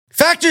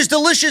Factor's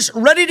delicious,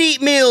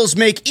 ready-to-eat meals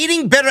make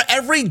eating better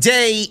every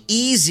day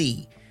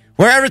easy.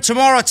 Wherever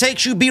tomorrow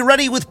takes you, be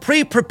ready with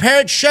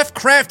pre-prepared,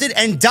 chef-crafted,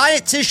 and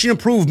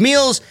dietitian-approved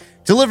meals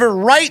delivered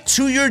right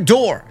to your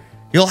door.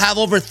 You'll have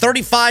over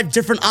 35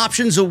 different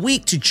options a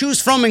week to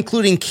choose from,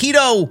 including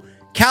keto,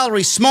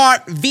 calorie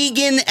smart,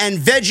 vegan, and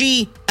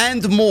veggie,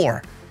 and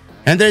more.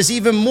 And there's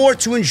even more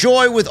to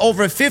enjoy with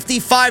over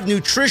 55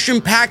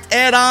 nutrition-packed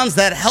add-ons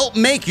that help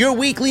make your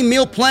weekly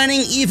meal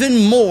planning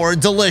even more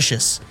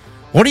delicious.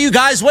 What are you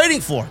guys waiting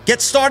for?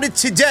 Get started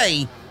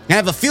today and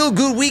have a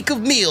feel-good week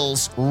of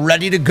meals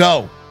ready to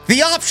go.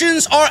 The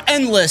options are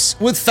endless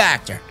with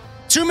Factor.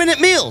 2-minute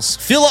meals.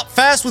 Fill up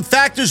fast with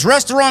Factor's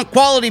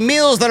restaurant-quality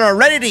meals that are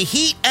ready to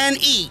heat and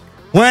eat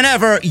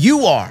whenever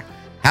you are.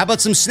 How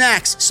about some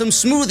snacks, some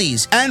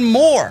smoothies, and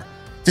more?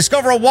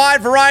 Discover a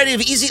wide variety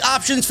of easy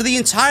options for the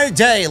entire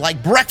day,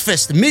 like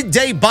breakfast,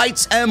 midday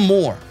bites, and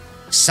more.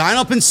 Sign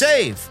up and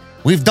save.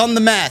 We've done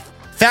the math.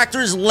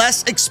 Factor is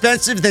less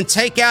expensive than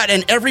takeout,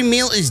 and every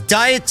meal is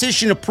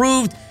dietitian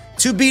approved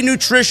to be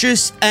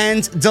nutritious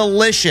and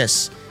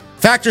delicious.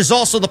 Factor is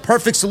also the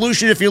perfect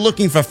solution if you're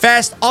looking for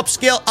fast,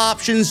 upscale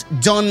options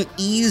done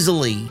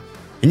easily.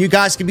 And you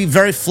guys can be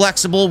very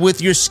flexible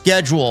with your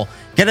schedule.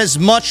 Get as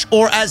much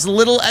or as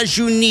little as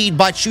you need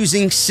by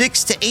choosing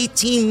 6 to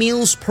 18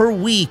 meals per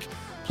week.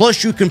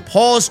 Plus, you can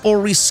pause or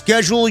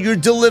reschedule your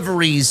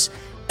deliveries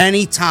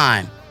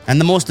anytime.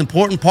 And the most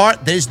important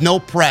part, there's no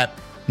prep.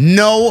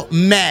 No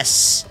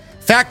mess.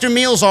 Factor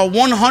meals are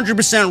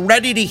 100%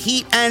 ready to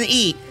heat and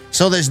eat,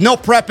 so there's no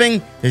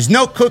prepping, there's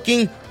no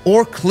cooking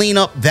or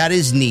cleanup that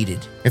is needed.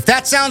 If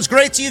that sounds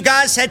great to you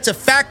guys, head to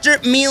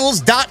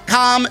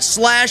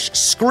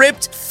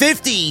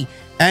factormeals.com/script50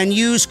 and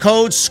use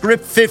code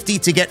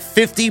script50 to get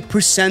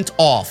 50%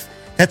 off.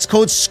 That's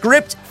code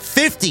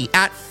script50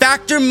 at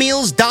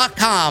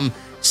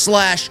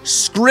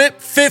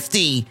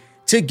factormeals.com/script50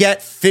 to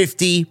get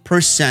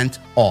 50%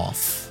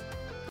 off.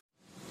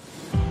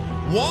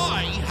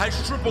 Why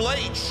has Triple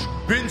H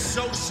been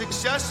so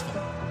successful?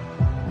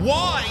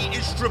 Why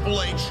is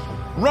Triple H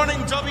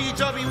running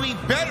WWE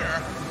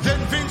better than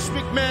Vince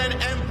McMahon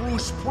and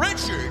Bruce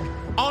Pritchard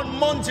on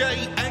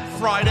Monday and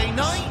Friday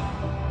night?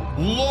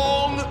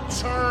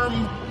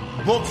 Long-term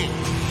booking.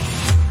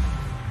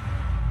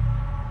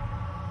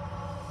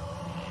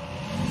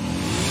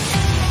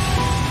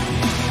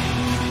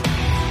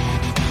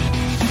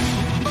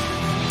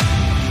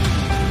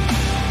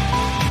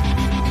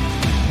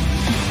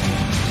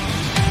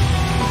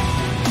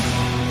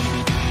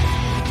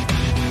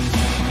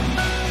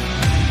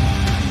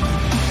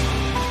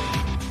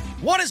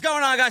 What is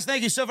going on, guys?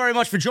 Thank you so very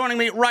much for joining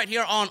me right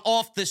here on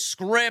Off the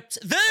Script.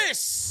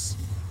 This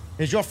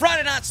is your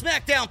Friday Night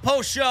SmackDown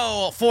post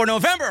show for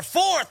November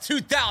 4th,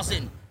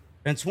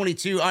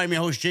 2022. I'm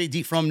your host,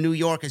 JD from New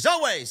York. As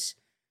always,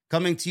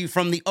 coming to you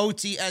from the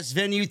OTS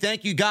venue.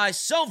 Thank you guys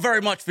so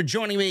very much for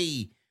joining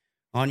me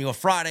on your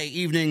Friday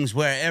evenings,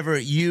 wherever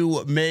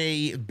you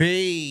may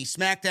be.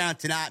 SmackDown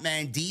tonight,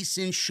 man.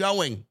 Decent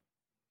showing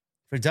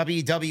for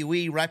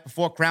WWE right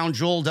before Crown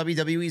Jewel.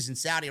 WWE's in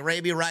Saudi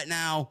Arabia right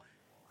now.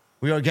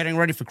 We are getting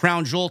ready for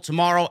Crown Jewel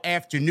tomorrow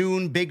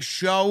afternoon. Big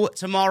show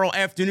tomorrow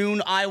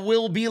afternoon. I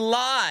will be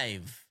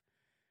live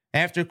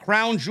after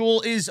Crown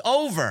Jewel is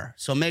over.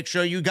 So make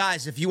sure you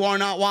guys, if you are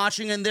not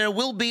watching, and there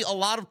will be a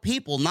lot of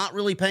people not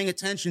really paying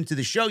attention to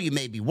the show. You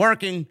may be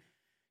working.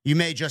 You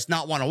may just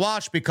not want to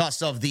watch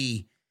because of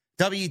the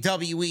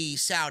WWE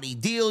Saudi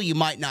deal. You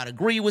might not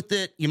agree with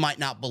it. You might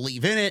not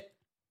believe in it.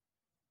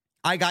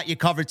 I got you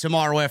covered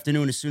tomorrow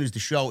afternoon as soon as the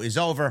show is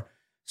over.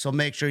 So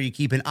make sure you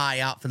keep an eye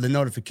out for the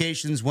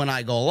notifications when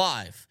I go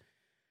live.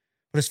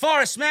 But as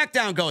far as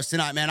SmackDown goes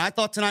tonight, man, I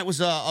thought tonight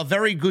was a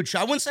very good show.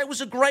 I wouldn't say it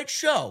was a great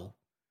show,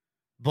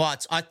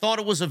 but I thought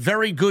it was a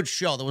very good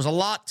show. There was a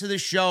lot to the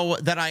show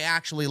that I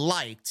actually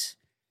liked,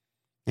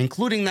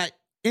 including that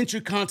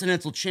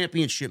Intercontinental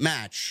Championship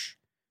match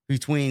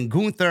between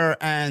Gunther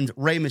and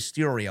Rey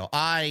Mysterio.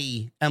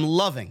 I am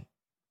loving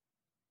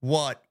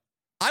what...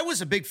 I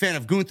was a big fan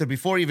of Gunther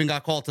before he even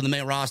got called to the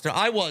main roster.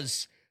 I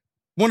was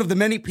one of the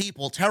many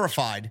people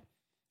terrified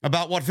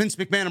about what Vince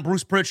McMahon and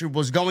Bruce Pritchard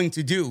was going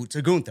to do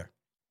to Gunther.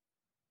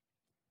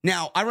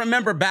 Now, I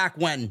remember back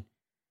when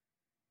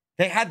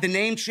they had the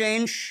name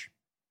change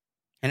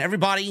and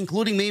everybody,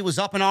 including me, was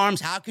up in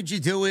arms. How could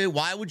you do it?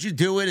 Why would you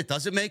do it? It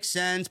doesn't make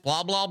sense.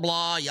 Blah, blah,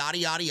 blah, yada,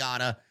 yada,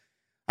 yada.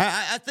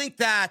 I think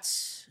that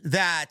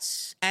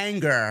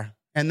anger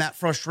and that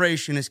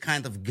frustration is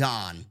kind of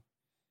gone.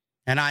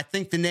 And I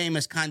think the name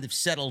has kind of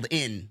settled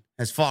in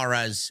as far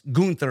as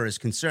Gunther is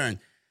concerned.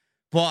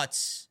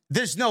 But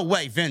there's no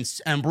way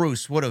Vince and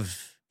Bruce would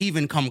have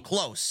even come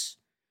close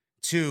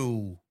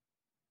to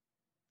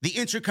the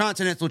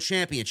Intercontinental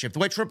Championship. The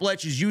way Triple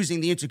H is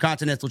using the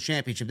Intercontinental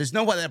Championship, there's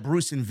no way that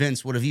Bruce and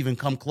Vince would have even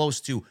come close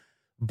to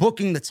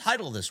booking the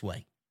title this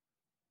way.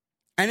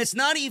 And it's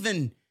not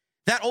even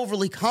that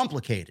overly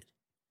complicated.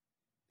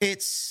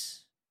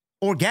 It's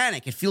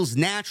organic. It feels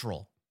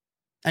natural.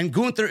 And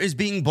Gunther is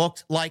being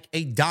booked like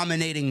a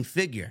dominating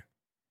figure.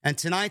 And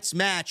tonight's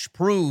match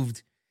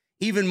proved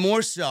even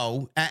more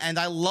so. And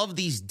I love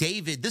these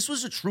this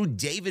was a true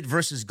David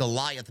versus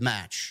Goliath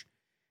match.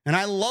 And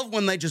I love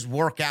when they just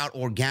work out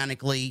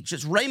organically.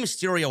 Just Rey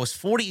Mysterio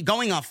is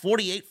going on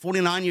 48,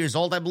 49 years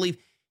old, I believe.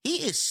 He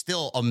is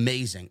still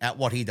amazing at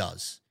what he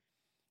does.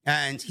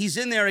 And he's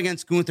in there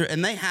against Gunther,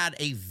 and they had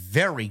a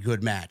very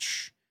good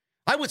match.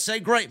 I would say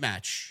great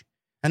match.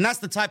 And that's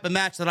the type of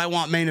match that I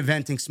want main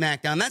eventing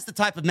SmackDown. That's the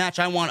type of match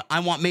I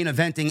want main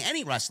eventing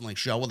any wrestling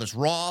show, whether it's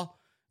Raw,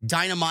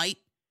 Dynamite,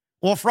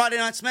 or Friday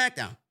Night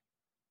SmackDown.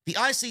 The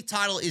IC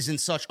title is in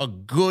such a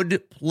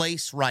good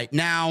place right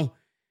now.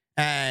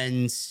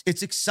 And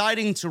it's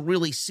exciting to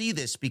really see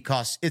this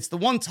because it's the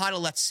one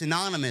title that's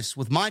synonymous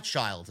with my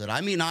childhood.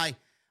 I mean, I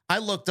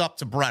looked up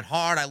to Bret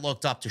Hart. I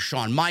looked up to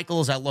Shawn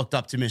Michaels. I looked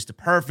up to Mr.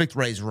 Perfect,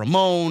 Razor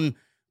Ramon,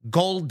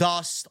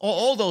 Goldust,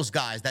 all those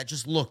guys that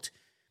just looked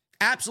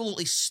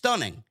absolutely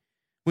stunning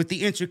with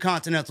the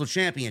Intercontinental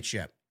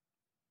Championship.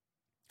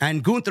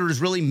 And Gunther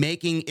is really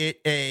making it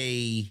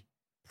a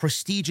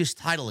prestigious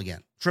title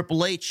again.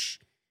 Triple H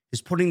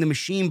is putting the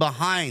machine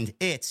behind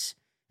it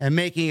and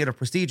making it a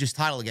prestigious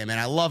title again, man.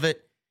 I love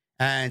it.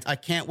 And I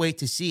can't wait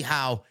to see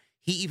how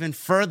he even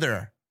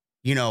further,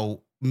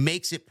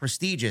 makes it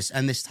prestigious.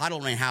 And this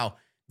title reign, how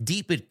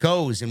deep it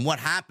goes and what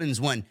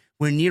happens when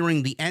we're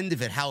nearing the end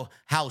of it,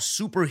 how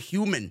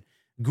superhuman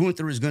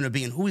Gunther is going to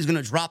be and who he's going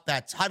to drop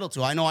that title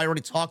to. I know I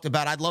already talked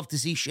about I'd love to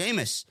see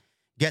Sheamus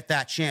get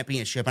that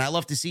championship. And I'd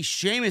love to see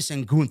Sheamus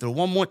and Gunther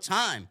one more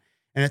time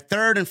in a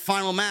third and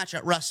final match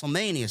at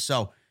WrestleMania.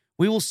 So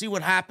we will see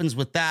what happens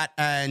with that,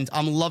 and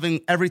I'm loving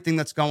everything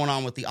that's going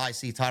on with the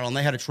IC title, and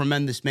they had a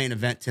tremendous main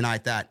event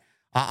tonight that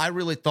I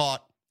really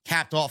thought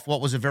capped off what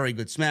was a very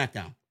good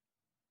SmackDown.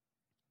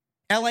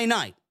 LA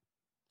Knight,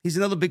 he's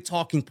another big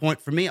talking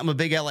point for me. I'm a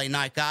big LA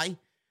Knight guy.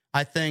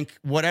 I think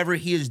whatever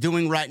he is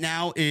doing right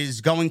now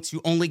is going to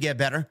only get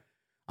better.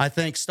 I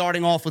think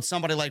starting off with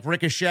somebody like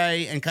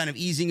Ricochet and kind of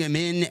easing him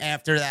in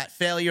after that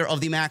failure of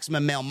the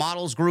Maximum Male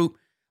Models group,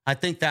 I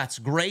think that's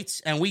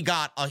great. And we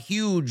got a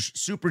huge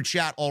super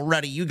chat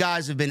already. You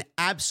guys have been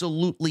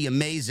absolutely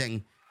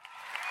amazing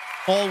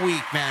all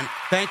week, man.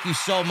 Thank you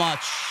so much.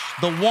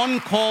 The one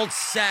called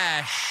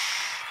Sash.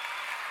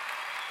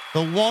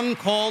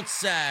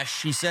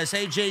 He says,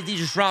 hey, JD,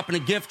 just dropping a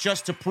gift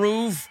just to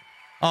prove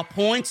a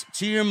point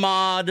to your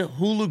mod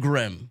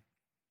Hologram.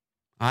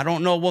 I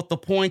don't know what the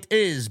point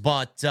is,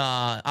 but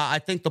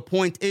I think the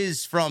point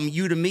is from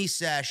you to me,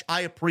 Sash.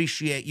 I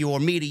appreciate you, or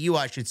me to you,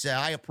 I should say.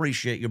 I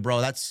appreciate you,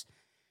 bro. That's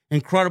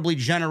incredibly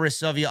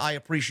generous of you. I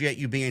appreciate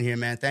you being here,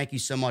 man. Thank you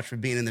so much for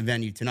being in the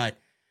venue tonight.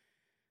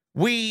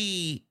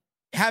 We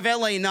have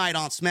LA Knight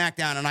on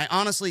SmackDown, and I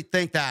honestly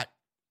think that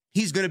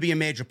he's going to be a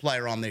major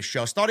player on this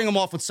show. Starting him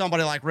off with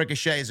somebody like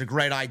Ricochet is a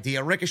great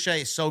idea.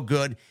 Ricochet is so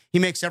good. He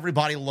makes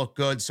everybody look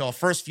good. So a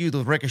first feud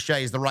with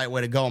Ricochet is the right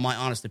way to go, in my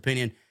honest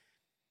opinion.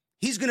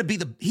 He's going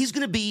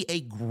to be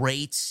a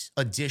great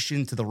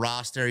addition to the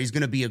roster. He's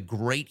going to be a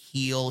great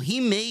heel.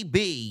 He may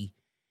be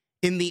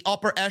in the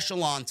upper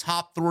echelon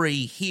top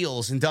 3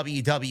 heels in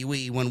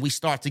WWE when we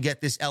start to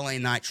get this LA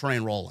Knight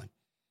train rolling.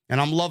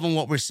 And I'm loving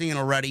what we're seeing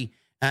already.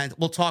 And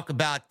we'll talk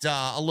about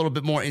a little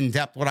bit more in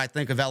depth what I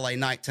think of LA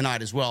Knight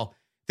tonight as well.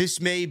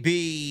 This may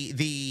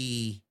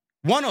be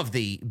one of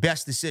the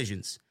best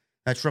decisions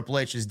that Triple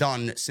H has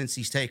done since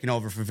he's taken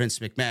over for Vince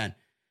McMahon.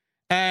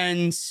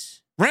 And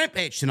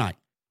Rampage tonight.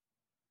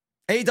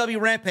 AEW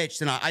Rampage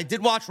tonight. I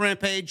did watch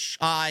Rampage.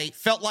 I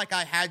felt like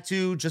I had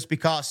to just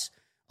because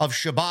of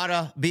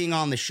Shibata being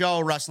on the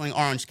show, wrestling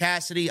Orange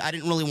Cassidy. I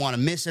didn't really want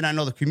to miss it. I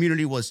know the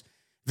community was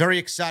very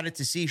excited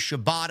to see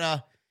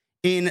Shibata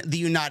in the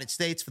United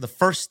States for the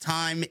first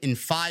time in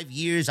 5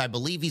 years. I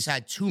believe he's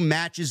had 2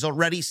 matches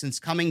already since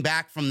coming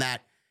back from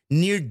that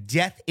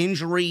near-death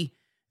injury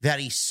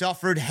that he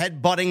suffered,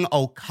 headbutting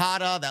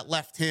Okada that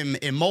left him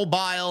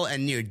immobile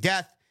and near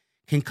death,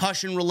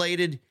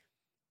 concussion-related.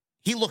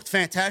 He looked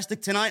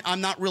fantastic tonight.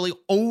 I'm not really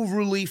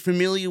overly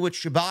familiar with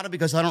Shibata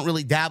because I don't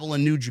really dabble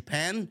in New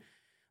Japan,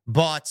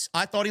 but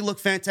I thought he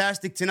looked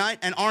fantastic tonight.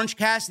 And Orange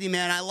Cassidy,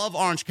 man, I love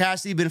Orange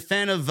Cassidy. Been a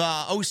fan of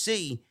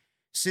OC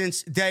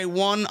since day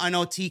one. I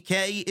know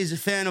TK is a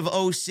fan of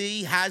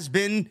OC, has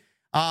been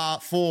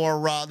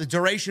for the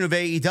duration of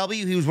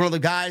AEW. He was one of the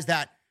guys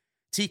that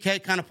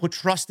TK kind of put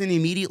trust in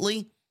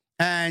immediately.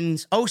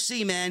 And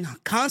OC, man,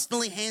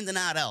 constantly handing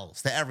out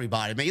L's to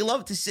everybody. Man, you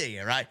love to see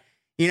it, right?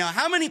 You know,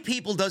 how many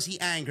people does he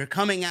anger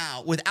coming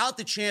out without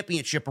the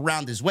championship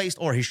around his waist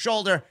or his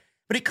shoulder,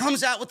 but he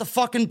comes out with the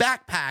fucking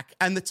backpack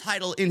and the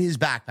title in his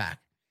backpack?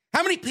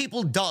 How many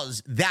people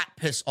does that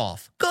piss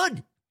off?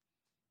 Good.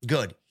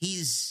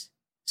 He's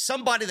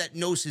somebody that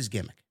knows his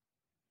gimmick,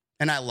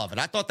 and I love it.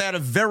 I thought they had a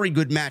very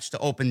good match to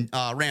open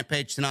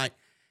Rampage tonight,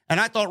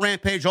 and I thought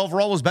Rampage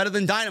overall was better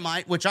than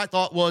Dynamite, which I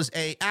thought was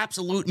a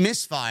absolute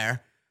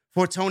misfire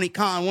for Tony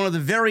Khan, one of the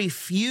very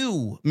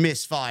few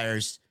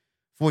misfires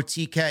for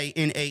TK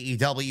in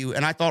AEW,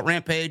 and I thought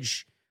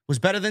Rampage was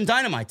better than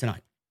Dynamite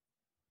tonight.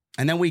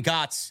 And then we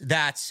got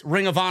that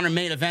Ring of Honor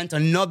main event,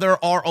 another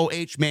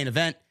ROH main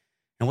event,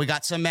 and we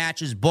got some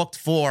matches booked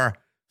for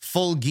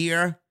Full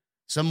Gear.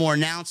 some more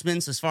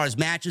announcements as far as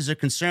matches are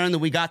concerned. That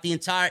we got the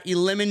entire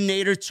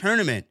Eliminator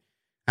tournament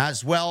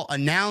as well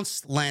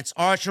announced. Lance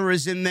Archer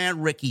is in there.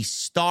 Ricky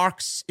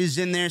Starks is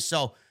in there.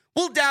 So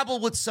we'll dabble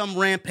with some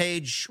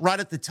Rampage right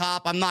at the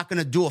top. I'm not going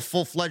to do a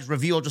full-fledged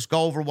review. I'll just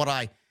go over what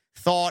I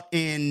thought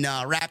in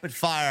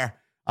rapid-fire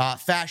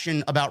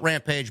fashion about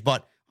Rampage.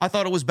 But I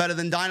thought it was better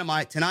than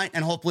Dynamite tonight,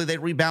 and hopefully they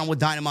rebound with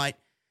Dynamite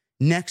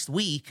next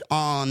week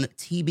on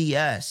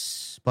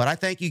TBS. But I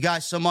thank you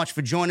guys so much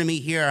for joining me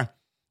here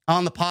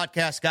on the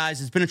podcast,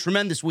 guys. It's been a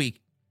tremendous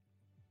week.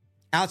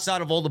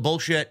 Outside of all the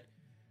bullshit,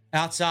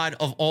 outside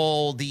of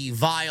all the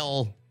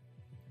vile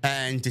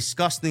and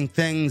disgusting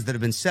things that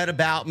have been said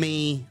about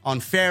me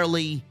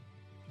unfairly,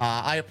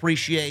 I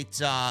appreciate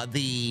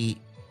the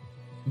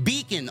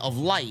beacon of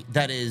light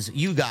that is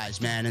you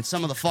guys, man, and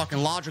some of the fucking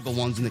logical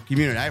ones in the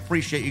community. I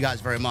appreciate you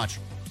guys very much.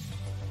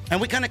 And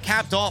we kind of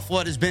capped off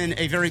what has been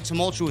a very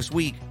tumultuous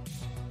week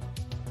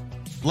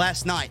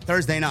last night,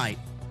 Thursday night.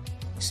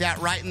 Sat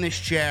right in this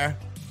chair.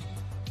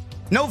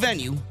 No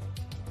venue.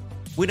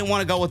 We didn't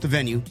want to go with the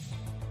venue.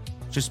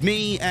 Just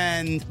me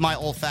and my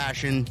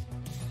old-fashioned.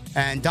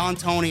 And Don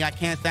Tony, I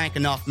can't thank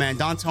enough, man.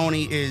 Don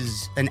Tony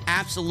is an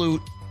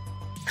absolute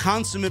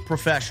consummate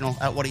professional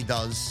at what he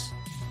does.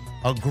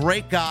 A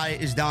great guy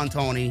is Don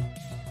Tony.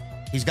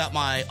 He's got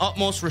my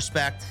utmost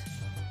respect.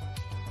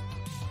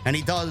 And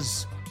he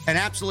does an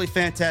absolutely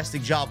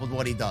fantastic job with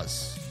what he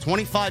does.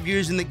 25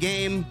 years in the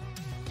game.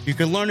 You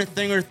can learn a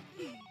thing or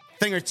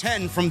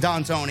 10 from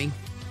Don Tony.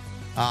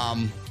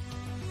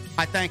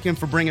 I thank him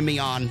for bringing me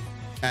on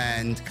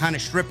and kind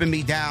of stripping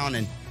me down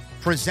and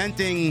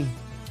presenting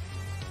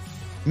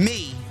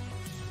me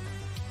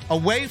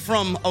away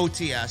from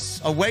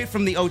OTS, away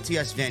from the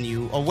OTS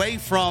venue, away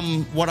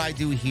from what I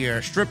do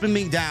here, stripping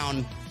me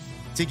down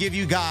to give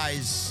you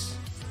guys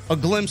a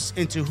glimpse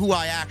into who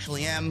I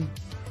actually am,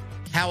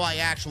 how I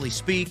actually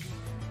speak,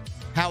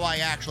 how I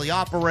actually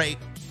operate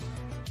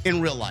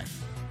in real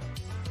life.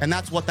 And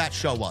that's what that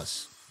show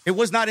was. It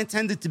was not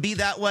intended to be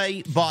that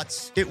way,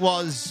 but it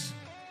was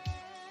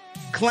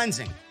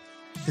cleansing,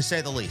 to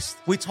say the least.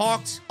 We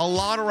talked a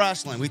lot of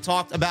wrestling. We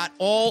talked about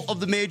all of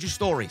the major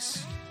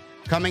stories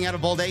coming out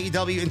of both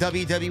AEW and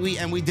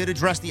WWE, and we did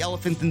address the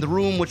elephant in the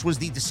room, which was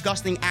the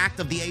disgusting act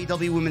of the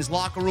AEW women's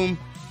locker room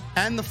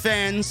and the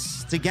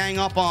fans to gang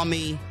up on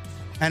me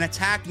and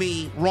attack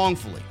me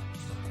wrongfully.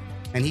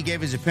 And he gave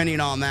his opinion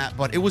on that,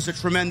 but it was a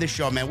tremendous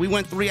show, man. We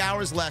went 3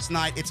 hours last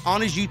night. It's on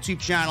his YouTube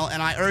channel,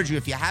 and I urge you,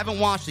 if you haven't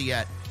watched it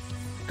yet,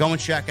 go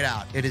and check it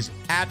out. It is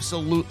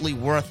absolutely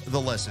worth the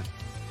listen.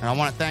 And I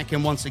want to thank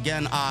him once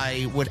again.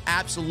 I would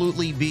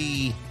absolutely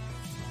be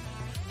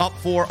up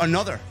for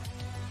another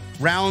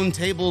round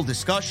table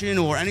discussion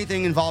or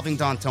anything involving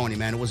Don Tony,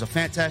 man. It was a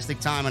fantastic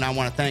time, and I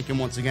want to thank him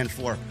once again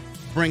for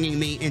bringing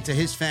me into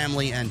his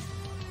family and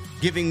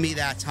giving me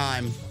that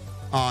time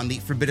on the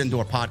Forbidden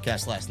Door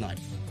podcast last night.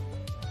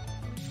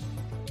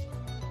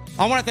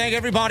 I want to thank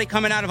everybody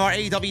coming out of our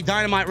AEW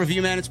Dynamite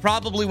review, man. It's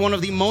probably one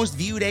of the most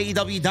viewed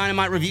AEW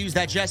Dynamite reviews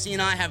that Jesse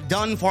and I have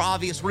done for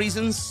obvious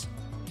reasons.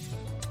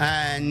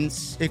 And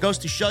it goes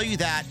to show you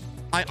that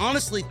I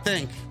honestly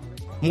think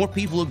more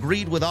people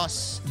agreed with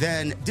us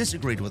than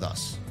disagreed with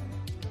us.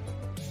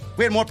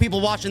 We had more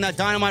people watching that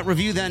Dynamite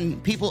review than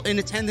people in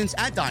attendance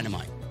at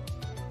Dynamite,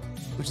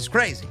 which is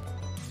crazy.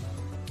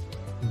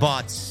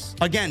 But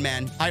again,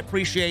 man, I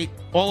appreciate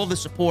all of the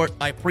support.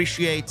 I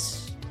appreciate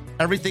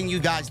everything you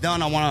guys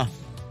done. I want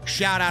to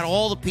shout out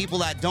all the people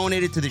that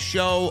donated to the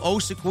show.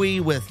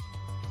 Osakui with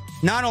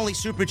not only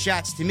super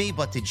chats to me,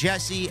 but to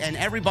Jesse and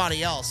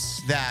everybody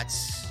else that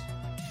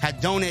had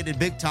donated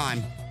big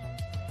time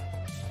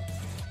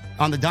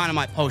on the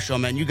Dynamite post show,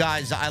 man. You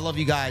guys, I love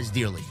you guys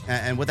dearly.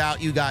 And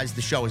without you guys,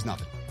 the show is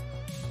nothing.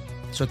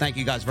 So thank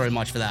you guys very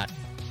much for that.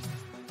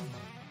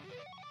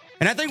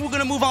 And I think we're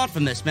going to move on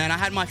from this, man. I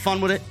had my fun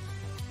with it.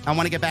 I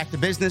want to get back to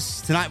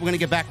business. Tonight, we're going to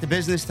get back to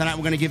business. Tonight,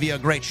 we're going to give you a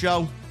great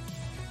show.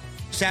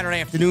 Saturday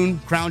afternoon,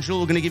 Crown Jewel,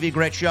 we're going to give you a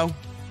great show.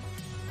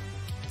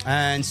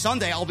 And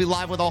Sunday, I'll be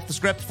live with Off the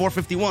Script,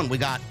 451. We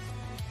got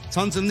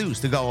tons of news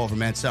to go over,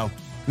 man. So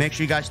make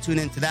sure you guys tune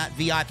into that.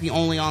 VIP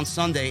only on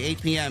Sunday,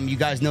 8 p.m. You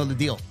guys know the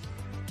deal.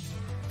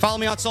 Follow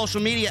me on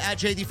social media at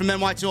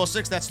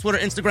JDfromNY206. That's Twitter,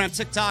 Instagram,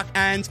 TikTok,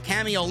 and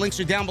Cameo. Links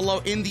are down below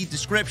in the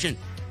description.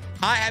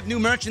 I have new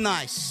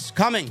merchandise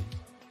coming.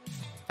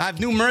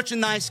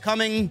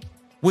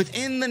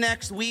 Within the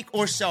next week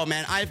or so,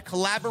 man. I've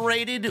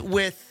collaborated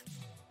with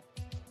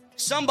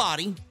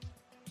somebody,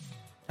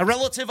 a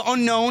relative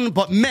unknown,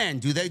 but man,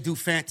 do they do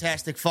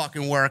fantastic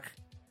fucking work.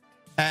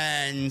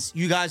 And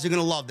you guys are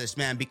going to love this,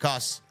 man,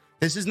 because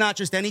this is not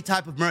just any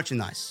type of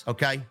merchandise,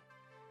 okay?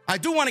 I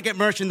do want to get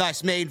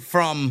merchandise made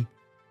from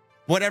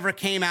whatever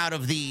came out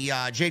of the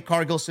Jade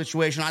Cargill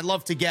situation. I'd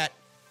love to get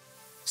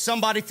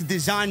somebody to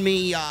design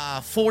me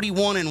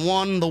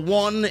 41-1, the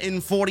 1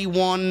 in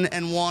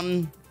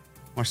 41-1,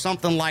 or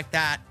something like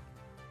that,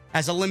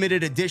 as a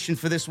limited edition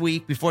for this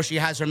week before she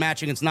has her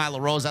match against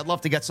Nyla Rose. I'd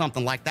love to get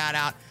something like that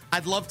out.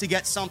 I'd love to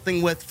get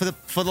something with,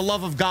 for the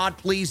love of God,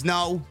 please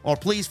no, or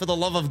please for the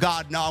love of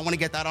God, no. I want to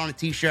get that on a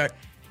t-shirt.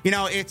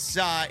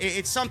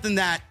 it's something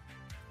that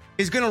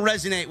is going to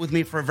resonate with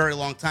me for a very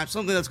long time,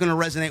 something that's going to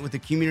resonate with the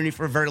community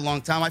for a very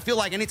long time. I feel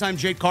like anytime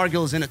Jade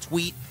Cargill is in a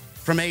tweet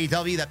from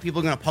AEW that people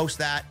are going to post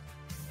that.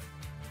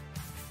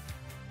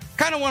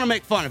 Kind of want to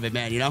make fun of it,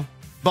 man,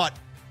 But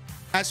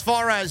as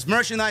far as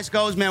merchandise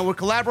goes, man, we're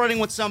collaborating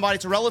with somebody.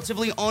 It's a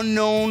relatively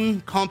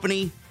unknown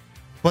company.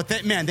 But,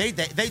 they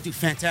do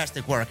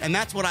fantastic work. And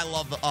that's what I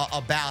love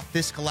about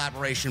this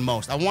collaboration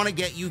most. I want to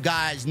get you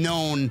guys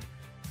known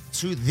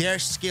to their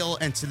skill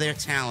and to their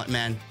talent,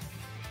 man.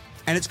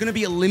 And it's going to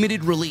be a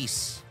limited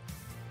release.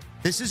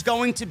 This is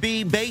going to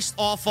be based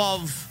off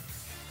of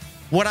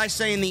what I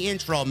say in the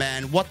intro,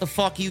 man. What the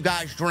fuck are you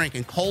guys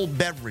drinking? Cold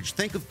beverage.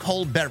 Think of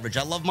cold beverage.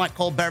 I love my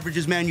cold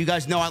beverages, man. You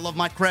guys know I love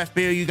my craft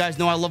beer. You guys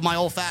know I love my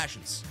old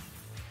fashions.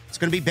 It's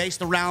going to be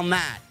based around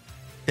that.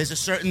 There's a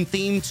certain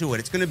theme to it.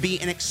 It's going to be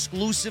an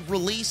exclusive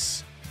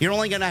release. You're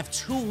only going to have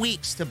 2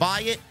 weeks to buy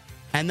it,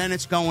 and then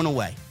it's going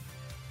away.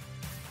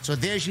 So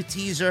there's your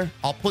teaser.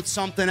 I'll put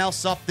something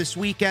else up this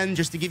weekend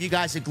just to give you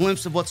guys a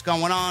glimpse of what's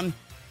going on.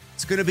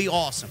 It's going to be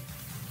awesome.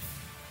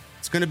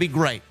 It's going to be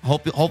great.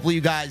 Hopefully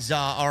you guys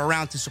are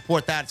around to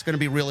support that. It's going to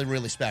be really,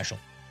 really special.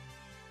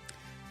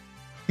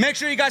 Make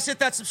sure you guys hit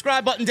that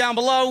subscribe button down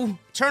below.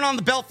 Turn on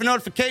the bell for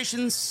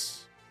notifications.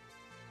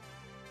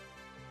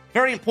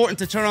 Very important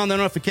to turn on the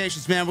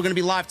notifications, man. We're going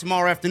to be live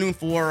tomorrow afternoon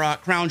for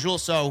Crown Jewel,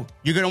 so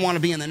you're going to want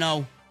to be in the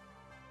know.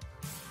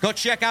 Go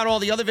check out all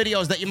the other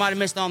videos that you might have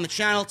missed on the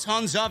channel.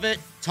 Tons of it.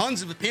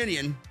 Tons of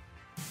opinion.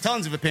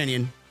 Tons of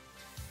opinion.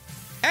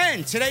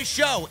 And today's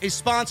show is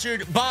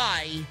sponsored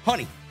by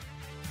Honey.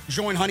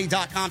 Join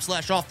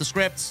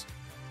honey.com/offthescript.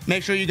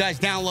 Make sure you guys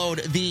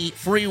download the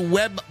free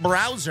web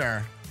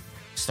browser.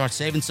 Start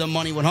saving some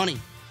money with Honey.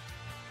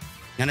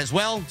 And as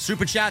well,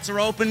 Super Chats are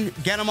open.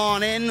 Get them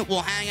on in.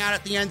 We'll hang out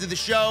at the end of the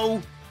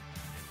show.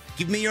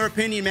 Give me your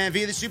opinion, man,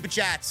 via the Super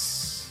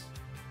Chats.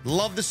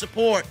 Love the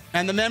support.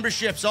 And the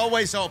membership's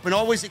always open,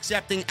 always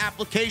accepting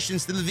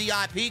applications to the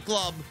VIP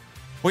club.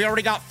 We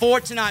already got 4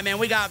 tonight, man.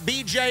 We got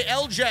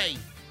BJLJ,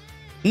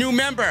 new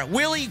member.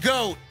 Willie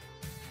Goat,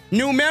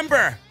 new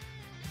member.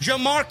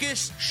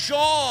 Jamarcus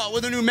Shaw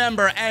with a new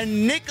member.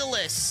 And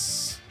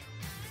Nicholas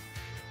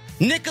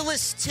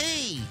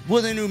T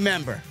with a new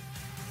member.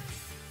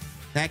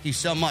 Thank you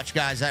so much,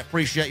 guys. I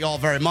appreciate you all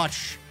very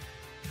much.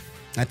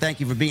 And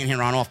thank you for being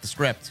here on Off the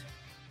Script.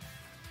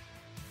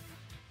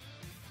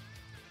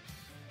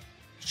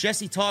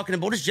 Jesse talking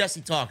about, what is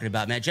Jesse talking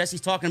about, man? Jesse's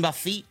talking about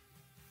feet.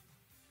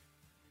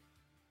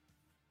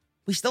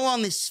 We still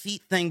on this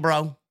feet thing,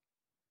 bro.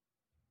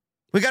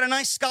 We got a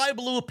nice sky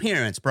blue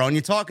appearance, bro. And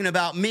you're talking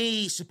about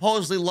me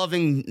supposedly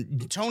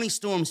loving Tony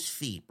Storm's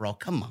feet, bro.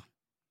 Come on.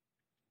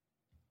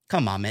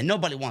 Come on, man.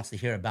 Nobody wants to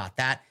hear about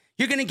that.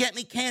 You're going to get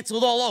me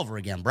canceled all over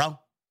again, bro.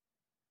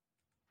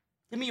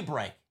 Give me a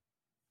break.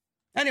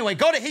 Anyway,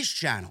 go to his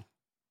channel.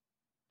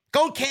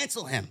 Go and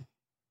cancel him.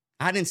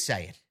 I didn't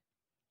say it.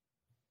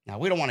 Now,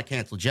 we don't want to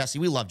cancel Jesse.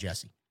 We love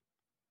Jesse.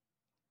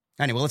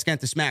 Anyway, let's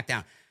get into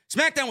SmackDown.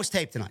 SmackDown was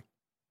taped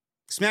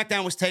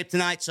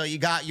tonight. So you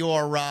got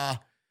your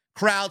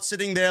crowd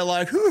sitting there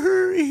like,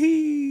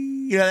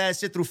 they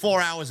sit through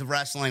 4 hours of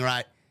wrestling,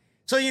 right?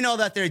 So you know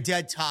that they're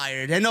dead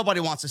tired, and nobody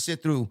wants to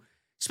sit through,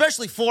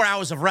 especially 4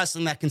 hours of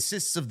wrestling that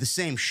consists of the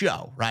same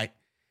show, right?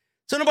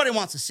 So nobody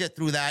wants to sit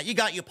through that. You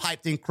got your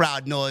piped-in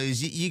crowd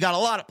noise. You got a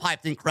lot of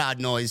piped-in crowd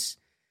noise.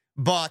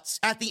 But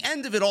at the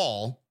end of it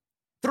all,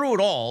 through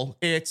it all,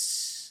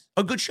 it's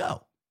a good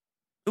show.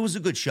 It was a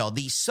good show.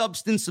 The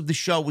substance of the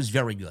show was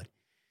very good.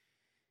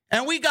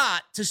 And we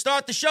got, to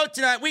start the show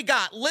tonight, we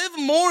got Liv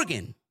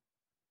Morgan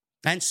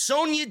and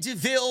Sonya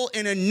Deville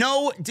in a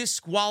no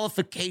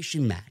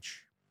disqualification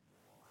match.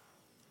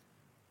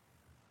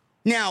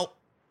 Now,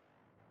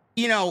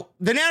 the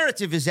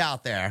narrative is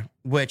out there,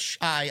 which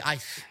I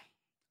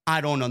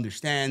don't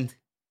understand.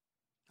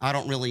 I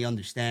don't really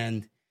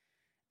understand.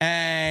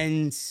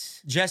 And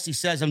Jesse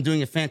says I'm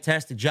doing a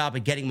fantastic job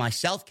at getting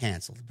myself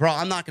canceled. Bro,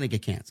 I'm not going to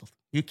get canceled.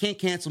 You can't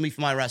cancel me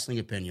for my wrestling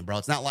opinion, bro.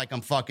 It's not like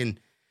I'm fucking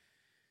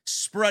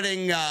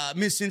spreading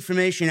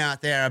misinformation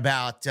out there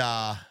about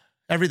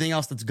everything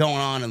else that's going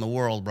on in the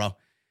world, bro.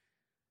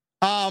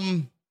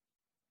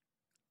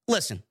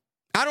 Listen,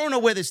 I don't know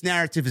where this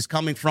narrative is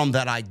coming from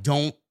that I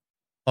don't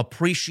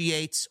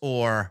appreciate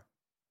or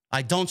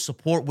I don't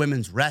support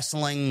women's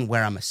wrestling,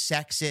 where I'm a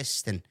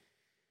sexist and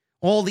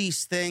all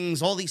these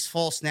things, all these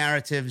false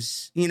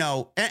narratives.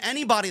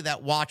 Anybody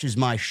that watches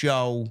my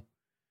show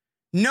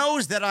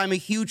knows that I'm a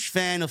huge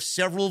fan of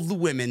several of the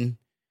women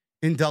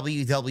in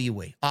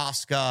WWE.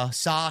 Asuka,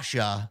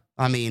 Sasha.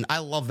 I mean, I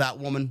love that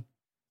woman.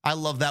 I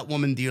love that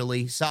woman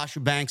dearly. Sasha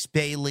Banks,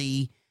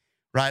 Bayley,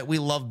 right? We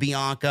love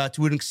Bianca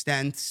to an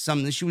extent.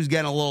 She was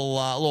getting a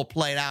little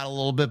played out a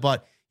little bit,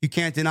 but you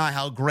can't deny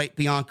how great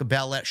Bianca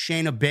Belair.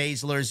 Shayna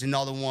Baszler is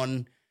another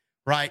one,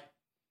 right?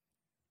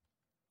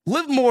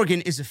 Liv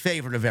Morgan is a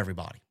favorite of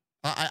everybody.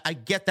 I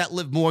get that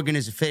Liv Morgan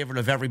is a favorite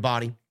of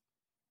everybody.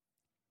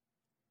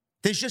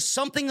 There's just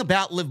something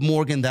about Liv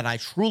Morgan that I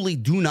truly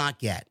do not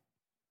get.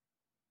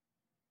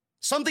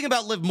 Something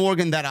about Liv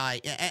Morgan that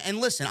and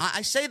listen,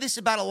 I say this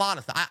about a lot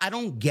of things. I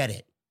don't get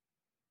it.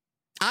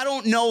 I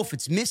don't know if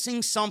it's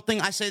missing something.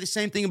 I say the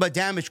same thing about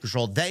Damage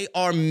Control. They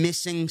are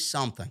missing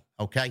something,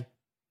 okay?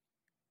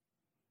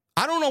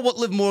 I don't know what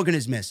Liv Morgan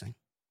is missing.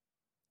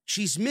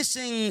 She's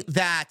missing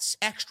that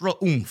extra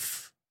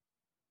oomph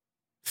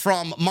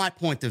from my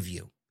point of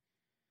view.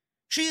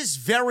 She is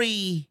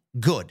very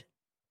good,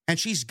 and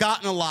she's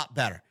gotten a lot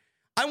better.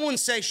 I wouldn't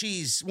say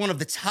she's one of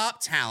the top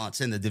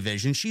talents in the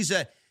division.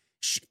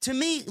 To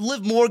me,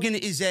 Liv Morgan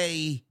is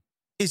a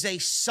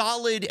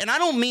solid, and I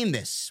don't mean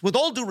this, with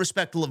all due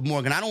respect to Liv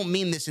Morgan, I don't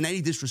mean this in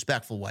any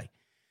disrespectful way.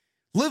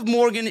 Liv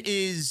Morgan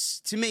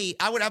is, to me,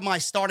 I would have my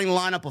starting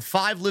lineup of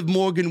 5. Liv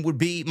Morgan would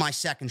be my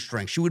second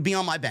string. She would be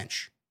on my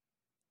bench.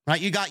 Right?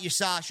 You got your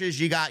Sashas,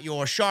 you got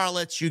your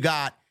Charlottes, you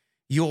got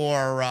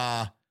your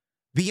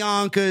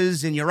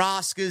Biancas and your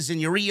Asukas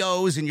and your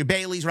Rios and your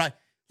Baileys, right?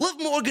 Liv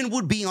Morgan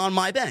would be on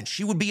my bench.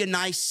 She would be a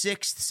nice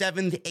 6th,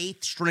 7th,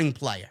 8th string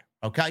player,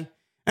 okay?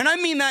 And I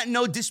mean that in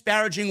no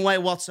disparaging way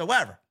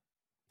whatsoever.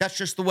 That's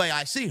just the way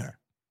I see her.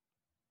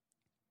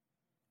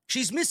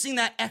 She's missing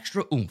that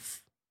extra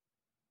oomph.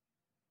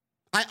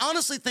 I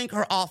honestly think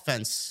her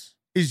offense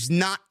is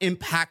not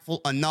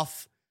impactful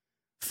enough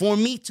for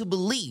me to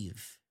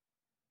believe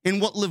in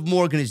what Liv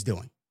Morgan is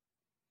doing.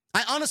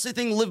 I honestly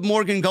think Liv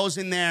Morgan goes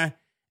in there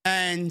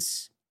and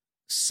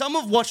some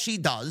of what she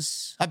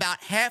does,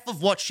 about half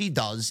of what she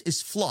does,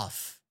 is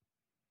fluff.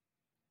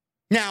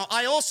 Now,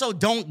 I also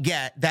don't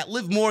get that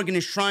Liv Morgan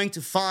is trying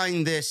to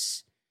find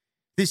this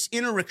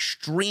inner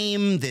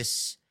extreme,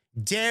 this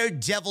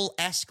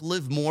daredevil-esque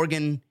Liv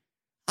Morgan.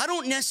 I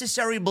don't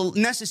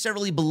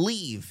necessarily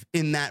believe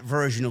in that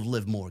version of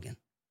Liv Morgan.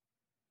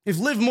 If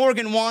Liv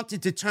Morgan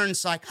wanted to turn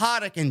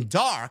psychotic and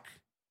dark,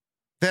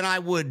 then I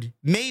would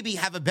maybe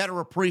have a better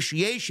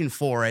appreciation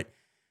for it,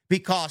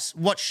 because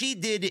what she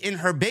did in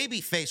her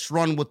babyface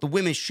run with the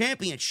Women's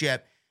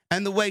Championship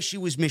and the way she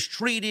was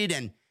mistreated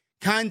and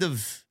kind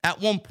of, at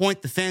one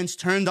point, the fans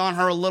turned on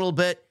her a little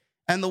bit,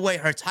 and the way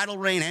her title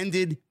reign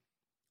ended,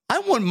 I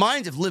wouldn't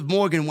mind if Liv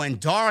Morgan went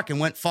dark and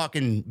went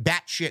fucking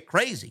batshit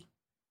crazy.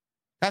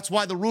 That's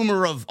why the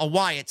rumor of a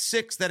Wyatt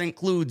 6 that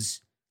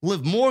includes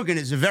Liv Morgan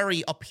is a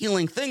very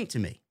appealing thing to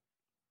me.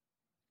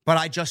 But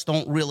I just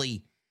don't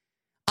really...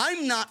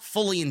 I'm not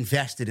fully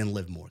invested in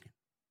Liv Morgan.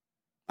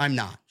 I'm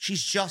not.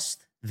 She's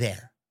just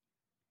there.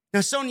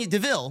 Now, Sonya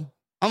Deville,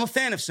 I'm a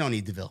fan of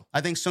Sonya Deville.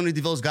 I think Sonya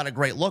Deville's got a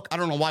great look. I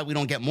don't know why we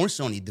don't get more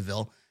Sonya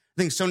Deville.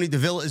 I think Sonya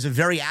Deville is a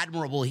very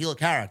admirable heel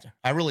character.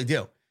 I really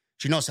do.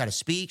 She knows how to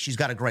speak. She's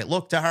got a great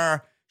look to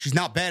her. She's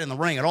not bad in the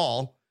ring at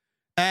all.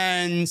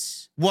 And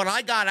what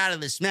I got out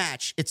of this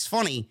match, it's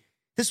funny,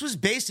 this was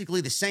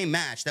basically the same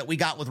match that we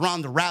got with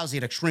Ronda Rousey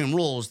at Extreme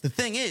Rules. The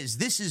thing is,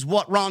 this is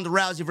what Ronda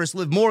Rousey versus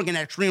Liv Morgan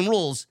at Extreme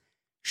Rules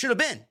should have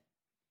been.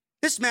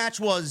 This match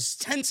was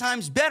 10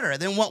 times better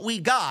than what we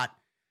got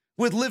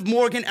with Liv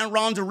Morgan and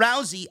Ronda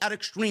Rousey at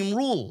Extreme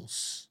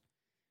Rules.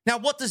 Now,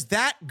 what does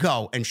that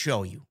go and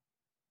show you?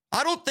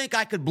 I don't think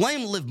I could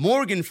blame Liv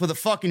Morgan for the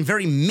fucking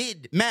very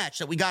mid match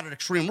that we got at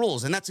Extreme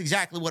Rules, and that's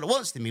exactly what it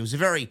was to me. It was a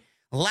very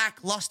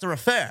lackluster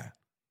affair.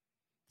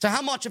 So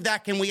how much of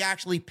that can we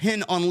actually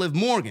pin on Liv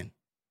Morgan?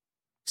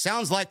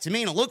 Sounds like to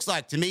me, and it looks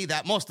like to me,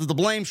 that most of the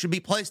blame should be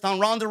placed on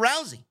Ronda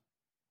Rousey.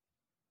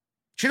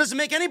 She doesn't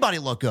make anybody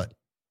look good.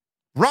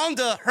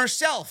 Ronda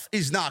herself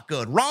is not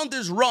good.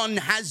 Ronda's run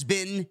has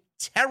been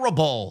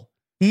terrible.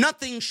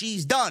 Nothing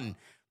she's done,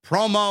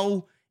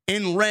 promo,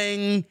 in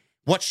ring,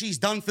 what she's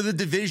done for the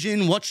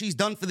division, what she's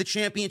done for the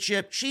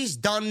championship, she's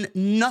done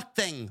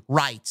nothing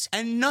right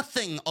and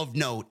nothing of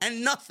note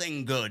and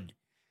nothing good.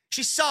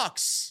 She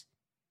sucks.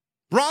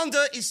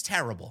 Ronda is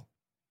terrible.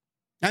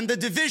 And the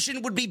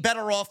division would be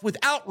better off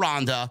without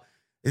Ronda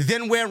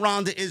than where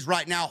Ronda is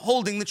right now,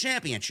 holding the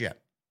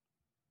championship.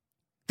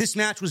 This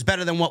match was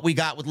better than what we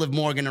got with Liv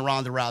Morgan and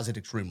Ronda Rousey at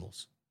Extreme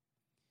Rules.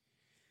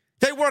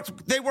 They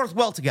worked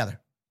well together.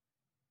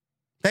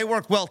 They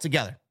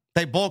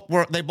both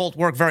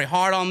worked very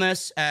hard on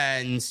this,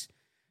 and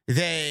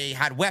they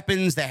had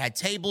weapons, they had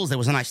tables, there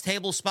was a nice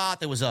table spot,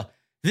 there was a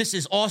 "This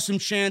is awesome"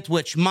 chant,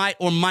 which might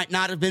or might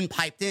not have been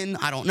piped in,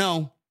 I don't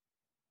know.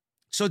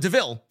 So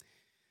Deville,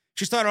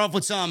 she started off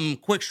with some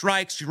quick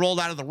strikes, she rolled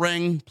out of the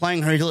ring,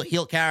 playing her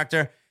heel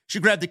character.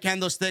 She grabbed the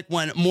kendo stick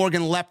when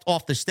Morgan leapt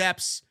off the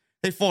steps.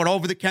 They fought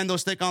over the kendo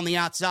stick on the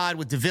outside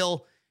with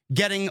Deville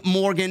getting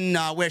Morgan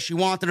where she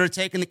wanted her,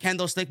 taking the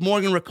kendo stick.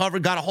 Morgan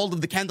recovered, got a hold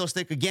of the kendo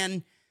stick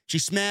again. She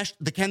smashed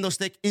the kendo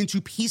stick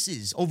into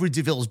pieces over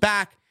Deville's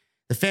back.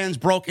 The fans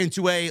broke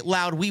into a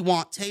loud we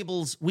want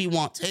tables"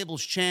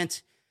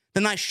 chant. The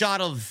nice shot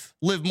of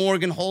Liv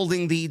Morgan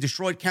holding the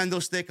destroyed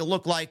kendo stick. It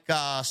looked like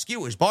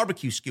skewers,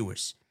 barbecue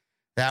skewers,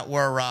 that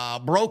were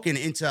broken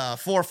into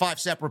 4 or 5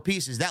 separate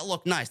pieces. That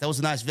looked nice. That was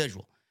a nice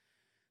visual.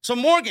 So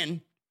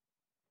Morgan,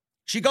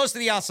 she goes to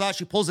the outside.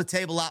 She pulls the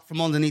table out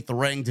from underneath the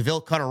ring. Deville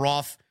cut her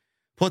off,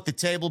 put the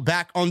table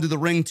back under the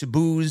ring to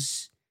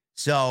booze.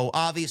 So,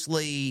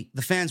 obviously,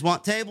 the fans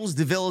want tables.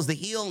 Deville is the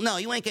heel. No,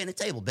 you ain't getting a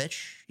table,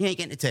 bitch. You ain't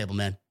getting a table,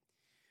 man.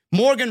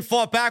 Morgan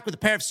fought back with a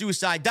pair of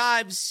suicide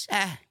dives.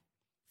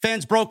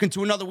 Fans broke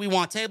into another "We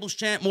Want Tables"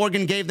 chant.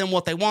 Morgan gave them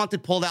what they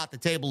wanted, pulled out the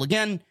table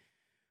again.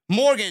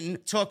 Morgan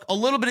took a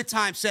little bit of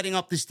time setting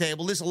up this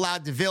table. This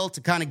allowed DeVille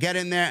to kind of get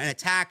in there and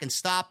attack and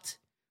stopped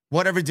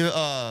whatever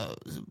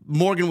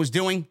Morgan was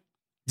doing.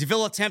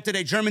 DeVille attempted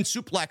a German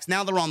suplex.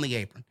 Now they're on the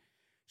apron.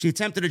 She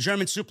attempted a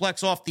German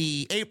suplex off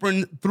the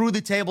apron through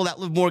the table that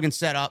Liv Morgan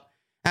set up.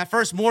 At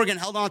first, Morgan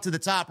held on to the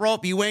top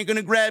rope. You ain't going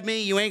to grab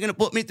me. You ain't going to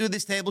put me through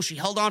this table. She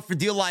held on for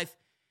dear life.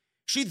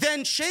 She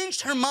then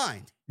changed her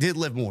mind, did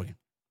Liv Morgan.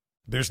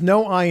 There's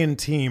no I in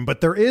team,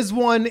 but there is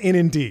one in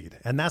Indeed,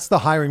 and that's the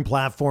hiring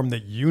platform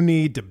that you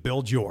need to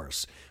build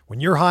yours. When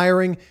you're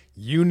hiring,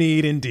 you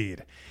need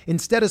Indeed.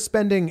 Instead of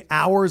spending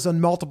hours on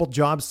multiple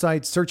job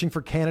sites searching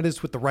for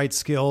candidates with the right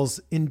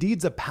skills,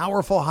 Indeed's a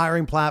powerful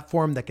hiring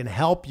platform that can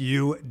help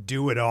you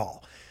do it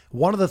all.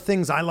 One of the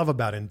things I love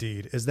about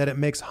Indeed is that it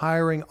makes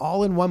hiring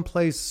all in one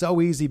place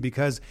so easy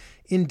because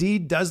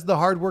Indeed does the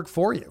hard work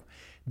for you.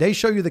 They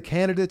show you the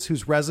candidates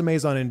whose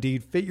resumes on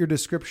Indeed fit your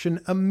description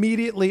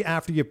immediately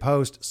after you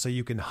post so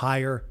you can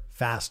hire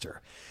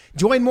faster.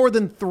 Join more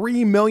than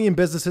 3 million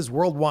businesses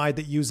worldwide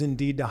that use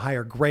Indeed to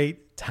hire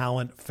great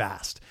talent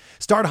fast.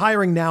 Start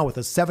hiring now with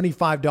a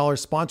 $75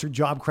 sponsored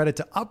job credit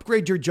to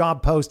upgrade your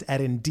job post at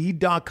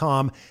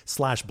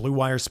Indeed.com/Blue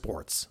Wire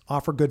Sports.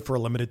 Offer good for a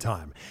limited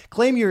time.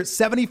 Claim your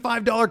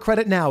 $75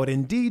 credit now at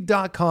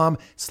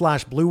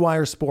Indeed.com/Blue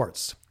Wire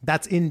Sports.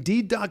 That's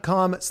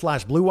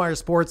Indeed.com/Blue Wire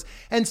Sports,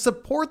 and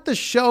support the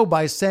show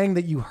by saying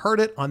that you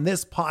heard it on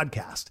this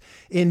podcast.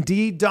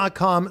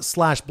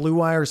 Indeed.com/Blue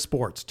Wire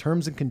Sports.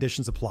 Terms and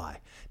conditions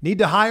apply. Need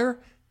to hire?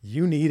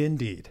 You need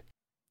Indeed.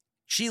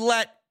 She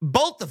let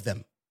both of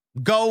them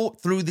go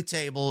through the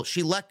table.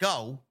 She let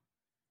go,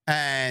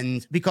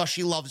 and because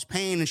she loves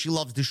pain and she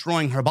loves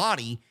destroying her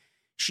body,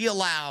 she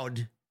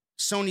allowed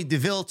Sonya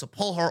Deville to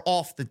pull her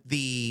off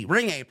the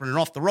ring apron and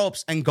off the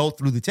ropes and go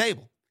through the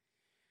table.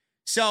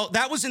 So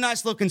that was a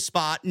nice looking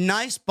spot.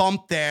 Nice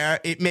bump there.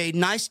 It made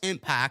nice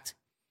impact.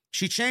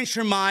 She changed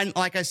her mind.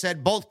 Like I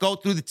said, both go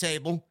through the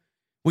table.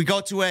 We go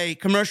to a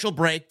commercial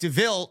break.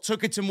 DeVille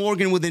took it to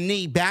Morgan with a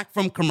knee back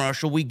from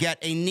commercial. We get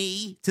a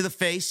knee to the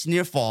face,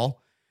 near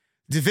fall.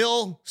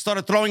 DeVille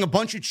started throwing a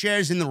bunch of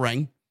chairs in the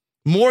ring.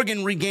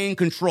 Morgan regained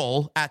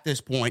control at this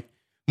point.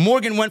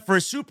 Morgan went for a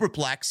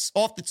superplex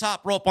off the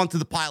top rope onto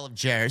the pile of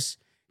chairs.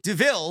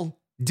 DeVille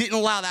didn't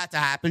allow that to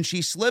happen.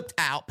 She slipped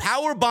out,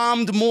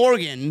 powerbombed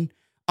Morgan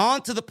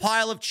onto the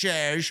pile of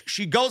chairs.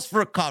 She goes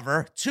for a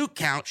cover, 2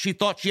 count. She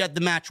thought she had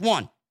the match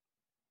won.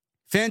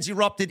 Fans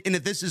erupted in a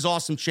 "This is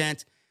awesome"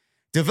 chant.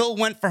 DeVille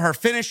went for her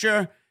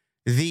finisher.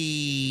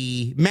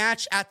 The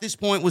match at this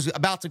point was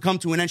about to come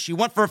to an end. She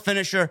went for a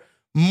finisher.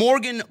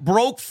 Morgan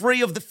broke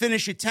free of the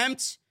finish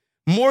attempt.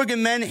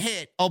 Morgan then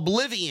hit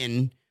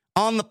Oblivion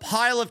on the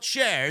pile of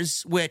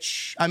chairs,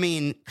 which, I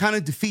mean, kind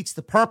of defeats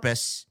the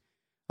purpose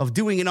of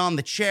doing it on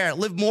the chair.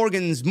 Liv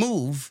Morgan's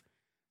move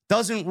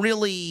doesn't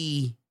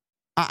really,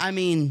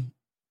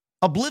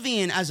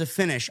 Oblivion as a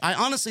finish. I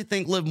honestly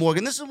think Liv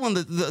Morgan, this is one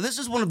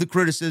of the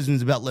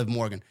criticisms about Liv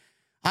Morgan.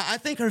 I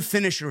think her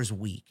finisher is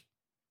weak.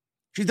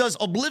 She does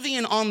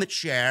Oblivion on the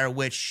chair,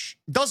 which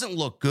doesn't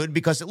look good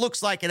because it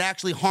looks like it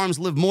actually harms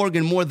Liv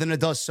Morgan more than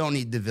it does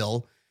Sonya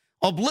Deville.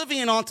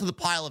 Oblivion onto the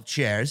pile of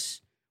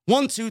chairs.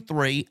 1, 2,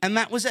 3, and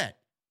that was it.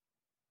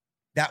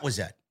 That was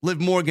it. Liv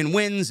Morgan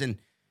wins, and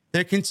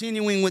they're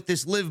continuing with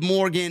this Liv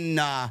Morgan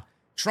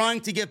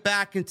trying to get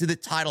back into the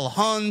title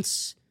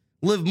hunts.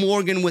 Liv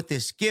Morgan with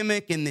this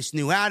gimmick and this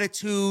new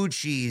attitude.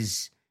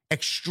 She's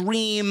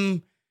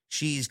extreme.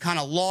 She's kind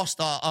of lost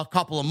a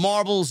couple of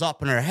marbles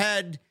up in her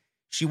head.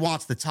 She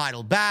wants the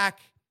title back.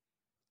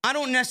 I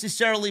don't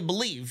necessarily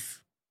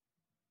believe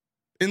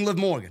in Liv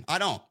Morgan. I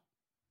don't.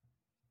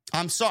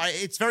 I'm sorry.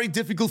 It's very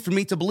difficult for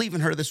me to believe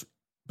in her in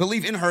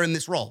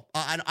this role.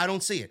 I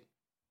don't see it.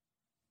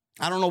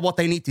 I don't know what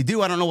they need to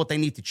do. I don't know what they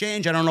need to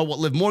change. I don't know what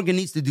Liv Morgan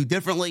needs to do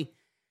differently.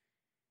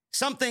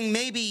 Something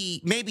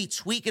maybe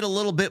tweak it a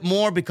little bit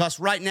more, because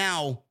right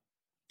now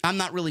I'm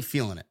not really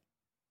feeling it.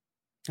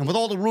 And with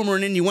all the rumor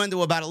and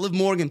innuendo about Liv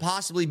Morgan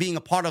possibly being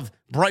a part of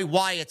Bray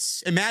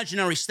Wyatt's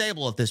imaginary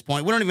stable at this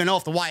point, we don't even know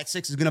if the Wyatt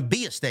Six is going to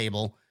be a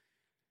stable.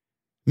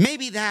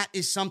 Maybe that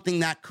is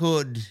something that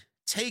could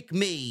take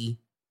me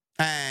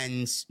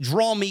and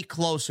draw me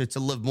closer to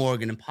Liv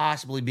Morgan and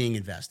possibly being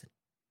invested.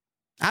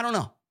 I don't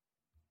know.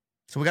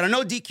 So we got a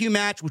no DQ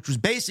match, which was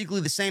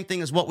basically the same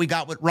thing as what we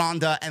got with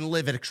Ronda and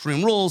Liv at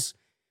Extreme Rules.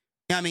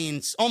 I mean,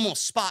 it's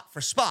almost spot for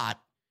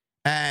spot.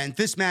 And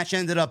this match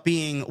ended up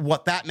being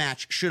what that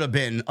match should have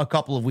been a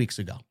couple of weeks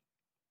ago.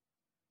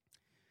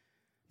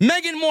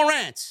 Megan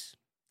Morant,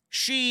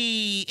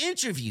 she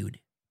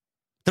interviewed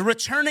the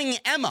returning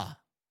Emma.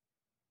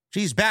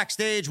 She's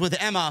backstage with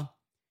Emma,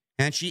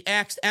 and she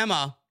asked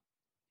Emma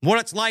what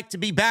it's like to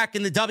be back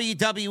in the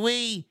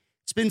WWE.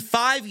 It's been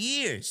 5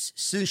 years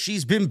since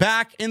she's been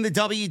back in the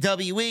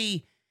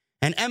WWE,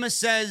 and Emma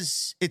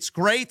says it's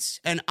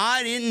great, and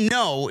I didn't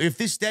know if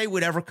this day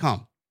would ever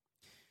come.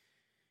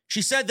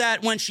 She said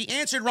that when she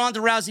answered Ronda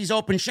Rousey's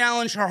open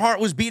challenge, her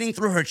heart was beating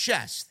through her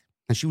chest,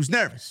 and she was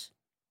nervous.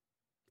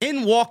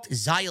 In walked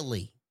Xia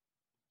Li.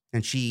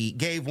 And she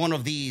gave one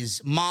of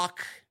these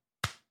mock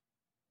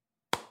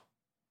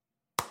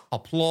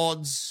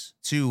applauds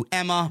to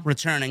Emma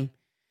returning.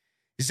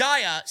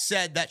 Zaya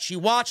said that she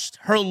watched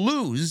her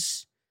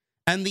lose,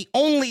 and the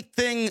only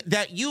thing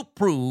that you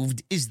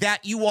proved is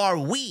that you are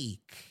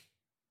weak,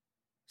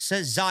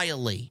 says Zaya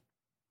Lee.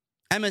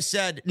 Emma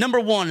said, number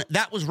one,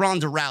 that was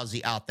Ronda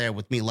Rousey out there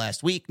with me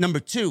last week. Number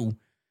two,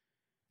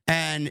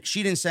 and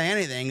she didn't say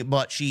anything,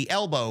 but she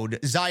elbowed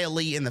Zaya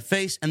Lee in the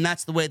face, and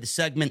that's the way the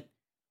segment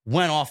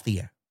went off the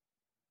air.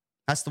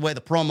 That's the way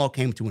the promo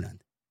came to an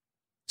end.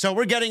 So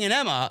we're getting an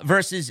Emma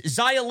versus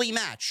Zaya Lee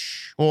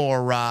match,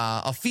 or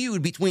a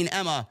feud between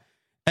Emma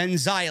and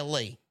Zaya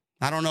Lee.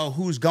 I don't know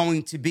who's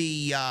going to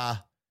be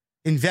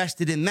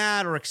invested in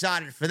that or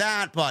excited for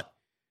that, but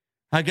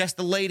I guess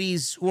the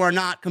ladies who are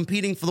not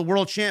competing for the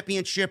world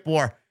championship,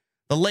 or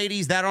the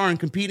ladies that aren't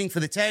competing for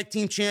the tag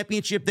team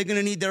championship, they're going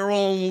to need their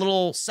own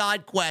little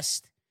side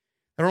quest,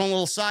 their own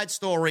little side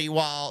story,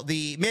 while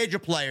the major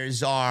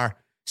players are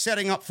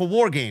setting up for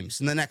War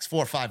Games in the next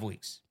 4 or 5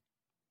 weeks.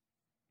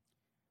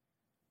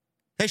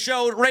 They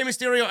showed Rey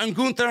Mysterio and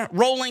Gunther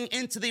rolling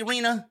into the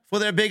arena for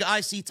their big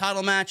IC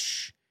title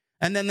match,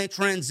 and then they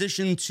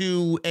transitioned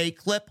to a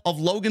clip of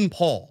Logan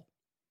Paul.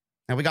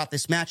 And we got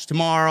this match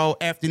tomorrow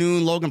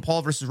afternoon, Logan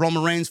Paul versus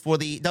Roman Reigns for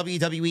the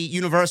WWE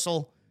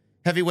Universal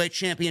Heavyweight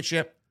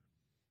Championship.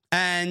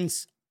 And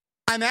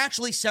I'm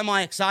actually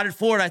semi-excited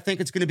for it. I think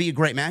it's going to be a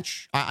great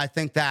match. I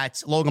think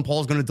that Logan Paul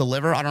is going to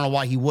deliver. I don't know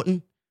why he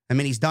wouldn't. I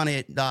mean, he's done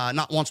it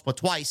not once but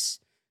twice.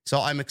 So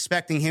I'm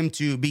expecting him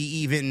to be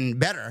even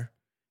better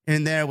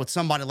in there with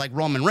somebody like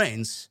Roman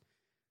Reigns.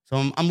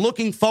 So I'm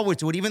looking forward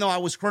to it, even though I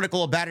was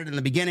critical about it in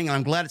the beginning, and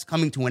I'm glad it's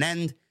coming to an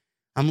end.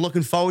 I'm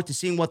looking forward to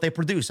seeing what they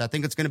produce. I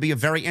think it's going to be a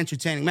very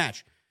entertaining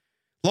match.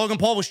 Logan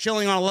Paul was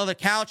chilling on a leather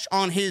couch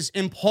on his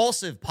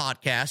Impulsive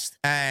podcast,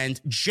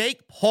 and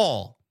Jake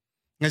Paul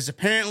is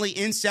apparently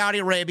in Saudi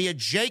Arabia.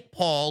 Jake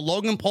Paul,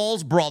 Logan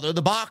Paul's brother,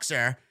 the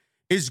boxer,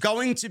 is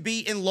going to be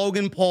in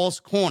Logan Paul's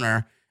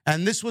corner,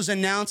 and this was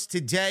announced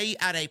today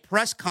at a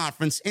press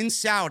conference in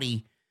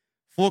Saudi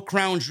for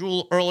Crown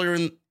Jewel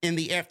earlier in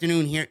the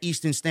afternoon here,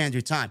 Eastern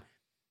Standard Time.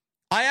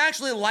 I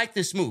actually like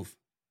this move.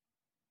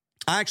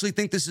 I actually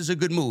think this is a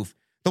good move.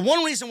 The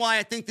one reason why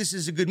I think this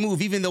is a good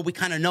move, even though we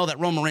kind of know that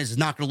Roman Reigns is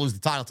not going to lose the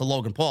title to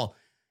Logan Paul,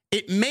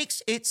 it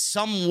makes it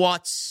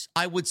somewhat,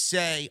 I would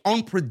say,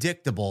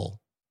 unpredictable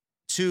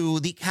to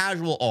the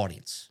casual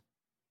audience.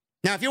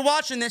 Now, if you're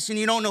watching this and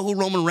you don't know who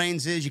Roman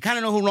Reigns is, you kind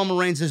of know who Roman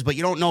Reigns is, but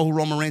you don't know who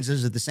Roman Reigns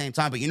is at the same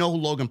time, but you know who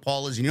Logan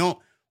Paul is, and you don't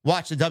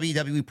watch the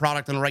WWE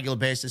product on a regular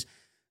basis,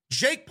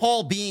 Jake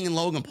Paul being in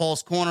Logan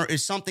Paul's corner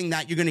is something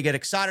that you're going to get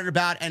excited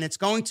about, and it's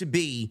going to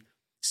be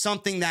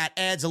something that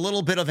adds a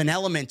little bit of an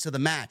element to the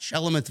match,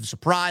 element of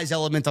surprise,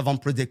 element of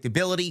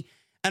unpredictability.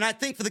 And I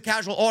think for the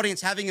casual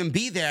audience, having him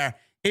be there,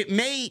 it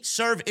may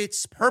serve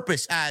its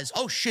purpose as,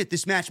 oh shit,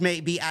 this match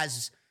may be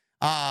as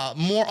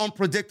more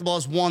unpredictable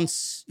as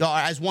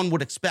one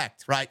would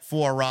expect, right,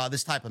 for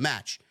this type of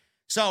match.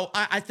 So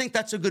I think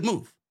that's a good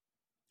move.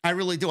 I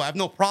really do. I have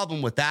no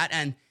problem with that.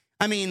 And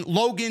I mean,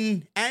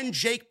 Logan and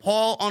Jake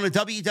Paul on a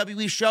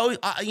WWE show,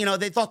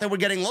 they thought they were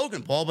getting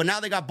Logan Paul, but now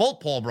they got both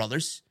Paul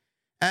brothers.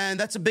 And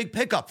that's a big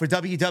pickup for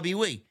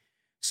WWE.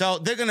 So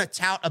they're going to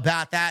tout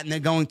about that, and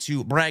they're going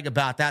to brag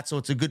about that. So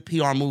it's a good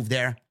PR move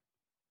there.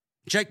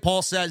 Jake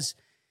Paul says,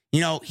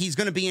 he's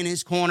going to be in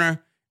his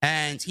corner,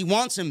 and he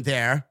wants him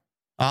there,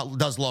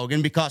 does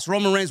Logan, because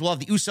Roman Reigns will have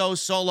the Usos,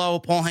 Solo,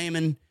 Paul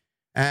Heyman,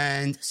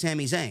 and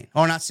Sami Zayn.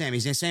 Or not Sami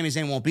Zayn. Sami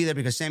Zayn won't be there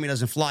because Sami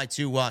doesn't fly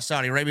to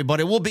Saudi Arabia, but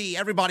it will be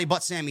everybody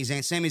but Sami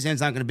Zayn. Sami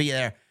Zayn's not going to be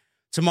there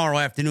tomorrow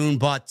afternoon,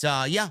 but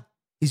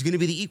he's going to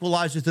be the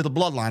equalizer to the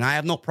bloodline. I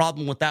have no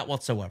problem with that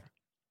whatsoever.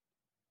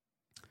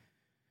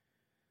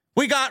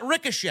 We got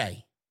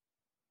Ricochet.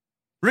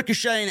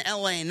 Ricochet and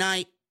LA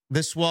Knight.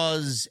 This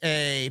was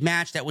a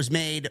match that was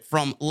made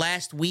from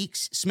last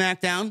week's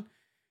SmackDown.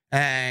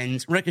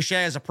 And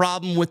Ricochet has a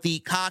problem with the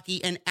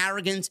cocky and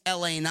arrogant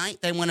LA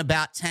Knight. They went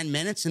about 10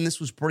 minutes, and this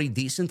was pretty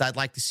decent. I'd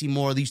like to see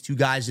more of these two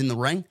guys in the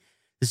ring.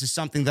 This is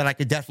something that I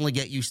could definitely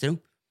get used to.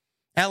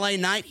 LA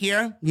Knight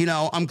here,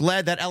 I'm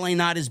glad that LA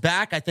Knight is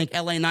back. I think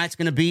LA Knight's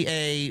going to be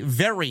a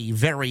very,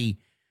 very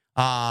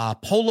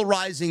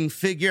polarizing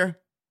figure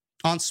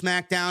on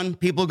SmackDown.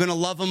 People are going to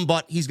love him,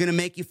 but he's going to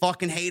make you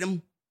fucking hate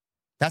him.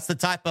 That's the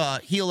type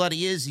of heel that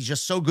he is. He's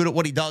just so good at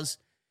what he does.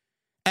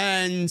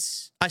 And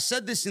I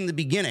said this in the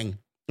beginning,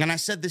 and I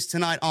said this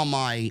tonight on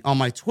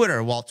my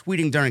Twitter while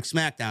tweeting during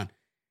SmackDown.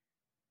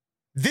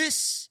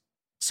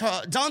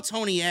 Don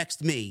Tony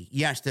asked me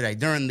yesterday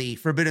during the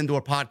Forbidden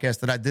Door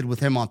podcast that I did with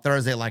him on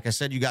Thursday. Like I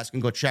said, you guys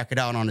can go check it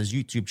out on his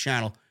YouTube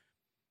channel.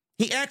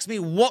 He asked me,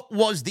 what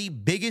was the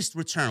biggest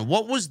return?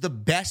 What was the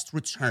best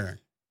return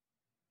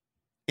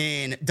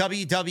in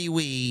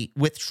WWE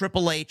with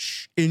Triple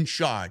H in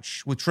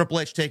charge, with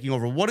Triple H taking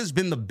over? What has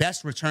been the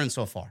best return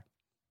so far?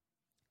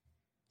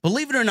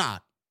 Believe it or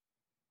not,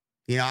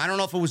 I don't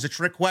know if it was a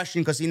trick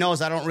question because he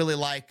knows I don't really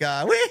like,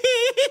 Braun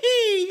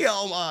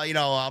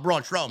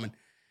Strowman.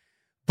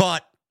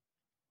 But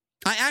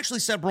I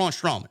actually said Braun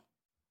Strowman.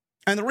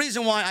 And the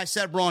reason why I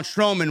said Braun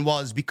Strowman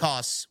was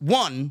because,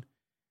 one,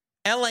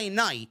 LA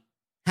Knight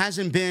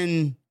hasn't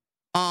been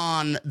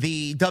on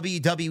the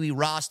WWE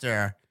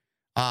roster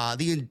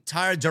the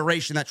entire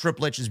duration that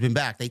Triple H has been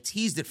back. They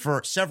teased it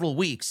for several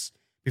weeks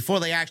before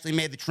they actually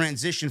made the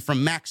transition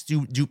from Max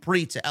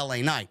Dupree to LA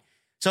Knight.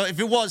 So if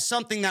it was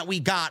something that we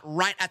got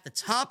right at the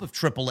top of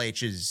Triple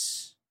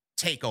H's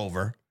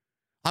takeover,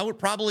 I would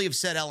probably have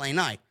said LA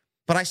Knight.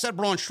 But I said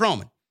Braun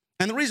Strowman.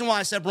 And the reason why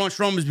I said Braun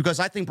Strowman is because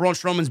I think Braun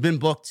Strowman's been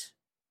booked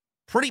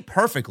pretty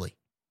perfectly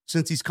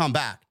since he's come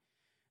back.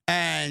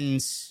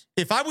 And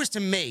if I was to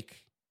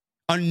make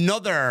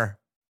another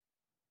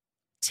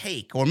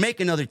take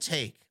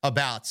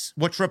about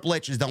what Triple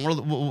H has done,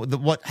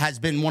 what has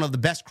been one of the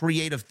best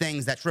creative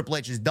things that Triple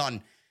H has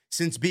done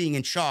since being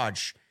in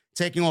charge,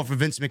 taking over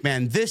Vince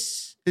McMahon,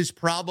 this is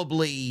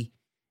probably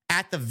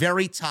at the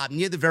very top,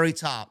 near the very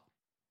top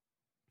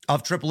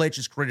of Triple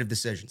H's creative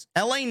decisions.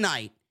 LA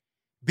Knight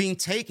being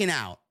taken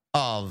out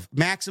of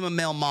Maximum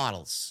Male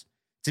Models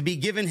to be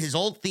given his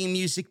old theme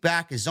music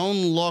back, his own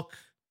look,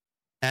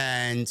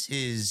 and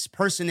his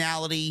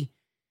personality.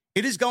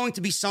 It is going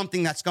to be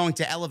something that's going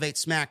to elevate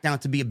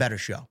SmackDown to be a better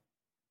show.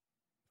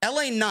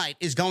 LA Knight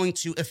is going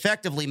to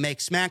effectively make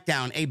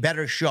SmackDown a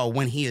better show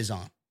when he is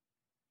on.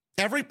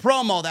 Every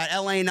promo that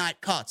LA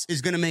Knight cuts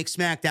is going to make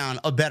SmackDown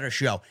a better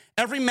show.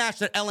 Every match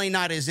that LA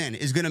Knight is in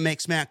is going to make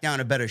SmackDown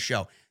a better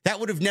show. That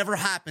would have never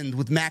happened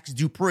with Max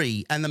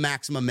Dupree and the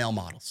Maximum Male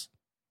Models.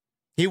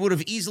 He would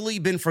have easily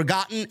been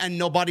forgotten and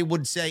nobody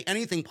would say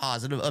anything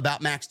positive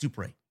about Max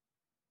Dupree.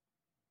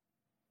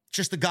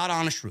 Just the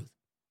God-honest truth.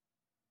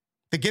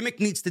 The gimmick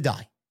needs to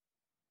die.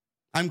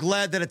 I'm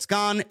glad that it's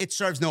gone. It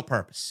serves no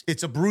purpose.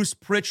 It's a Bruce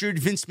Pritchard,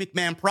 Vince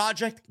McMahon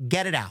project.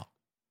 Get it out.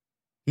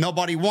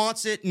 Nobody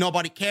wants it.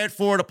 Nobody cared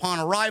for it upon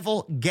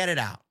arrival. Get it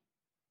out.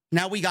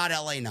 Now we got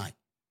LA Knight.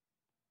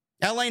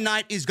 LA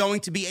Knight is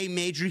going to be a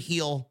major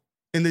heel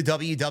in the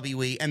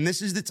WWE, and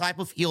this is the type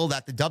of heel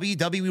that the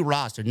WWE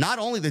roster, not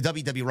only the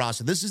WWE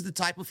roster, this is the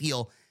type of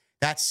heel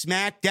that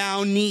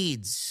SmackDown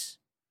needs.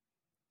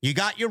 You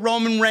got your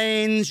Roman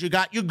Reigns, you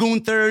got your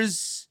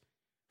Gunthers.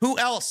 Who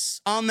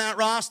else on that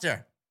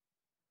roster?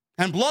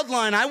 And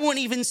Bloodline, I wouldn't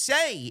even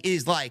say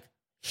is like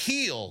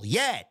heel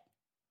yet.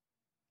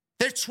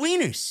 They're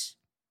tweeners.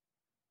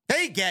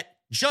 They get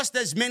just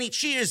as many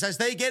cheers as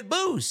they get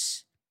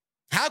boos.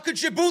 How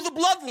could you boo the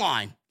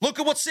Bloodline? Look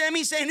at what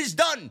Sami Zayn has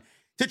done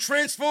to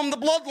transform the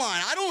Bloodline.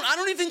 I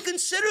don't even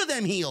consider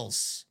them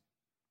heels.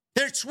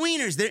 They're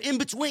tweeners. They're in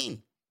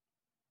between.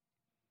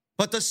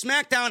 But does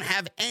SmackDown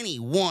have any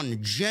one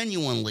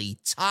genuinely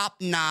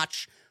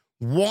top-notch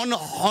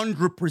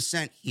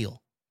 100%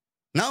 heel?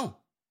 No,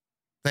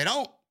 they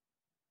don't.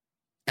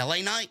 LA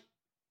Knight,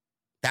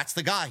 that's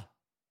the guy.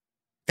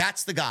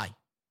 That's the guy.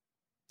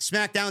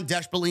 SmackDown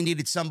desperately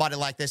needed somebody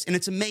like this, and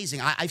it's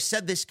amazing. I've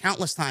said this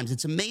countless times.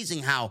 It's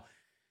amazing how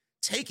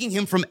taking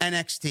him from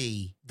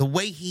NXT the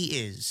way he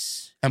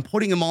is and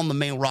putting him on the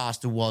main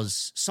roster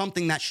was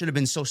something that should have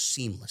been so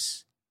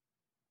seamless.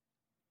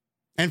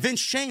 And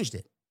Vince changed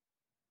it.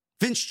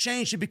 Vince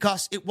changed it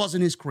because it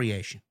wasn't his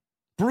creation.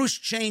 Bruce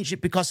changed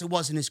it because it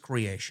wasn't his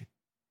creation.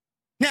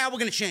 Now we're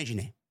going to change your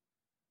name.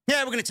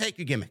 Yeah, we're going to take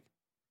your gimmick.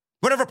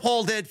 Whatever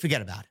Paul did,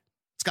 forget about it.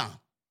 It's gone.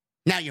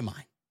 Now you're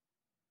mine.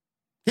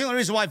 The only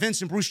reason why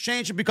Vince and Bruce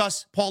changed it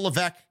because Paul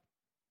Levesque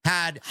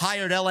had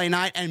hired LA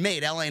Knight and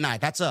made LA Knight.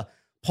 That's a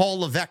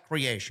Paul Levesque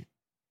creation.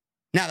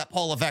 Now that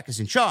Paul Levesque is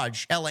in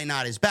charge, LA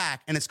Knight is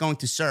back, and it's going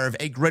to serve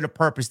a greater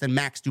purpose than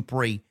Max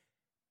Dupree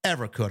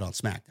ever could on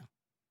SmackDown.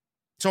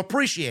 So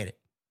appreciate it.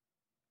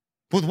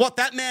 With what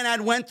that man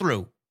had went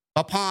through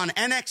upon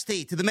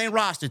NXT to the main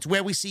roster to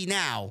where we see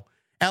now,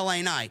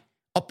 LA Knight,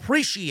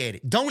 appreciate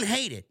it. Don't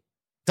hate it.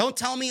 Don't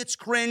tell me it's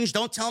cringe.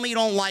 Don't tell me you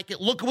don't like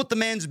it. Look at what the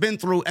man's been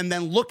through, and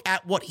then look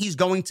at what he's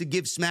going to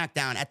give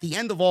SmackDown. At the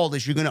end of all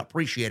this, you're going to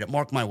appreciate it.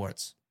 Mark my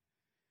words.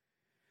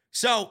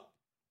 So,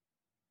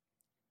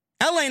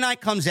 LA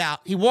Knight comes out.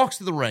 He walks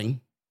to the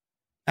ring,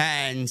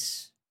 and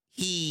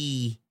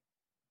he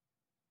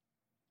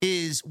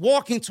is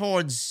walking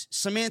towards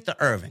Samantha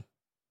Irvin,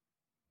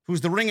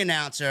 who's the ring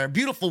announcer,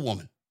 beautiful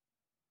woman,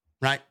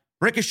 right?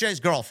 Ricochet's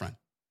girlfriend,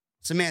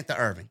 Samantha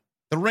Irvin,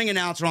 the ring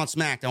announcer on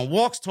SmackDown,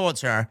 walks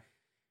towards her,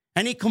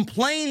 and he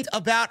complained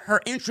about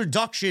her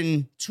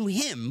introduction to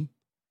him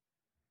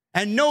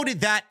and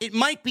noted that it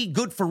might be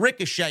good for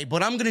Ricochet,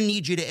 but I'm going to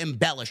need you to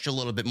embellish a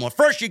little bit more.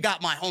 First, you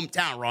got my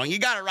hometown wrong. You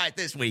got it right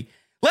this week.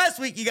 Last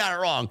week, you got it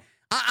wrong.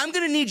 I'm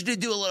going to need you to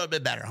do a little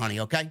bit better,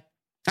 honey, okay?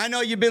 I know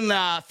you've been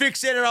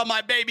fixated on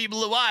my baby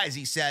blue eyes,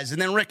 he says.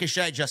 And then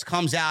Ricochet just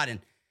comes out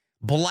and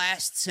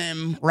blasts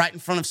him right in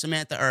front of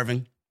Samantha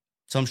Irvin.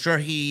 So I'm sure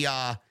he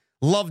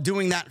loved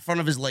doing that in front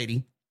of his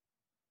lady.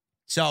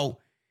 So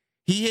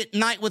he hit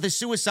Knight with a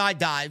suicide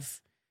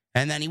dive,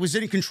 and then he was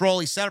in control.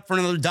 He set up for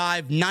another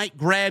dive. Knight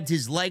grabbed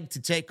his leg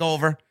to take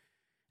over,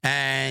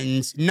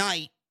 and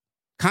Knight,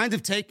 kind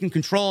of taking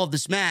control of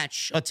this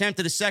match,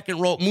 attempted a second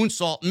rope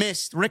moonsault,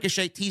 missed.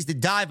 Ricochet teased a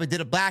dive, but did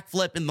a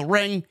backflip in the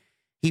ring.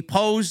 He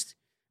posed.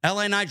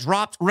 LA Knight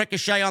dropped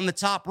Ricochet on the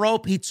top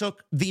rope. He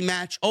took the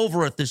match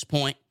over at this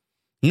point.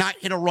 Knight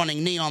hit a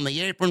running knee on the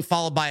apron,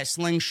 followed by a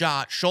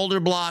slingshot shoulder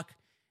block,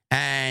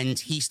 and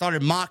he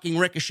started mocking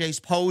Ricochet's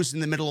pose in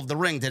the middle of the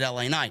ring, did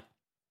LA Knight.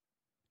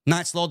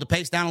 Knight slowed the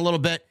pace down a little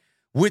bit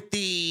with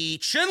the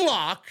chin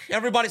lock.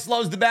 Everybody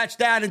slows the match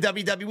down in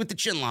WWE with the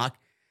chin lock.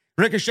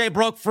 Ricochet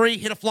broke free,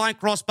 hit a flying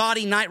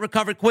crossbody. Knight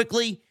recovered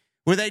quickly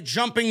with a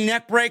jumping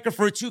neck breaker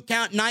for a 2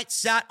 count. Knight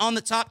sat on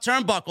the top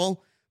turnbuckle,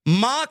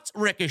 mocked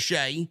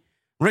Ricochet.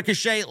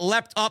 Ricochet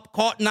leapt up,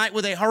 caught Knight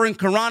with a Hurricane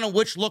Karana,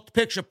 which looked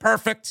picture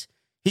perfect.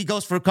 He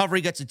goes for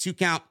recovery, gets a 2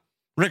 count.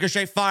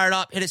 Ricochet fired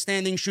up, hit a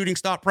standing shooting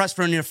star press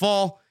for a near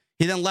fall.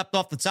 He then leapt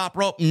off the top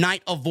rope.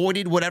 Knight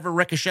avoided whatever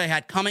Ricochet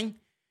had coming.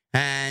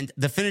 And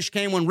the finish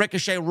came when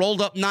Ricochet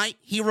rolled up Knight.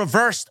 He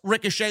reversed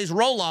Ricochet's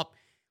roll-up,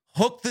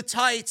 hooked the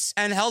tights,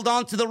 and held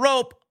on to the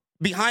rope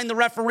behind the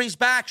referee's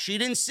back. She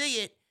didn't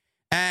see it.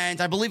 And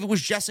I believe it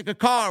was Jessica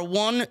Carr.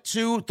 1,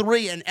 2,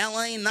 3. And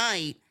LA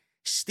Knight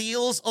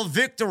steals a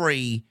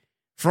victory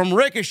from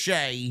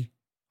Ricochet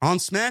on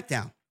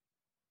SmackDown.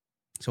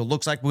 So it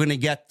looks like we're going to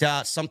get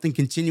something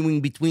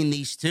continuing between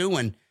these two.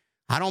 And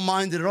I don't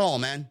mind it at all,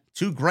 man.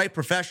 2 great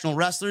professional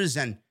wrestlers,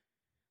 and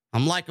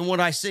I'm liking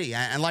what I see.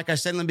 And like I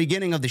said in the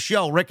beginning of the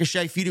show,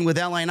 Ricochet feuding with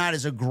LA Knight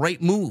is a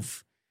great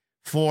move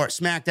for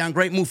SmackDown.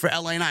 Great move for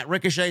LA Knight.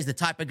 Ricochet is the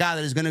type of guy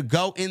that is going to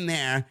go in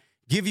there,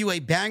 give you a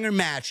banger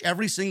match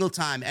every single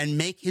time, and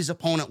make his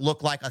opponent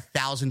look like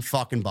 $1,000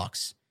 fucking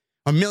bucks.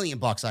 $1 million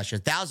bucks, I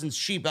should. Thousands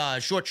cheap,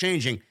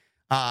 shortchanging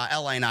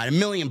LA Knight. $1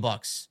 million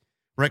bucks.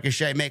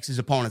 Ricochet makes his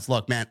opponents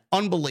look, man.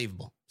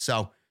 Unbelievable.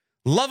 So,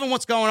 loving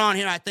what's going on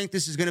here. I think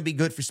this is going to be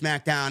good for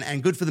SmackDown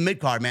and good for the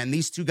mid-card, man.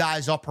 These 2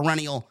 guys are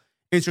perennial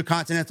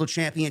Intercontinental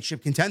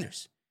Championship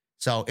contenders.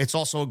 So, it's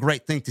also a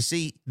great thing to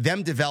see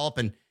them develop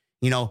and,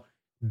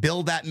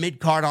 build that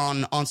mid-card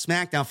on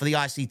SmackDown for the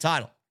IC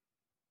title.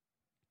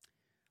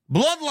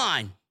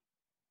 Bloodline.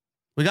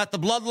 We got the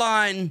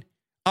Bloodline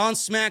on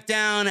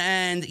SmackDown,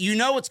 and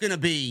it's going to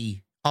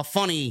be a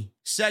funny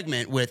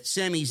segment with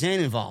Sami Zayn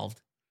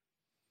involved.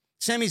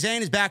 Sami Zayn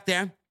is back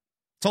there,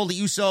 told the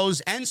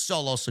Usos and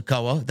Solo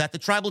Sikoa that the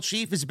Tribal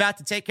Chief is about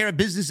to take care of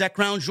business at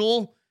Crown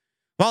Jewel,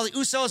 while the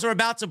Usos are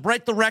about to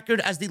break the record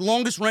as the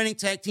longest reigning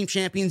tag team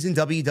champions in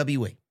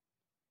WWE.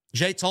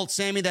 Jay told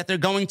Sami that they're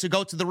going to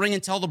go to the ring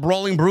and tell the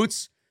Brawling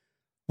Brutes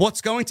what's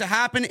going to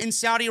happen in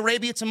Saudi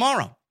Arabia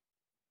tomorrow.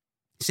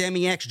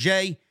 Sami asked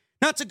Jay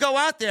not to go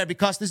out there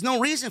because there's no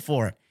reason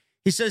for it.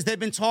 He says they've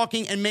been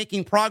talking and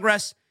making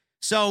progress,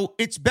 so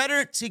it's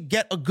better to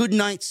get a good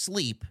night's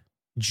sleep,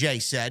 Jay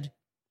said,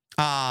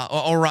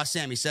 or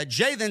Sami said.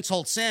 Jay then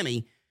told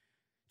Sami,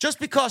 just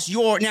because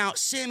you're now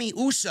Sami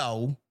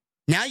Uso,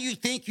 now you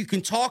think you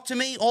can talk to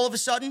me all of a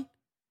sudden?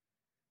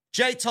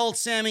 Jay told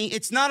Sami,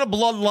 it's not a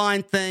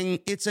bloodline thing,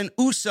 it's an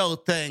Uso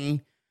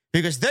thing,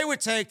 because they were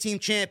tag team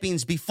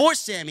champions before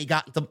Sami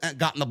got in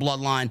the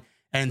bloodline,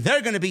 and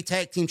they're going to be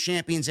tag team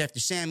champions after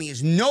Sami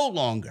is no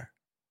longer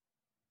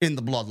in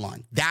the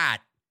bloodline.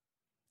 That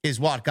is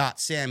what got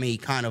Sami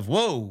kind of,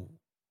 whoa,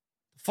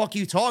 the fuck are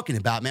you talking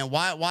about, man?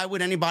 Why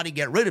would anybody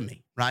get rid of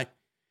me, right?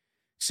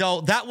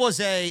 So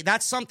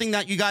that's something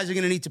that you guys are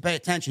going to need to pay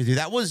attention to.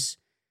 That was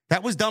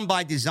done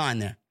by design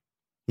there.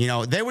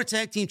 They were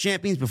tag team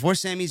champions before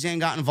Sami Zayn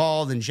got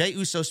involved, and Jey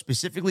Uso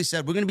specifically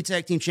said, we're going to be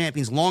tag team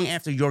champions long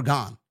after you're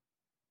gone.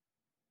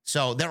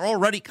 So they're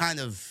already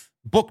kind of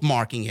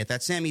bookmarking it,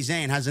 that Sami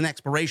Zayn has an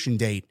expiration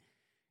date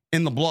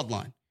in the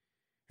bloodline.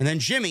 And then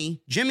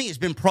Jimmy has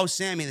been pro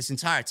Sami this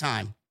entire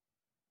time.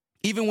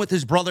 Even with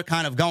his brother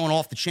kind of going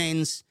off the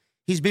chains,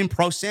 he's been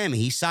pro Sami.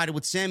 He sided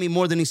with Sami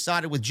more than he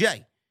sided with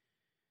Jay.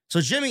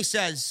 So Jimmy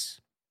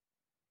says,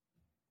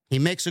 he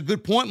makes a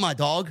good point, my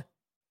dog.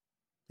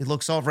 He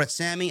looks over at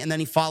Sami, and then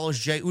he follows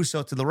Jey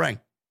Uso to the ring.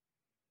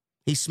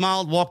 He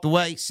smiled, walked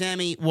away.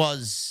 Sami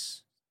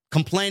was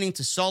complaining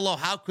to Solo.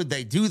 How could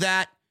they do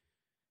that?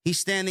 He's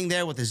standing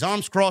there with his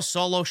arms crossed.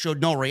 Solo showed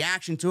no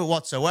reaction to it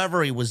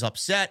whatsoever. He was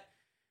upset.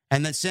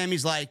 And then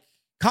Sami's like,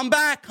 come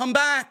back,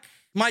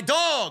 my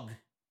dog.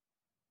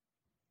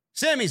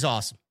 Sami's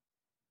awesome.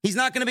 He's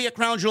not going to be at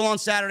Crown Jewel on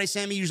Saturday.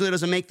 Sami usually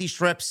doesn't make these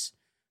trips,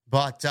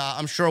 but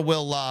I'm sure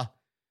we'll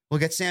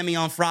get Sami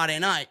on Friday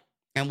night,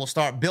 and we'll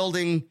start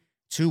building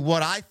to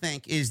what I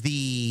think is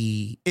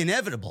the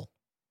inevitable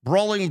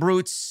Brawling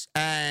Brutes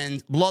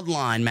and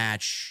Bloodline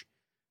match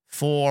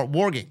for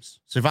War Games,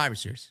 Survivor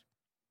Series.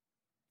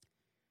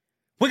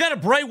 We got a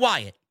Bray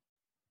Wyatt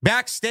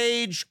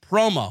backstage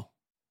promo,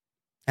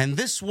 and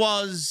this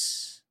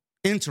was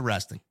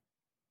interesting.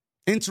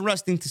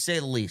 Interesting to say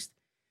the least.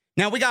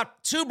 Now, we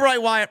got 2 Bray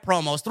Wyatt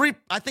promos,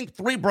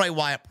 3 Bray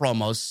Wyatt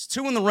promos,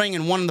 2 in the ring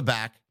and 1 in the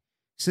back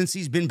since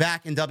he's been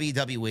back in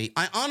WWE.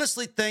 I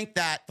honestly think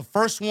that the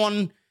first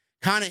one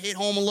kind of hit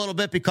home a little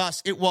bit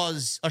because it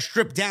was a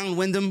stripped down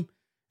Wyndham,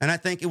 and I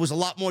think it was a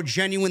lot more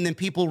genuine than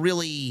people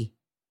really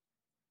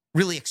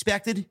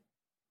expected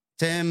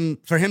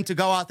for him to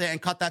go out there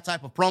and cut that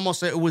type of promo.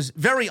 So it was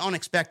very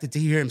unexpected to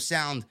hear him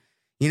sound,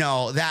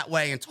 that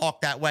way and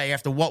talk that way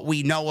after what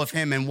we know of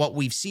him and what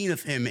we've seen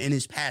of him in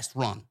his past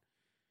run.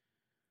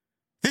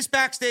 This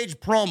backstage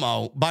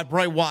promo by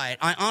Bray Wyatt,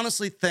 I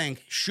honestly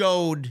think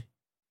showed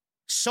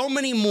so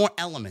many more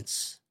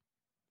elements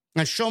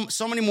and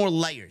so many more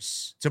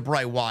layers to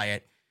Bray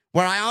Wyatt,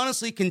 where I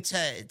honestly can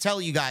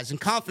tell you guys and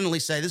confidently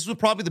say this was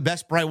probably the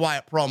best Bray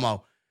Wyatt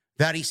promo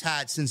that he's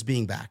had since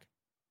being back,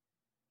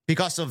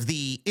 because of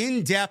the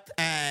in-depth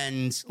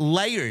and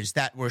layers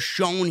that were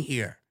shown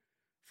here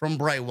from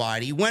Bray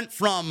Wyatt. He went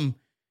from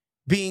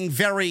being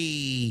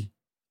very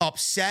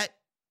upset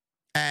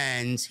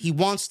and he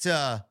wants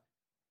to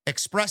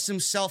express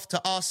himself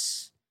to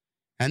us,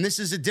 and this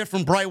is a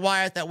different Bray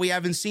Wyatt that we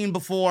haven't seen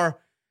before,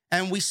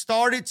 and we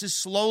started to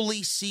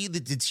slowly see the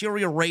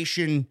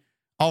deterioration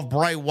of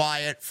Bray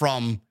Wyatt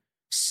from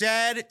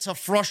sad to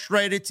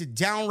frustrated to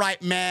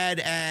downright mad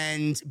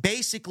and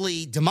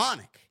basically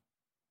demonic,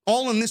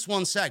 all in this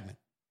one segment.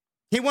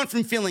 He went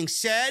from feeling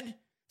sad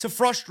to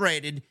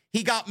frustrated,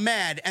 he got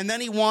mad, and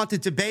then he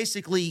wanted to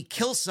basically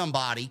kill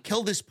somebody,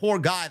 kill this poor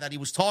guy that he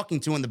was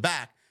talking to in the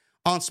back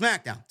on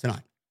SmackDown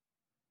tonight.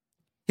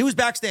 He was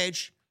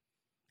backstage,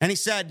 and he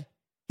said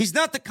he's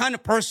not the kind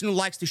of person who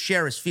likes to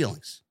share his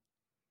feelings.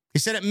 He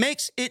said it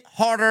makes it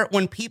harder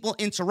when people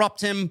interrupt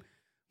him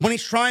when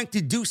he's trying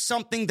to do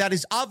something that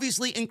is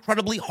obviously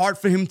incredibly hard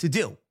for him to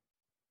do.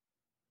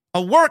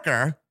 A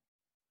worker,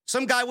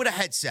 some guy with a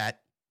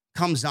headset,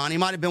 comes on. He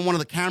might have been one of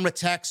the camera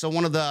techs or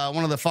one of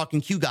the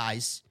fucking Q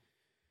guys.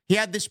 He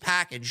had this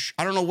package.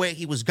 I don't know where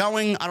he was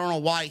going. I don't know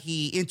why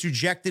he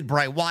interjected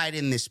Bray Wyatt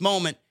in this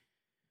moment.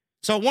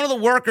 So one of the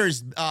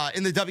workers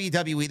in the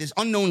WWE, this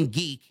unknown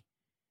geek,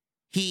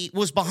 he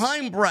was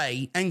behind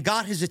Bray and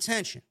got his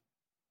attention.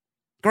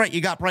 Great,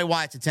 you got Bray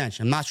Wyatt's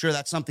attention. I'm not sure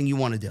that's something you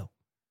want to do.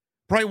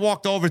 Bray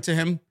walked over to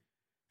him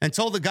and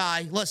told the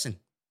guy, listen,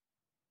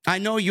 I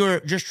know you're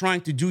just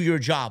trying to do your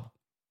job.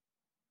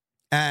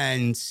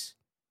 And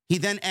he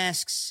then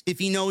asks if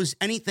he knows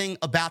anything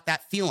about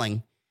that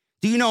feeling.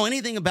 Do you know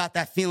anything about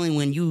that feeling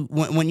when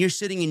you're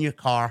sitting in your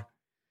car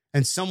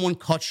and someone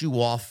cuts you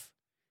off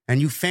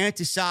and you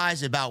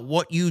fantasize about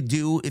what you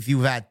do if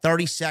you've had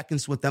 30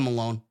 seconds with them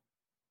alone?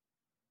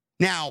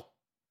 Now,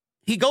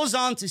 he goes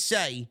on to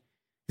say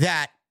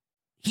that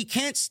he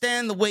can't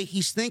stand the way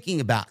he's thinking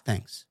about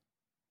things.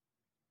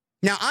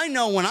 Now, I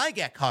know when I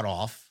get cut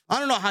off, I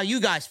don't know how you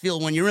guys feel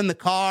when you're in the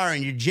car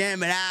and you're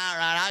jamming out,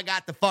 right? I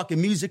got the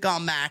fucking music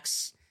on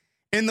max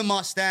in the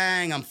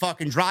Mustang. I'm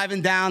fucking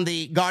driving down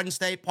the Garden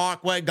State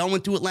Parkway,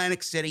 going to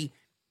Atlantic City,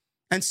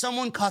 and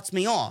someone cuts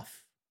me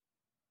off.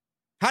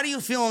 How do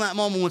you feel in that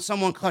moment when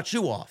someone cuts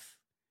you off?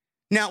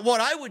 Now,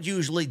 what I would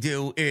usually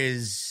do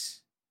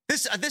is,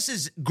 this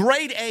is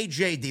grade A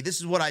JD.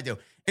 This is what I do.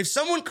 If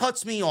someone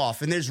cuts me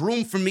off and there's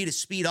room for me to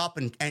speed up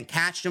and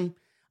catch them,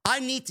 I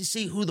need to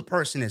see who the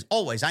person is.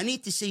 Always. I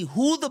need to see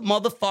who the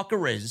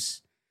motherfucker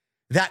is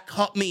that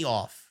cut me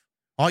off.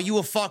 Are you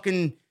a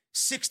fucking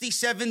 60,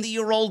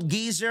 70-year-old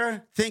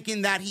geezer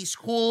thinking that he's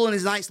cool in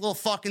his nice little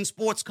fucking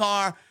sports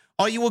car?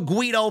 Are you a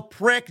Guido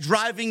prick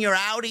driving your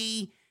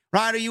Audi?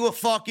 Right? Are you a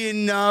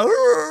fucking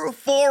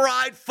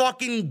four-eyed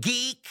fucking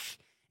geek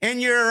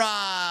in your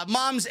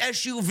mom's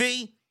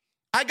SUV?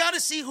 I got to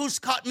see who's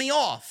cut me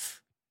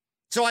off.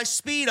 So I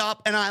speed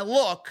up and I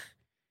look,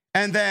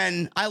 and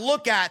then I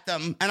look at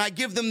them and I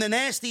give them the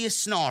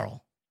nastiest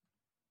snarl.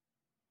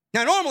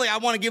 Now, normally I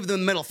want to give them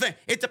the middle finger.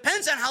 It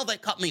depends on how they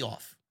cut me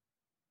off.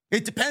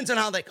 It depends on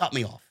how they cut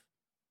me off.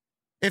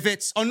 If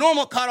it's a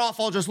normal cutoff,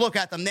 I'll just look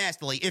at them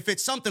nastily. If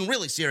it's something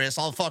really serious,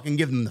 I'll fucking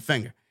give them the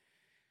finger.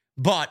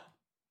 But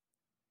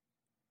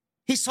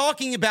he's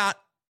talking about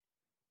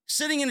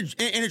sitting in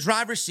a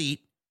driver's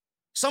seat,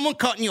 someone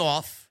cutting you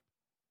off.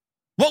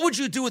 What would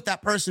you do with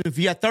that person if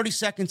you had 30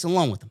 seconds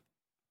alone with them?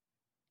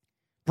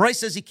 Bryce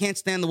says he can't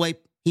stand the way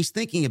he's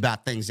thinking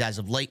about things as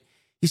of late.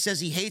 He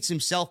says he hates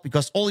himself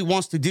because all he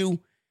wants to do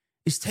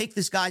is take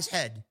this guy's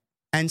head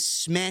and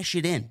smash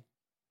it in.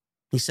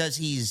 He says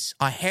he's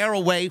a hair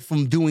away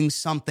from doing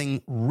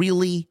something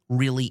really,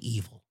 really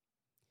evil.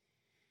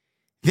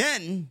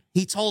 Then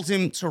he told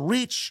him to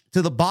reach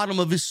to the bottom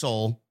of his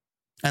soul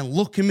and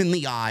look him in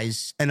the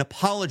eyes and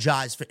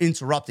apologize for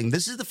interrupting.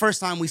 This is the first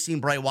time we've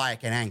seen Bray Wyatt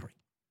get angry.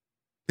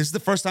 This is the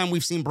first time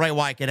we've seen Bray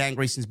Wyatt get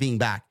angry since being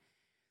back.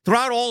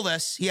 Throughout all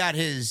this, he had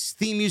his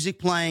theme music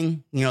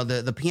playing,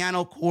 the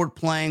piano chord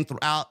playing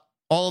throughout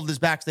all of this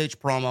backstage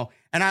promo.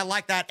 And I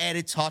like that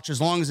added touch as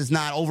long as it's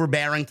not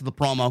overbearing to the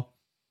promo.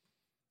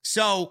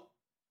 So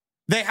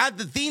they had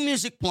the theme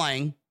music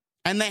playing,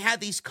 and they had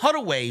these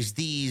cutaways,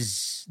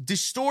 these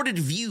distorted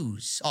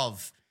views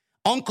of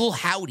Uncle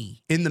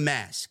Howdy in the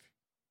mask.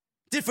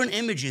 Different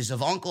images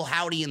of Uncle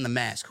Howdy in the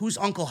mask. Who's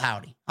Uncle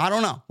Howdy? I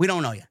don't know. We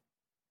don't know yet.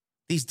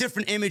 These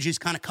different images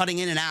kind of cutting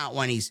in and out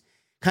when he's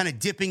kind of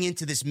dipping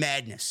into this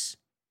madness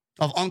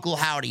of Uncle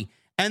Howdy.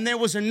 And there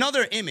was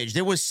another image.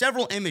 There was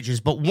several images,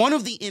 but one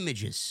of the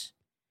images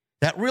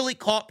that really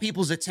caught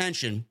people's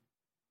attention,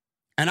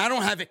 and I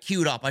don't have it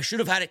queued up. I should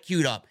have had it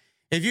queued up.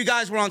 If you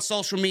guys were on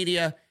social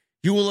media,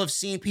 you will have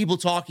seen people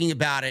talking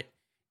about it.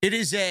 It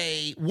is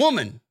a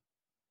woman.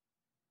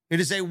 It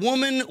is a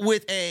woman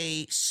with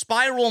a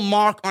spiral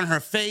mark on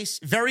her face,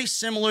 very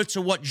similar to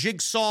what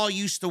Jigsaw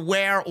used to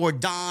wear or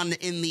don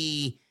in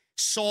the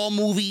Saw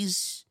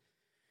movies.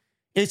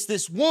 It's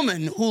this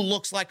woman who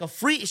looks like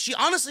she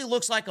honestly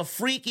looks like a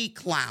freaky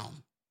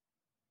clown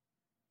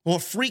or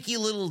freaky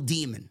little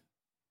demon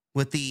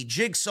with the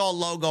Jigsaw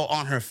logo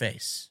on her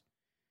face.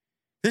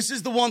 This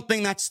is the one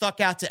thing that stuck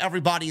out to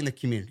everybody in the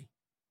community.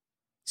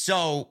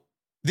 So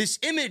this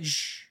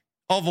image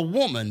of a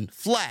woman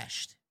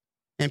flashed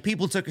and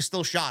people took a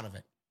still shot of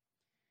it.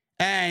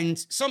 And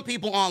some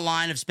people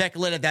online have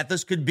speculated that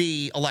this could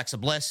be Alexa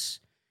Bliss.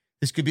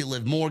 This could be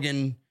Liv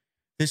Morgan.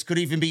 This could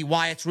even be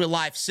Wyatt's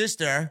real-life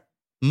sister,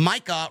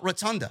 Mika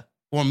Rotunda,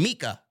 or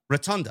Mika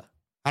Rotunda.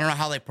 I don't know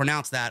how they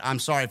pronounce that. I'm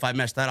sorry if I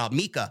messed that up.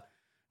 Mika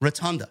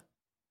Rotunda.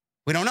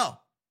 We don't know.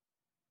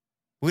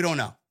 We don't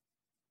know.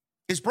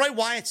 Is Bray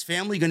Wyatt's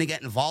family going to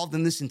get involved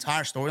in this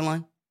entire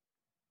storyline?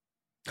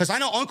 Because I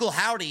know Uncle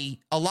Howdy,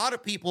 a lot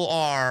of people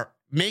are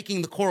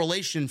making the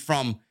correlation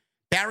from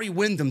Barry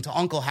Windham to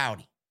Uncle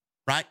Howdy,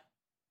 right?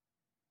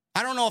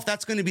 I don't know if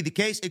that's going to be the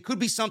case. It could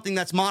be something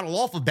that's modeled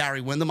off of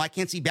Barry Windham. I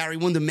can't see Barry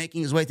Windham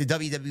making his way to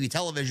WWE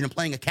television and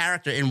playing a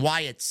character in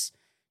Wyatt's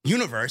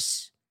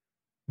universe.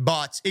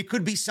 But it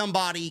could be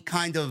somebody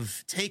kind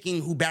of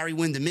taking who Barry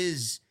Windham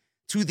is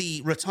to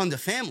the Rotunda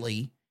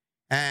family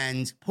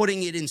and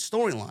putting it in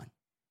storyline.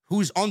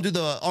 Who's under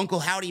the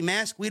Uncle Howdy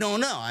mask? We don't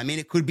know. I mean,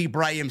 it could be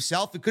Bray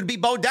himself. It could be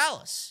Bo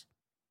Dallas.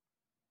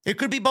 It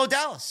could be Bo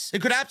Dallas.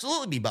 It could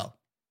absolutely be Bo.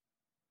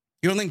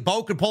 You don't think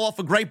Bo could pull off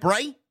a great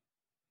Bray?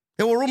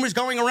 There were rumors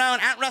going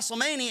around at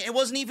WrestleMania. It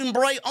wasn't even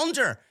Bray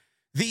under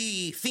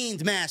the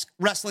Fiend mask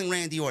wrestling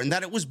Randy Orton,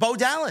 that it was Bo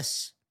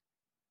Dallas.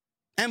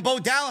 And Bo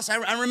Dallas,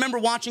 I remember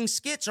watching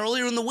skits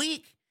earlier in the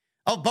week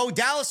of Bo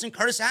Dallas and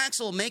Curtis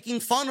Axel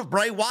making fun of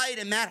Bray Wyatt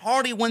and Matt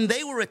Hardy when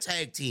they were a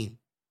tag team.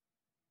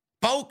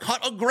 Bo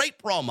cut a great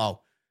promo,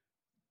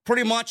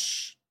 pretty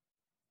much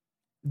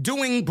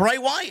doing Bray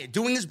Wyatt,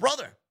 doing his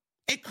brother.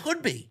 It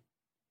could be.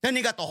 Then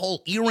you got the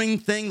whole earring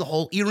thing, the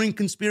whole earring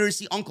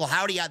conspiracy. Uncle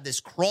Howdy had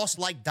this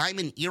cross-like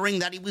diamond earring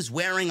that he was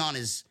wearing on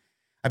his,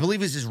 I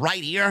believe it was his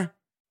right ear.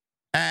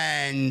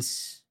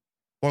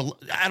 Or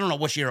I don't know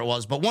which ear it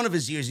was, but one of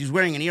his ears, he was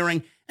wearing an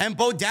earring. And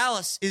Bo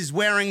Dallas is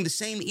wearing the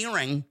same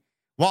earring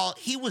while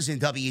he was in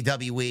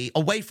WWE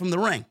away from the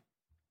ring.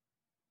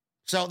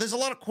 So there's a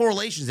lot of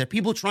correlations there.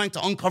 People trying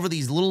to uncover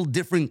these little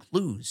different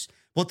clues.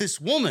 But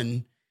this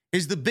woman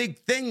is the big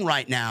thing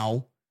right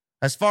now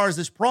as far as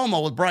this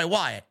promo with Bray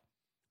Wyatt.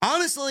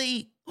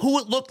 Honestly, who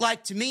it looked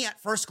like to me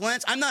at first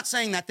glance, I'm not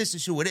saying that this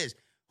is who it is.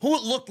 Who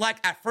it looked like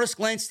at first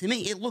glance to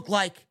me, it looked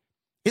like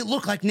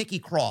Nikki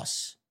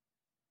Cross.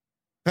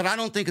 But I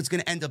don't think it's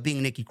going to end up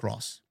being Nikki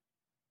Cross.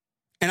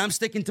 And I'm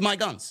sticking to my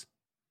guns.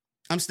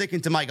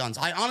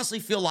 I honestly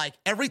feel like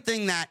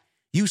everything that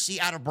you see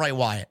out of Bray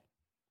Wyatt,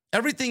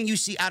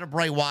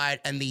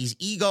 and these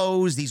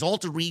egos, these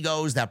alter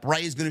egos that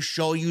Bray is going to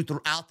show you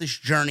throughout this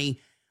journey,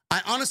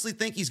 I honestly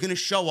think he's going to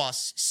show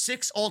us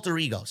 6 alter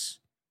egos.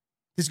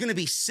 There's going to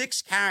be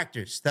 6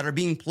 characters that are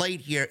being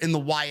played here in the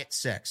Wyatt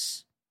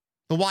 6.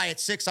 The Wyatt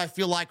 6, I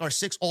feel like, are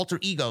 6 alter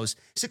egos,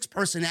 6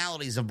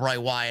 personalities of Bray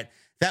Wyatt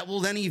that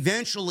will then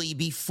eventually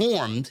be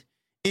formed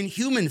in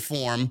human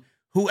form,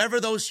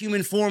 whoever those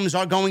human forms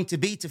are going to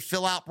be, to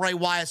fill out Bray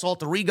Wyatt's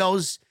alter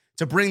egos,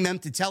 to bring them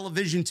to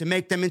television, to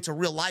make them into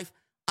real life.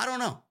 I don't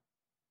know.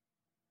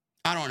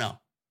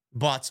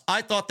 But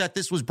I thought that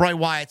this was Bray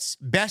Wyatt's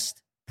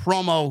best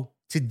promo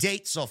to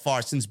date so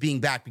far since being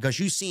back, because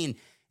you've seen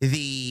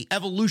the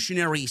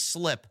evolutionary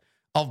slip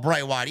of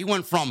Bray Wyatt. He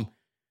went from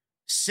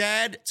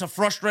sad to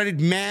frustrated,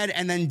 mad,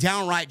 and then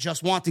downright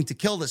just wanting to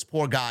kill this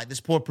poor guy,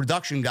 this poor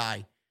production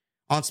guy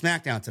on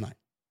SmackDown tonight.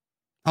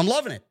 I'm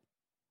loving it.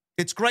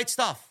 It's great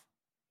stuff.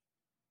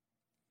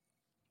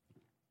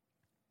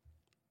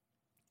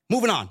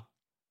 Moving on.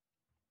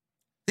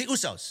 The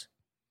Usos.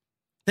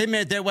 They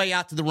made their way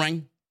out to the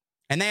ring,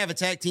 and they have a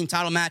tag team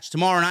title match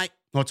tomorrow night,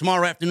 or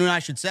tomorrow afternoon, I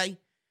should say,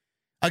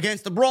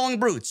 against the Brawling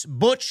Brutes,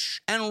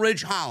 Butch and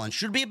Ridge Holland.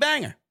 Should be a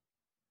banger.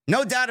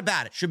 No doubt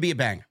about it. Should be a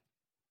banger.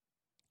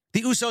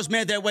 The Usos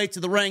made their way to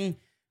the ring,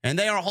 and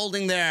they are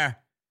holding their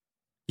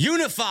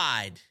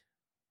unified,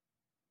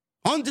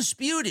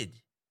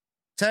 undisputed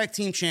tag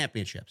team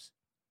championships.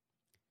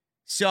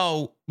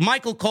 So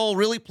Michael Cole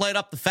really played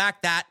up the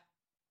fact that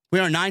we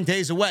are 9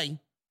 days away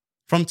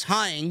from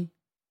tying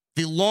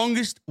the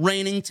longest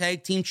reigning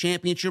tag team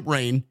championship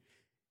reign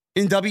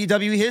in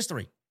WWE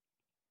history.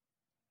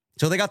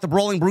 So they got the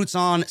Brawling Brutes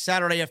on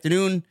Saturday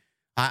afternoon.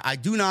 I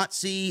do not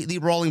see the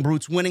Brawling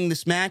Brutes winning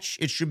this match.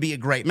 It should be a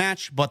great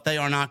match, but they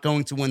are not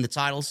going to win the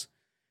titles.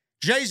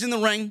 Jay's in the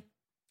ring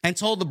and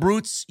told the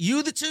Brutes,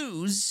 "You the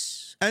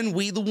twos and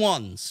we the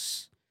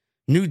ones."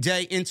 New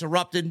Day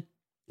interrupted.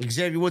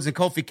 Xavier Woods and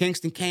Kofi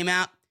Kingston came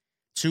out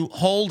to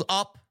hold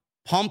up,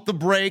 pump the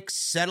brakes,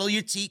 settle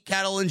your tea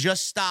kettle, and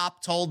just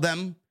stop. Told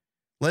them,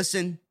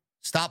 listen,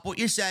 stop what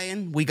you're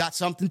saying. We got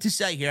something to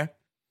say here.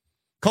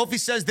 Kofi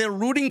says they're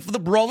rooting for the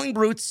Brawling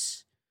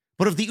Brutes,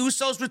 but if the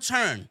Usos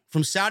return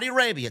from Saudi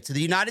Arabia to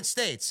the United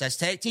States as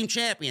tag team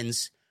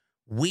champions,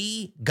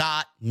 we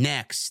got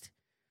next.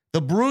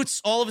 The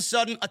Brutes all of a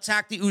sudden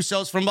attacked the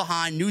Usos from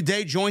behind. New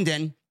Day joined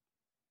in.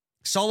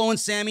 Solo and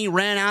Sammy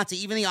ran out to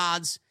even the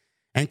odds,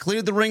 and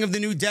cleared the ring of the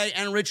New Day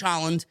and Ridge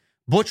Holland.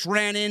 Butch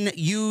ran in,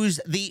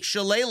 used the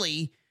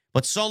shillelagh,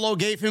 but Solo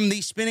gave him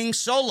the spinning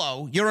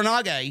solo,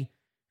 Uranage,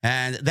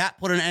 and that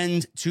put an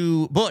end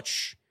to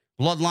Butch.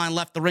 Bloodline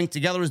left the ring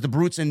together as the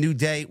Brutes and New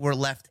Day were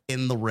left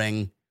in the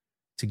ring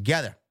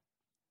together.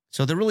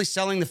 So they're really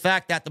selling the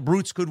fact that the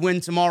Brutes could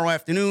win tomorrow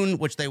afternoon,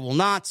 which they will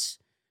not,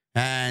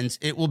 and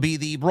it will be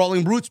the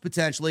Brawling Brutes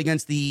potentially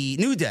against the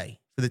New Day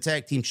for the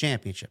Tag Team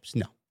Championships.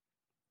 No.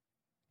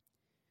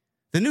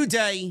 The New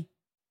Day,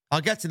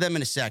 I'll get to them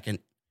in a second.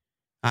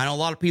 I know a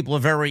lot of people are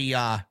very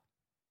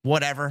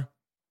whatever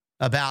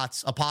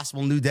about a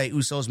possible New Day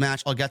Usos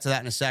match. I'll get to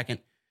that in a second.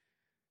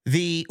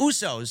 The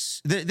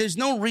Usos, there's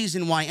no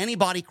reason why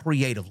anybody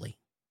creatively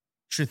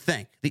should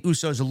think the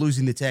Usos are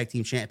losing the Tag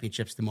Team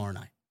Championships tomorrow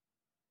night.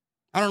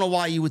 I don't know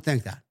why you would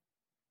think that.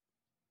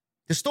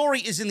 The story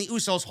is in the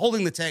Usos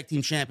holding the Tag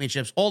Team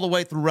Championships all the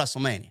way through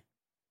WrestleMania.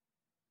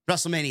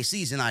 WrestleMania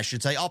season, I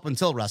should say, up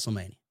until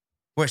WrestleMania,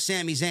 where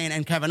Sami Zayn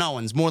and Kevin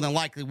Owens more than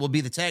likely will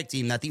be the tag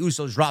team that the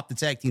Usos drop the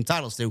tag team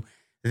titles to.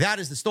 That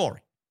is the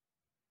story.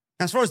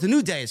 As far as the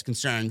New Day is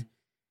concerned,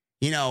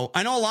 I know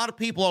a lot of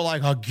people are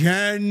like,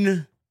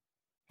 again?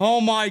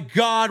 Oh my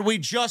God, we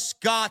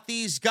just got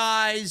these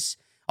guys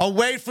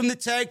away from the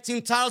tag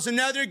team titles, and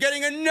now they're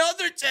getting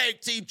another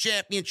tag team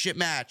championship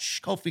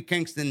match. Kofi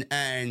Kingston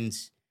and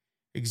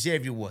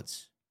Xavier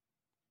Woods.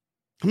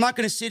 I'm not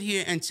going to sit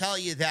here and tell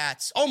you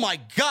that, oh my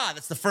God,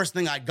 that's the first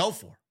thing I'd go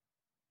for.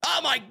 Oh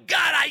my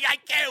God, I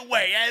can't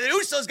wait. The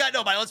Usos got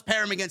nobody. Let's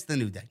pair them against the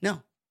New Day.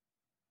 No.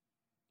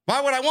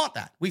 Why would I want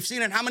that? We've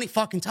seen it how many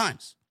fucking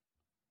times?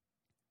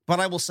 But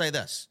I will say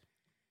this.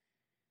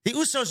 The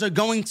Usos are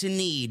going to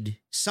need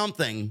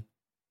something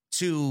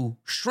to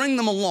string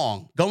them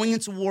along, going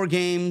into War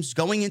Games,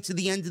 going into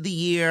the end of the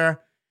year.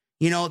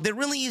 There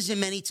really isn't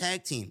many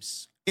tag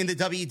teams in the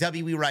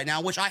WWE right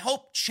now, which I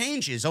hope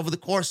changes over the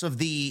course of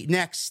the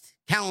next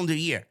calendar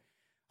year.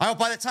 I hope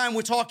by the time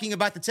we're talking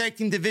about the tag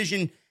team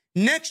division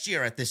next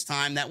year at this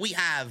time that we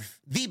have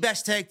the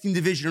best tag team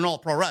division in all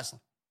pro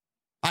wrestling.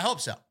 I hope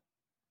so.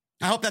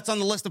 I hope that's on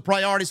the list of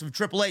priorities of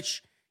Triple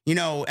H,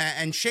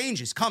 and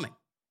changes coming.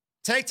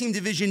 Tag team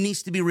division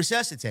needs to be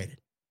resuscitated.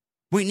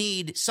 We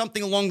need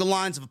something along the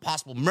lines of a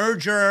possible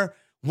merger,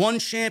 one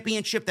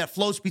championship that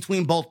floats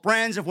between both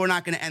brands if we're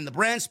not going to end the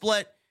brand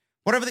split,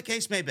 whatever the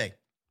case may be.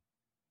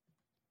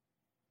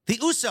 The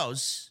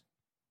Usos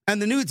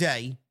and the New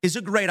Day is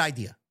a great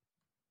idea.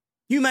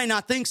 You may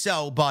not think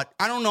so, but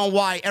I don't know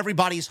why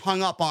everybody's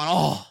hung up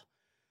on,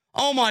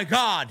 oh my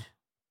God,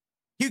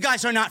 you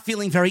guys are not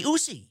feeling very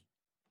Usy.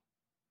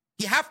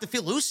 You have to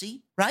feel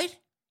Usy, right?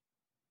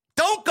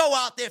 Don't go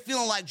out there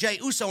feeling like Jey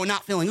Uso and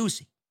not feeling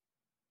Usy.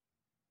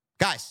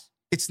 Guys,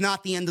 it's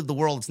not the end of the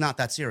world. It's not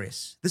that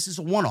serious. This is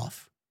a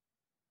one-off.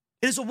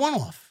 It is a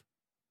one-off.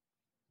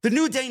 The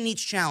New Day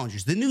needs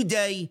challengers. The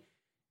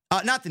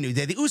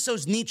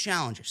Usos need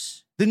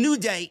challengers. The New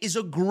Day is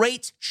a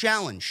great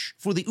challenge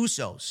for the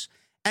Usos,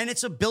 and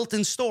it's a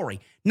built-in story.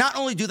 Not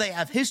only do they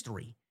have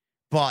history,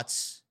 but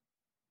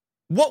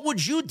what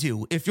would you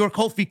do if you're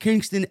Kofi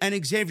Kingston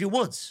and Xavier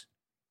Woods?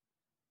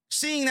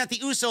 Seeing that the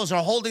Usos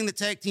are holding the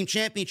tag team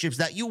championships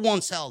that you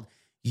once held,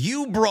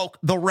 you broke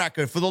the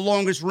record for the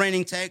longest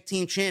reigning tag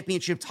team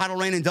championship title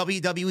reign in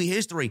WWE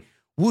history.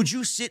 Would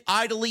you sit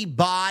idly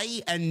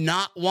by and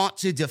not want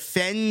to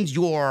defend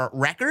your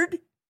record?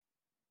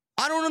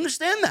 I don't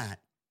understand that.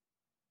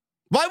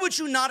 Why would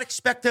you not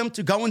expect them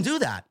to go and do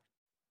that?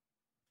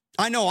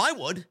 I know I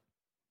would.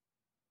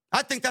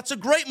 I think that's a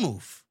great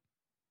move.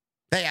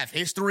 They have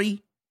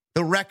history.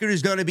 The record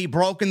is going to be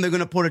broken. They're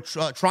going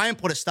to try and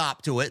put a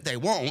stop to it. They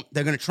won't.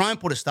 They're going to try and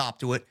put a stop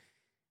to it.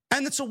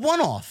 And it's a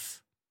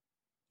one-off.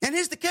 And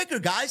here's the kicker,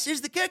 guys.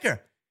 Here's the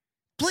kicker.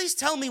 Please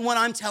tell me when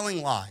I'm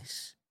telling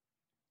lies.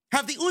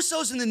 Have the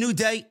Usos and the New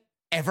Day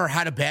ever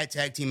had a bad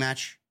tag team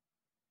match?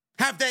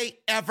 Have they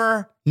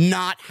ever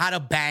not had a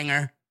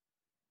banger?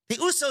 The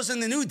Usos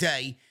and the New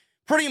Day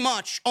pretty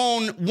much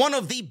own one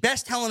of the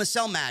best Hell in a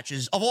Cell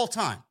matches of all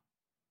time.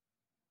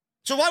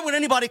 So why would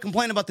anybody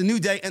complain about the New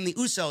Day and the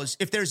Usos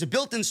if there's a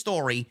built-in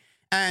story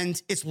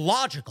and it's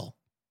logical?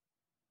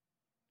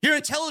 Your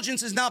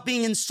intelligence is not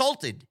being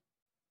insulted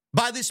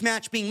by this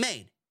match being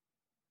made.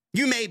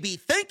 You may be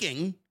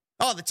thinking,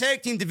 the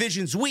tag team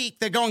division's weak,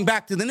 they're going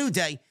back to the New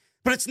Day,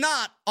 but it's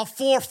not a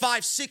 4,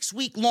 5, 6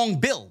 week long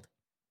build.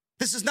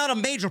 This is not a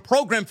major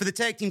program for the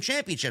tag team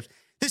championships.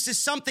 This is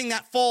something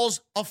that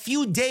falls a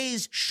few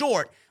days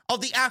short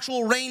of the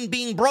actual reign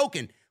being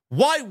broken.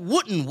 Why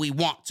wouldn't we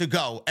want to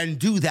go and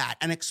do that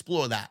and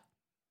explore that?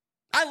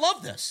 I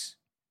love this.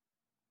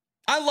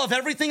 I love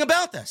everything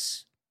about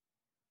this.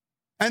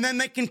 And then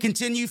they can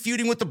continue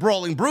feuding with the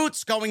Brawling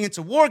Brutes, going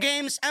into War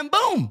Games, and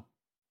boom.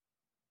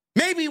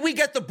 Maybe we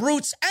get the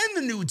Brutes and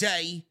the New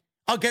Day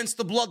against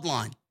the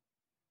Bloodline.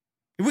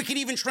 We could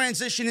even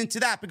transition into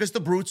that because the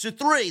Brutes are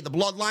 3, the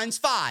Bloodline's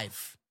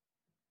 5.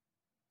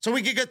 So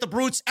we could get the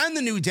Brutes and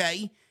the New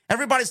Day.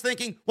 Everybody's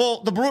thinking,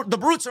 well, the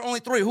Brutes are only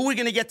 3. Who are we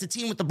going to get to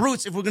team with the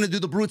Brutes if we're going to do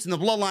the Brutes and the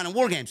Bloodline and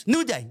War Games?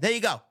 New Day. There you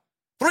go.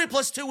 3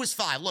 + 2 is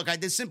 5. Look, I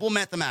did simple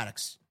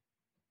mathematics.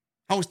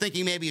 I was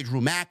thinking maybe a Drew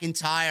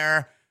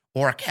McIntyre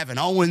or a Kevin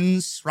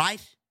Owens,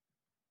 right?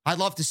 I'd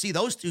love to see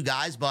those two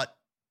guys, but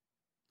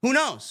who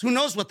knows? Who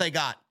knows what they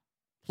got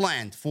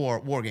planned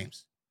for War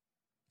Games?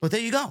 But there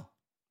you go.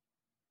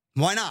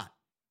 Why not?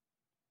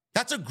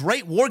 That's a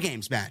great War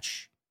Games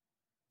match.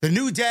 The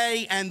New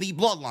Day and the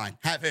Bloodline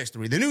have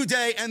history. The New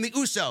Day and the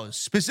Usos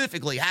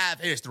specifically have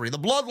history. The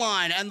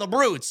Bloodline and the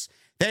Brutes,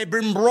 they've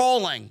been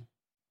brawling.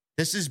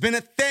 This has been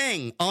a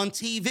thing on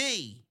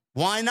TV.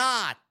 Why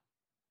not?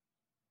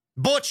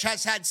 Butch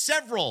has had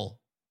several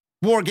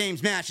War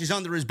Games matches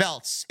under his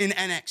belts in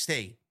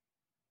NXT.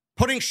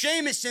 Putting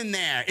Sheamus in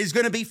there is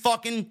going to be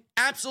fucking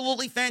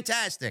absolutely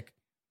fantastic.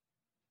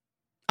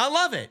 I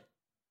love it.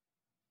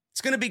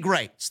 It's going to be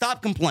great.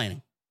 Stop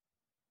complaining.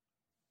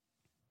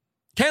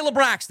 Kayla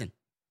Braxton.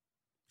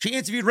 She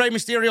interviewed Rey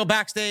Mysterio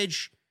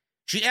backstage.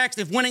 She asked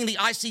if winning the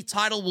IC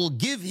title will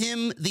give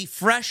him the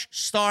fresh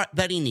start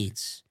that he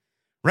needs.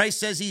 Rey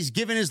says he's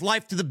given his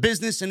life to the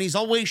business and he's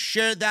always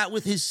shared that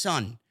with his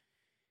son.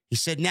 He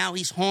said now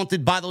he's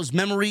haunted by those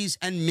memories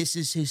and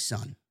misses his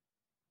son.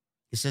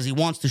 He says he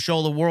wants to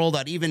show the world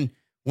that even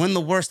when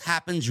the worst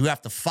happens, you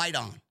have to fight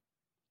on.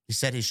 He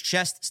said his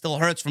chest still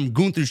hurts from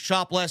Gunther's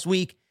chop last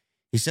week.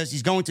 He says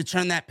he's going to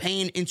turn that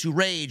pain into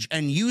rage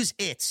and use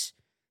it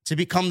to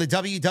become the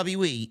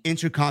WWE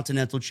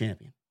Intercontinental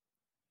Champion.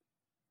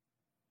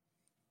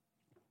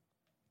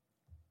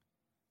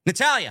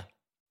 Natalya.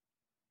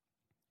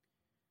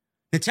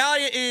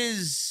 Natalya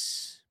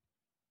is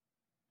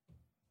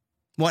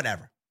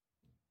whatever.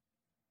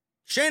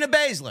 Shayna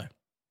Baszler.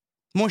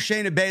 More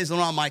Shayna Baszler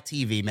on my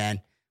TV,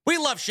 man. We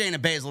love Shayna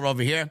Baszler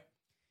over here.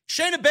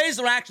 Shayna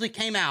Baszler actually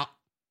came out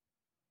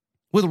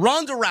with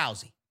Ronda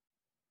Rousey.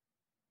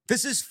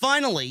 This is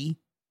finally,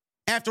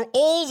 after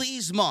all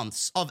these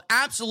months of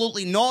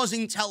absolutely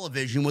nauseating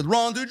television with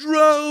Ronda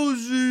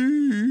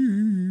Rousey.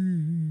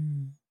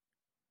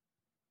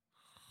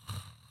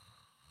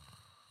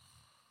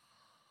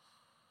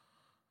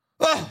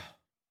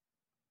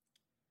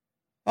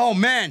 Oh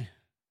man.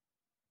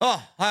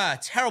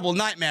 Terrible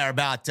nightmare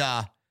about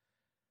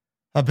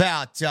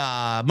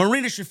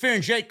Marina Shafir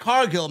and Jade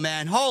Cargill,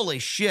 man. Holy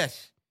shit.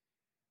 That's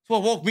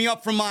what woke me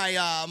up from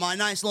my my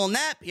nice little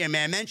nap here,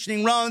 man,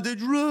 mentioning Ronda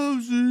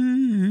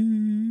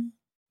Rousey.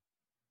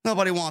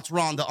 Nobody wants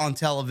Ronda on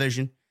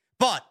television.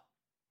 But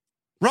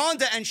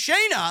Ronda and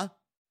Shayna,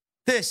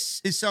 this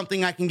is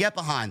something I can get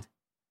behind.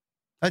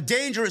 A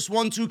dangerous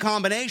 1-2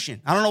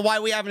 combination. I don't know why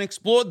we haven't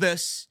explored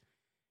this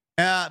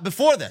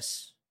before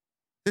this.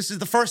 This is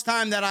the first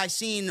time that I've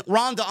seen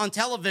Ronda on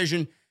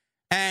television,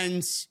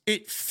 and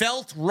it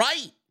felt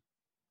right.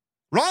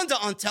 Ronda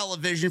on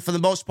television, for the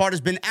most part,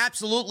 has been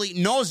absolutely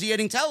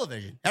nauseating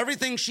television.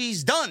 Everything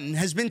she's done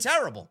has been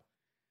terrible.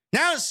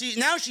 Now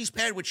she's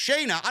paired with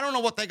Shayna. I don't know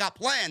what they got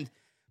planned,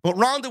 but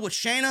Ronda with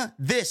Shayna,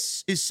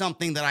 this is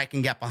something that I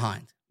can get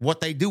behind.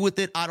 What they do with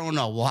it, I don't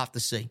know. We'll have to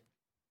see.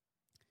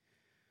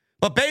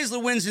 But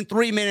Baszler wins in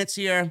 3 minutes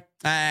here,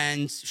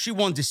 and she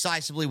won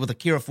decisively with a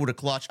Kirifuda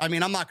clutch. I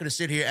mean, I'm not going to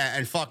sit here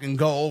and fucking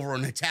go over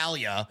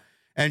Natalya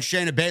and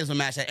Shayna Baszler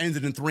match that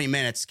ended in 3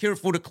 minutes.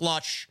 Kirifuda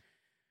clutch,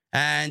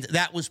 and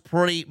that was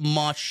pretty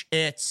much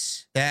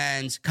it.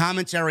 And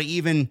commentary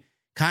even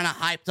kind of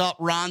hyped up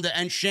Ronda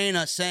and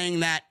Shayna,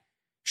 saying that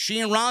she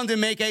and Ronda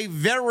make a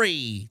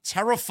very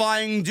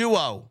terrifying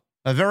duo,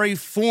 a very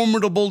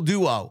formidable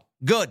duo.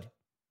 Good.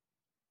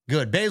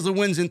 Baszler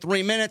wins in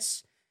 3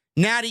 minutes.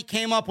 Natty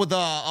came up with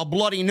a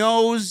bloody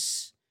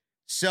nose.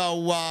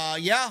 So,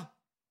 yeah,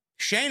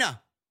 Shayna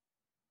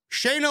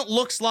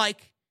looks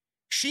like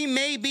she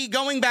may be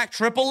going back.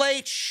 Triple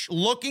H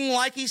looking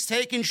like he's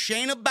taking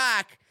Shayna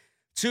back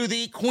to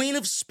the Queen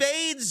of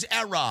Spades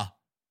era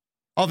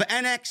of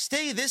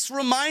NXT. This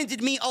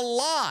reminded me a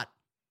lot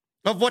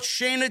of what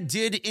Shayna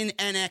did in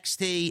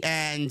NXT,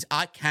 and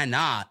I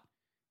cannot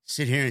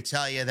sit here and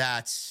tell you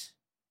that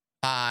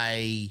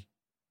I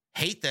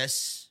hate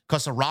this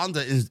because of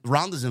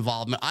Ronda's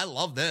involvement. I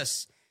love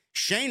this.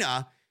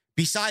 Shayna,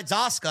 besides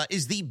Asuka,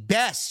 is the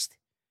best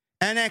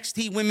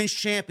NXT Women's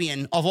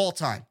Champion of all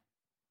time.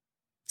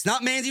 It's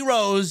not Mandy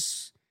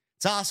Rose.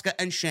 It's Asuka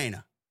and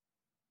Shayna.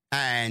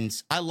 And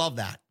I love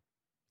that.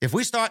 If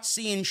we start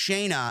seeing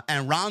Shayna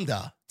and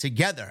Ronda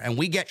together and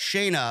we get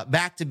Shayna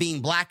back to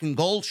being black and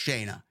gold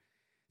Shayna,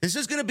 this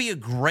is going to be a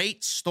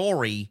great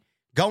story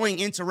going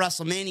into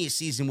WrestleMania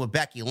season with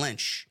Becky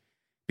Lynch,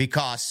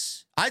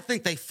 because I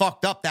think they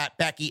fucked up that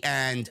Becky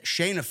and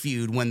Shayna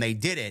feud when they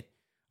did it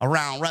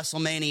around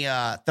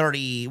WrestleMania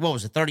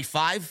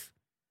 35?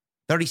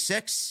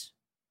 36?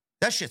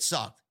 That shit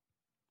sucked.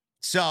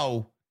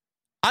 So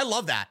I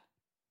love that.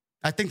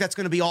 I think that's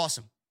going to be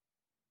awesome.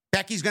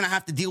 Becky's going to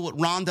have to deal with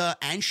Ronda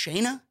and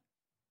Shayna.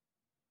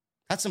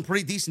 That's some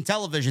pretty decent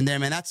television there,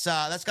 man. That's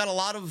got a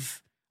lot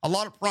of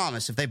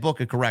promise if they book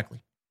it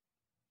correctly.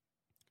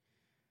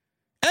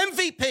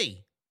 MVP.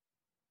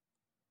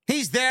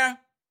 He's there.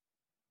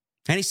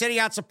 And he said he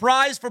had a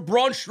surprise for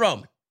Braun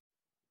Strowman.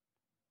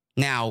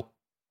 Now,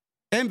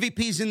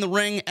 MVP's in the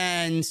ring,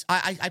 and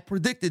I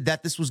predicted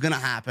that this was going to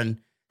happen.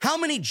 How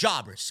many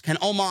jobbers can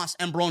Omos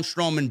and Braun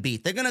Strowman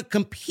beat? They're going to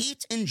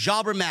compete in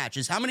jobber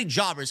matches. How many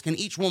jobbers can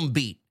each one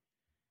beat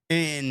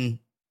in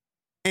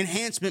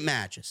enhancement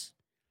matches?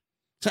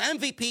 So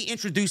MVP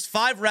introduced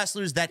 5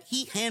 wrestlers that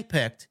he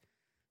handpicked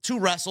to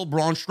wrestle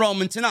Braun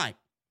Strowman tonight.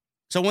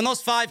 So when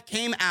those 5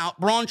 came out,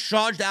 Braun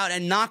charged out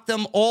and knocked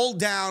them all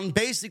down,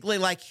 basically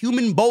like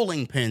human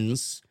bowling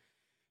pins.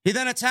 He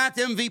then attacked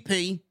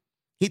MVP.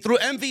 He threw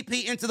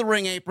MVP into the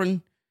ring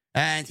apron,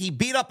 and he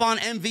beat up on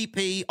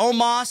MVP.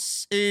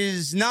 Omos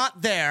is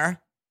not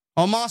there.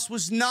 Omos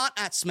was not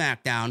at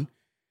SmackDown.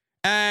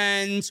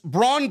 And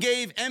Braun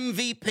gave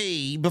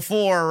MVP,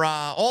 before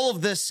all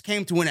of this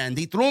came to an end,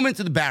 he threw him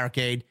into the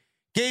barricade,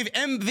 gave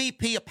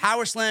MVP a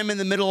power slam in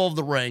the middle of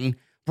the ring.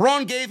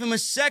 Braun gave him a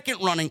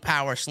second running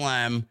power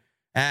slam,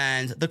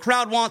 and the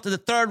crowd wanted the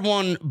third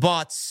one,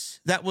 but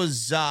that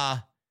was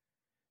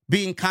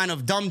being kind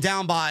of dumbed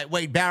down by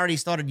Wade Barrett. He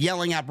started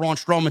yelling at Braun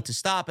Strowman to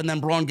stop, and then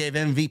Braun gave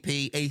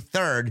MVP a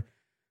third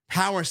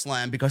power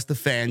slam because the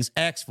fans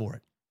asked for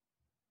it.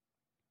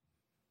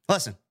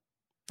 Listen,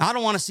 I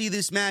don't want to see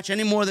this match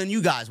any more than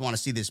you guys want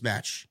to see this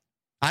match.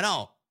 I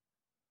don't.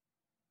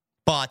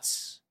 But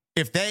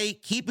if they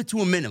keep it to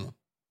a minimum,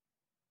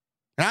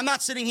 and I'm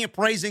not sitting here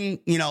praising,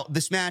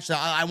 this match,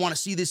 I want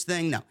to see this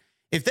thing. No.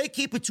 If they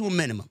keep it to a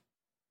minimum,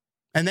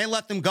 and they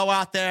let them go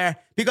out there,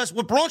 because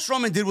what Braun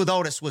Strowman did with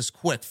Otis was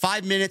quick.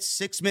 5 minutes,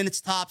 6 minutes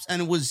tops,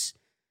 and it was,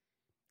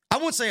 I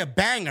wouldn't say a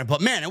banger,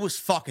 but man, it was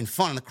fucking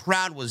fun, and the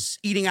crowd was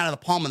eating out of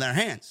the palm of their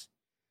hands.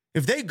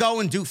 If they go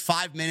and do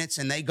 5 minutes,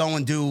 and they go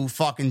and do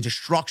fucking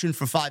destruction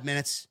for 5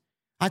 minutes,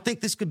 I think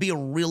this could be a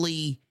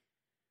really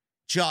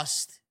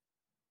just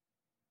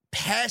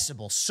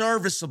passable,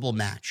 serviceable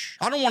match.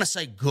 I don't want to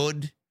say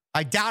good.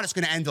 I doubt it's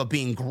going to end up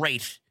being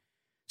great.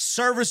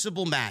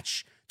 Serviceable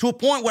match, to a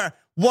point where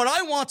what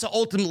I want to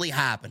ultimately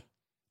happen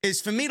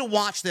is for me to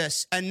watch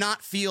this and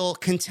not feel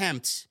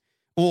contempt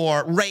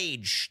or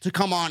rage to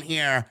come on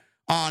here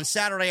on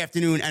Saturday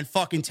afternoon and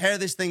fucking tear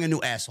this thing a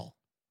new asshole.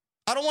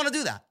 I don't want to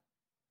do that.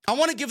 I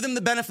want to give them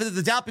the benefit of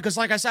the doubt because,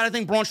 like I said, I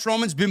think Braun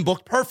Strowman's been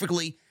booked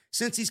perfectly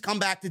since he's come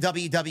back to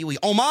WWE.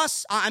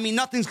 Omos,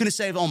 nothing's going to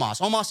save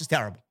Omos. Omos is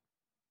terrible.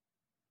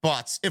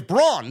 But if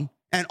Braun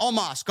and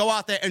Omos go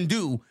out there and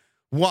do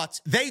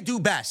what they do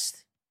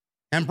best,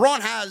 and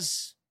Braun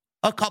has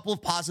a couple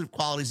of positive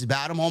qualities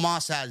about him.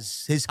 Omos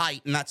has his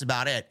height, and that's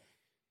about it.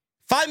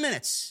 5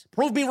 minutes.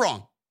 Prove me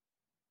wrong.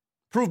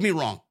 Prove me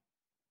wrong.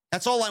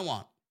 That's all I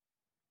want.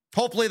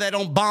 Hopefully they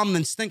don't bomb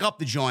and stink up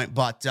the joint,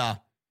 but,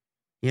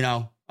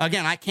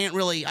 again, I can't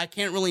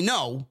really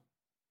know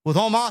with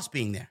Omos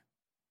being there.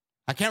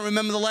 I can't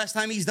remember the last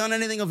time he's done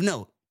anything of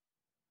note.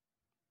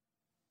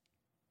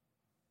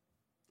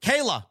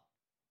 Kayla,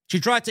 she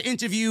tried to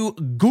interview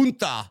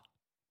GUNTHER.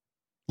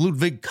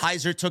 Ludwig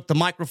Kaiser took the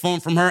microphone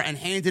from her and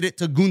handed it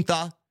to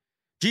GUNTHER.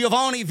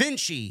 Giovanni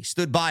Vinci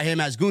stood by him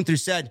as GUNTHER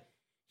said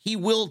he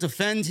will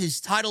defend his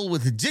title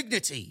with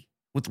dignity,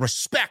 with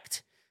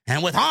respect,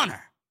 and with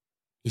honor.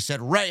 He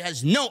said Ray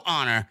has no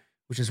honor,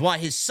 which is why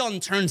his son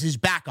turns his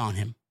back on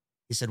him.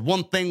 He said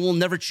one thing will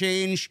never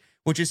change,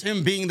 which is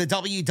him being the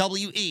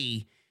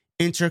WWE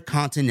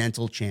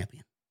Intercontinental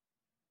Champion.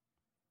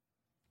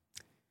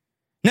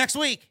 Next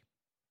week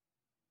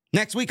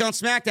on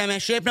SmackDown, man,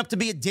 shaping up to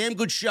be a damn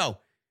good show.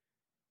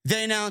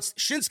 They announced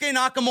Shinsuke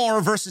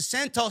Nakamura versus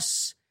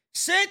Santos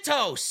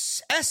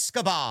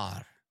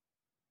Escobar.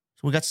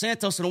 So we got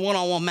Santos in a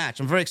one-on-one match.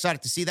 I'm very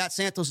excited to see that.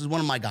 Santos is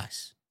one of my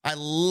guys. I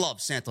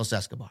love Santos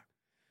Escobar.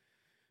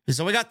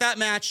 So we got that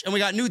match, and we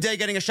got New Day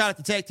getting a shot at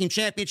the Tag Team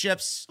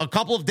Championships a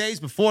couple of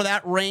days before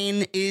that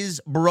reign is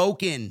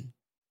broken.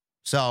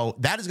 So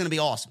that is going to be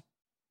awesome.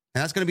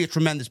 And that's going to be a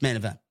tremendous main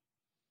event.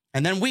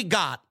 And then we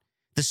got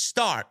the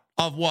start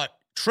of what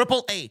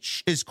Triple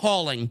H is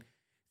calling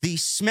the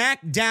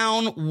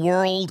SmackDown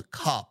World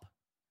Cup.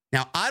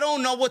 Now, I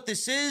don't know what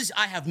this is.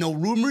 I have no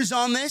rumors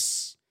on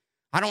this.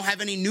 I don't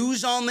have any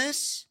news on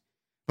this.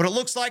 But it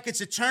looks like it's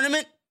a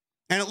tournament,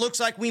 and it looks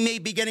like we may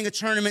be getting a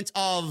tournament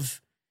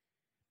of,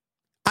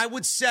 I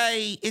would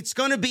say it's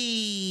going to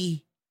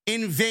be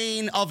in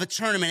vein of a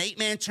tournament,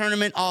 8-man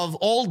tournament of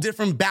all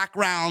different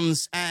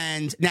backgrounds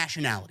and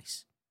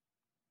nationalities.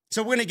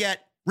 So we're going to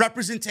get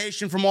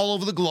representation from all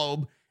over the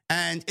globe,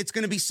 and it's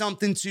going to be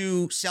something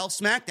to sell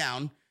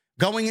SmackDown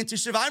going into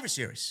Survivor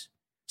Series.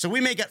 So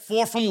we may get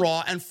 4 from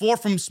Raw and 4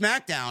 from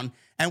SmackDown,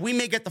 and we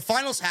may get the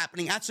finals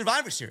happening at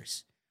Survivor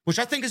Series, which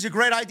I think is a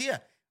great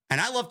idea. And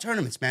I love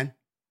tournaments, man.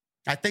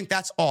 I think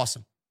that's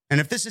awesome. And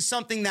if this is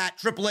something that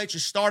Triple H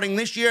is starting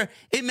this year,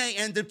 it may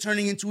end up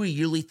turning into a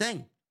yearly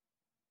thing.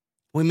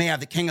 We may have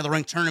the King of the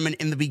Ring tournament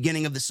in the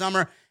beginning of the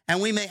summer,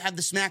 and we may have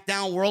the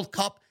SmackDown World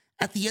Cup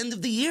at the end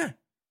of the year.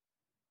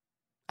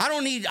 I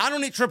don't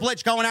need Triple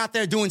H going out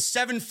there doing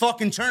 7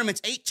 fucking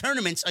tournaments, 8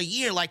 tournaments a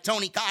year like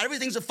Tony Khan.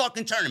 Everything's a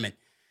fucking tournament.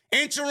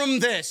 Interim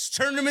this,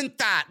 tournament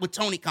that with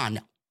Tony Khan.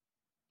 No,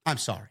 I'm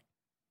sorry.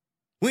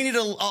 We need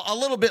a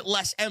little bit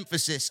less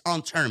emphasis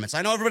on tournaments.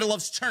 I know everybody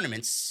loves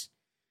tournaments,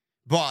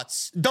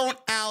 but don't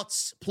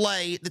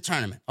outplay the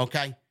tournament,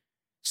 okay?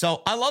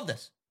 So I love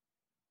this.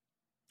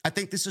 I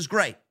think this is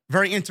great.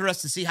 Very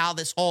interested to see how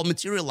this all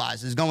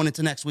materializes going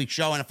into next week's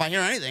show. And if I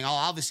hear anything, I'll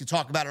obviously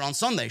talk about it on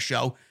Sunday's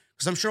show,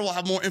 because I'm sure we'll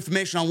have more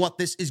information on what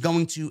this is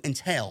going to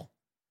entail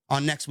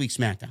on next week's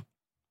SmackDown.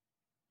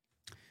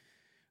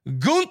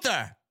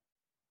 Gunther,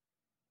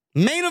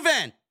 main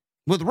event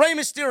with Rey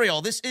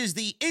Mysterio. This is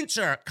the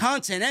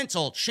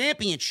Intercontinental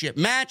Championship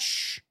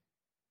match.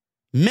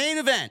 Main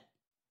event.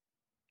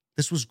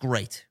 This was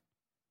great.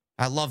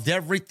 I loved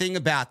everything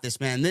about this,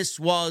 man. This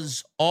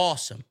was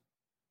awesome.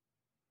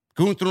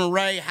 Gunther and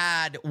Rey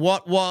had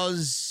what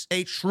was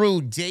a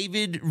true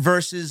David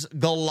versus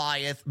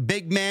Goliath,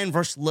 big man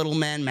versus little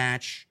man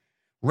match.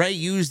 Rey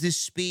used his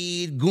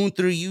speed.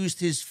 Gunther used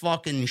his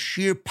fucking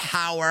sheer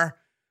power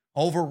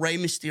over Rey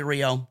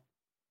Mysterio.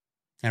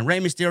 And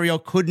Rey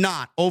Mysterio could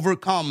not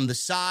overcome the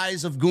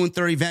size of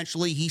Gunther.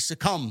 Eventually, he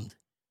succumbed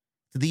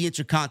to the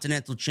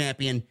Intercontinental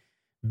Champion.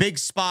 Big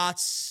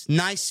spots,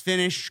 nice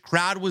finish.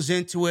 Crowd was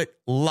into it.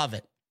 Love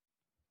it.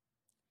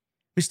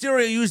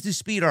 Mysterio used his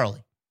speed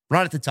early,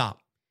 right at the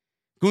top.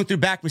 Gunther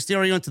back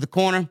Mysterio into the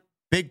corner.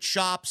 Big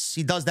chops.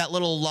 He does that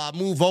little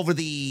move over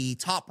the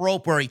top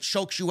rope where he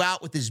chokes you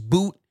out with his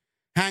boot,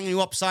 hanging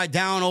you upside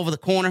down over the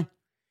corner.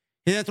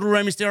 He then threw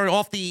Rey Mysterio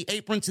off the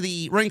apron to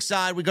the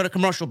ringside. We go to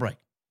commercial break.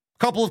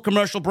 Couple of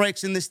commercial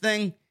breaks in this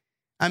thing.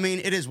 I mean,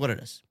 it is what it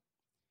is.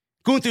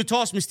 Gunther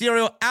tossed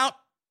Mysterio out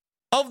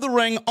of the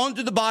ring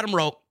under the bottom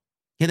rope.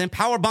 He then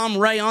powerbombed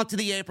Rey onto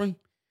the apron.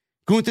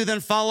 Gunther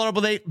then followed up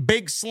with a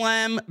big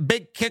slam,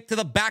 big kick to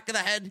the back of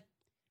the head.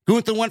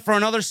 Gunther went for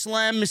another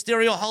slam.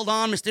 Mysterio held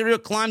on.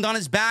 Mysterio climbed on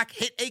his back,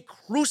 hit a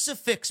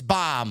crucifix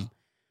bomb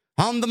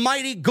on the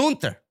mighty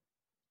Gunther.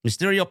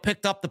 Mysterio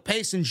picked up the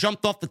pace and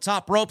jumped off the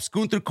top ropes.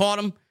 Gunther caught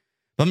him,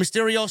 but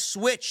Mysterio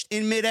switched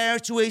in midair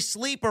to a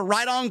sleeper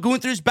right on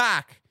Gunther's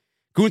back.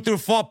 Gunther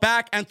fought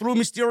back and threw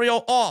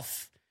Mysterio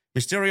off.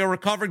 Mysterio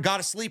recovered,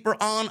 got a sleeper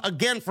on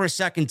again for a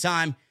second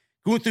time.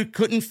 Gunther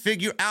couldn't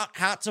figure out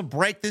how to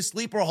break this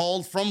sleeper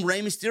hold from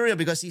Rey Mysterio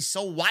because he's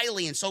so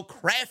wily and so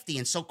crafty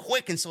and so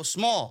quick and so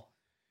small.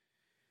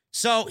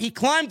 So he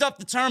climbed up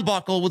the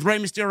turnbuckle with Rey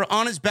Mysterio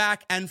on his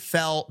back and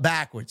fell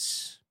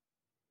backwards.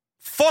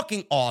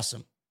 Fucking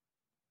awesome.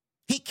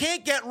 He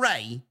can't get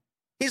Rey.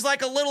 He's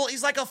like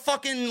a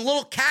fucking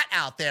little cat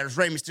out there, is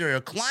Rey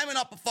Mysterio, climbing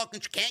up a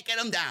fucking, can't get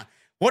him down.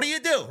 What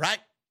do, right?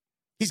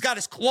 He's got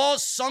his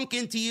claws sunk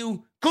into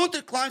you.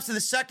 Gunther climbs to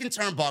the second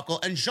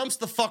turnbuckle and jumps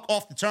the fuck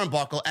off the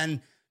turnbuckle and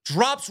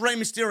drops Rey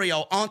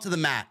Mysterio onto the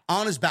mat,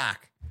 on his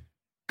back.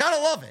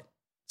 Gotta love it.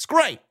 It's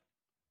great.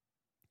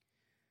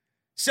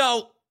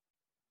 So,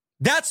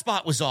 that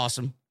spot was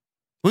awesome.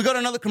 We got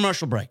another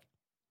commercial break.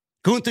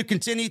 Gunther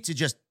continued to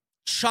just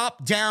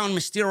chop down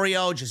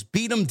Mysterio, just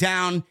beat him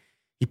down.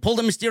 He pulled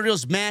up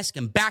Mysterio's mask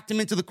and backed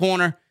him into the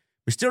corner.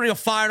 Mysterio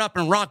fired up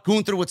and rocked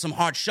Gunther with some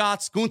hard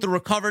shots. Gunther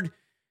recovered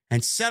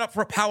and set up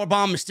for a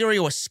powerbomb.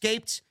 Mysterio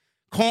escaped,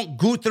 caught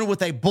Gunther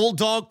with a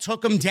bulldog,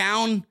 took him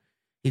down.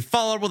 He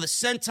followed with a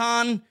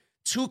senton,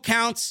 2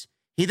 counts.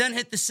 He then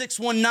hit the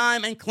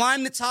 619 and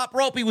climbed the top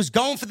rope. He was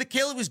going for the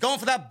kill. He was going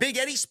for that big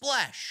Eddie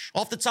splash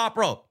off the top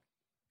rope.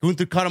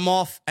 Gunther cut him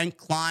off and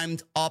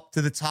climbed up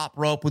to the top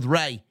rope with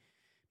Rey.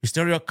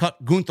 Mysterio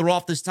cut Gunther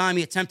off this time.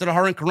 He attempted a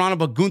hurricanrana,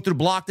 but Gunther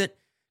blocked it.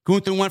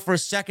 Gunther went for a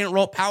second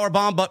rope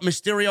powerbomb, but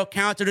Mysterio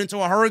countered into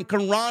a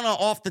hurricanrana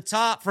off the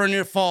top for a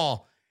near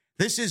fall.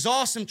 This is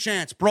awesome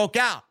chants broke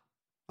out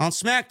on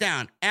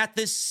SmackDown at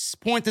this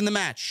point in the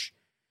match.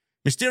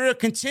 Mysterio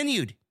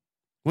continued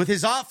with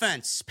his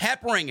offense,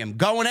 peppering him,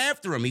 going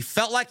after him. He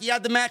felt like he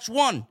had the match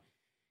won.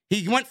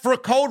 He went for a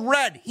code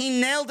red.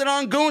 He nailed it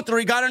on Gunther.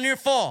 He got a near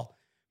fall.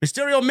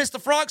 Mysterio missed the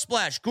frog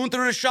splash. Gunther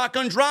did a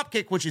shotgun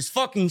dropkick, which is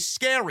fucking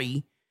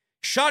scary.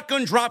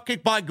 Shotgun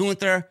dropkick by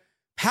Gunther.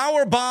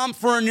 Power bomb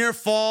for a near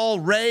fall.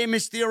 Rey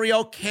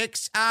Mysterio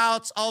kicks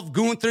out of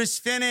Gunther's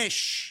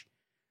finish.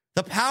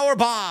 The power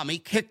bomb. He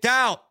kicked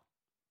out.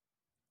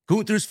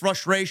 Gunther's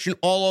frustration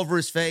all over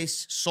his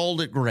face.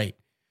 Sold it great.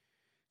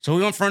 So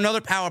we went for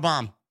another power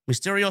bomb.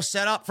 Mysterio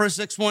set up for a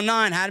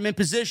 619. Had him in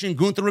position.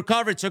 Gunther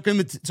recovered. Took him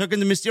to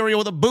Mysterio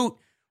with a boot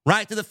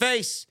right to the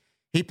face.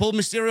 He pulled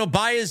Mysterio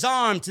by his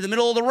arm to the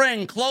middle of the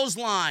ring.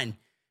 Clothesline.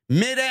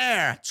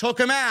 Midair. Took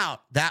him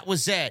out. That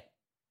was it.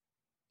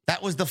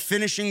 That was the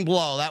finishing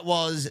blow. That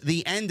was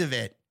the end of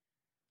it.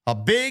 A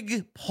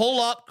big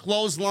pull-up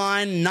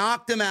clothesline.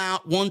 Knocked him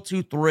out. 1,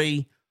 2,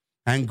 3.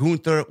 And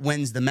Gunther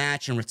wins the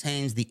match and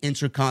retains the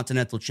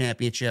Intercontinental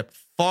Championship.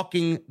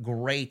 Fucking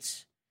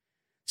great.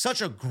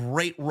 Such a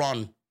great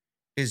run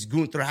is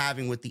Gunther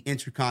having with the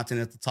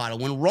Intercontinental title.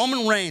 When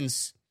Roman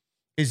Reigns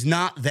is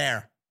not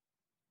there,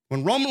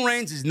 when Roman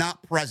Reigns is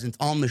not present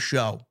on the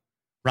show,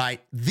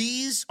 right,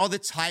 these are the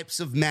types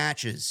of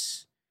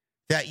matches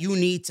that you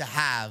need to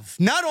have,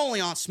 not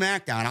only on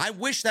SmackDown. I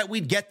wish that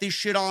we'd get this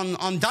shit on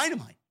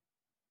Dynamite.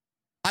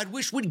 I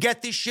wish we'd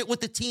get this shit with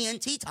the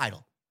TNT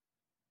title.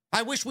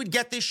 I wish we'd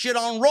get this shit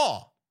on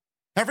Raw.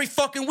 Every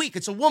fucking week,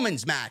 it's a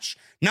women's match.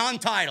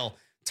 Non-title,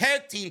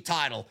 tag team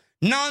title,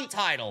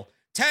 non-title,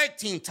 tag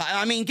team title.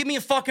 I mean, give me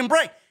a fucking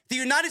break. The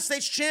United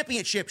States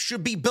Championship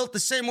should be built the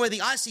same way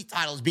the IC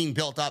title is being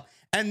built up.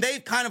 And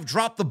they've kind of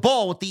dropped the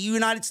ball with the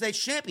United States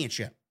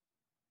Championship.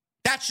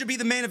 That should be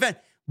the main event.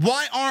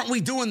 Why aren't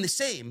we doing the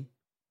same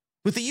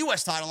with the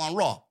U.S. title on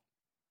Raw?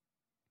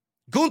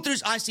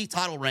 Gunther's IC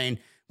title reign,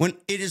 when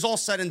it is all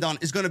said and done,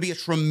 is going to be a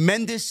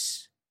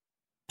tremendous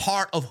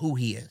part of who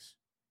he is.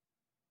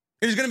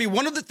 It is going to be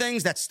one of the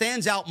things that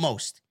stands out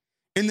most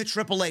in the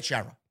Triple H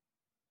era.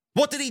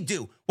 What did he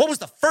do? What was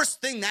the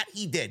first thing that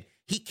he did?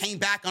 He came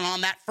back and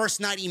on that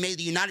first night, he made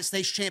the United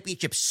States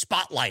Championship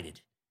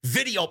spotlighted.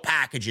 Video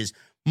packages,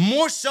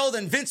 more so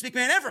than Vince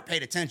McMahon ever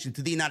paid attention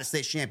to the United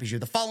States Championship.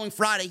 The following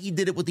Friday, he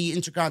did it with the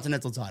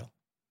Intercontinental title.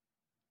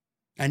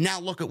 And now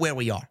look at where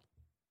we are.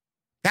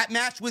 That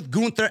match with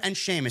Gunther and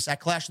Sheamus at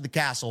Clash of the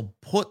Castle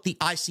put the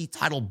IC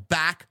title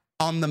back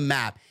on the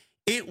map.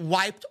 It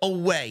wiped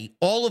away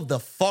all of the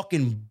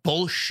fucking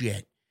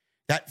bullshit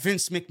that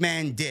Vince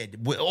McMahon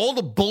did, all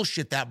the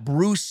bullshit that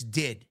Bruce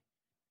did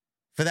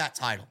for that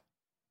title.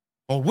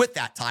 Or with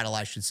that title,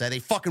 I should say. They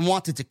fucking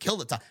wanted to kill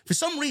the title. For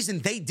some reason,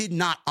 they did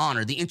not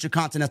honor the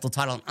Intercontinental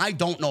title, and I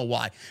don't know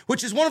why.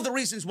 Which is one of the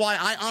reasons why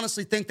I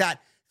honestly think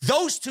that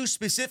those two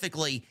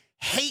specifically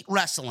hate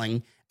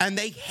wrestling, and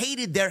they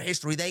hated their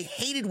history. They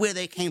hated where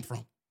they came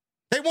from.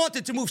 They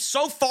wanted to move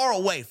so far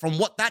away from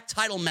what that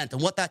title meant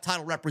and what that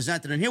title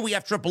represented. And here we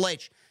have Triple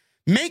H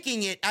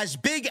making it as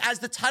big as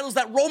the titles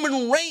that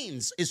Roman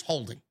Reigns is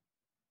holding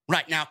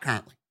right now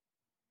currently.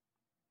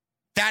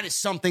 That is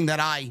something that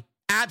I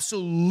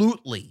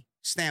absolutely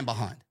stand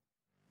behind.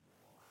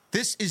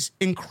 This is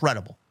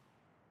incredible.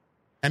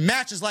 And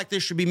matches like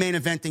this should be main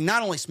eventing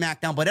not only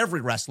SmackDown, but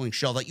every wrestling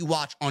show that you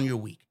watch on your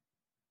week.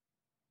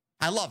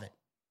 I love it.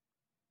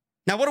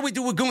 Now, what do we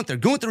do with Gunther?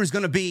 Gunther is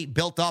going to be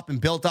built up and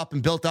built up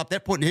and built up. They're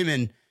putting him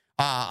in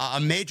a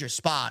major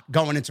spot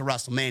going into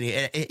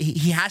WrestleMania.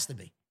 He has to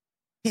be.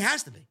 He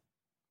has to be.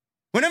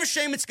 Whenever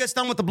Sheamus gets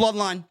done with the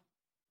bloodline,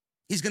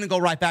 he's going to go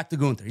right back to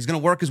Gunther. He's going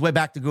to work his way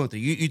back to Gunther.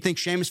 You think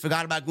Sheamus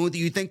forgot about Gunther?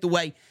 You think the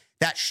way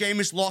that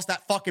Sheamus lost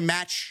that fucking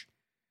match,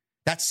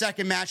 that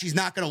second match, he's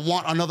not going to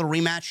want another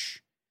rematch?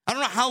 I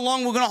don't know how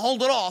long we're going to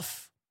hold it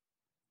off.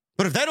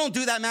 But if they don't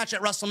do that match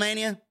at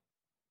WrestleMania,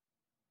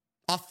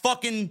 a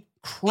fucking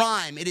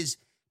crime. It is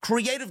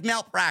creative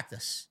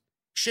malpractice.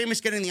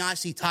 Sheamus getting the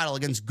IC title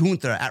against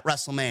Gunther at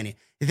WrestleMania.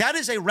 That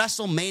is a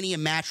WrestleMania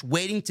match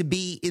waiting to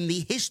be in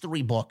the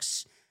history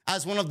books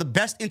as one of the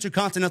best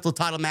Intercontinental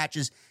title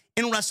matches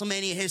in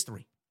WrestleMania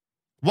history.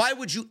 Why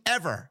would you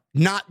ever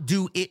not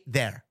do it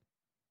there?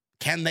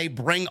 Can they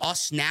bring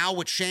us now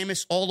with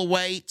Sheamus all the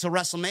way to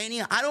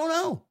WrestleMania? I don't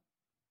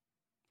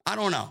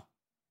know.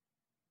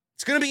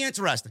 It's going to be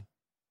interesting.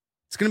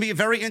 It's going to be a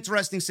very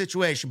interesting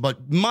situation,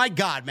 but my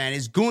God, man,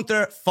 is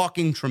Gunther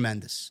fucking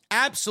tremendous.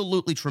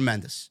 Absolutely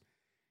tremendous.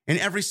 In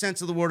every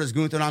sense of the word as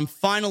Gunther. And I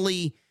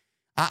finally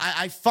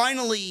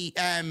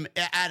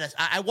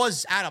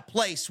was at a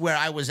place where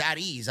I was at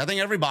ease. I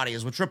think everybody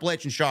is with Triple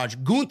H in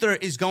charge. Gunther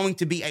is going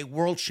to be a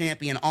world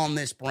champion on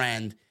this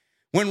brand.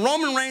 When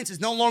Roman Reigns is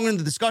no longer in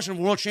the discussion of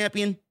world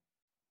champion,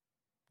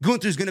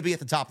 Gunther is going to be at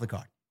the top of the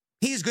card.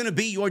 He's going to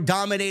be your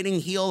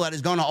dominating heel that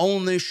is going to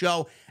own this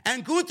show.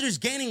 And Gunther's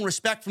gaining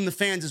respect from the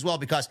fans as well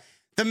because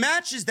the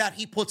matches that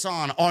he puts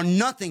on are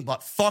nothing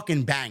but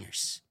fucking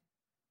bangers.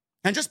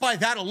 And just by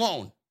that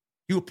alone,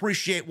 you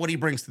appreciate what he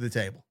brings to the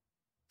table.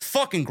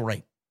 Fucking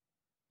great.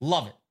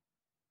 Love it.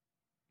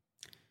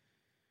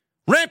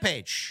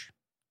 Rampage.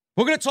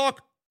 We're going to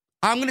talk.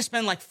 I'm going to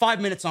spend like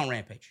 5 minutes on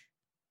Rampage.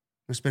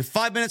 We're going to spend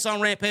 5 minutes on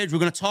Rampage. We're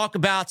going to talk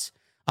about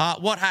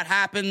what had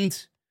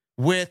happened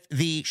with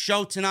the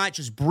show tonight.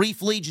 Just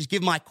briefly, just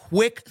give my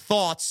quick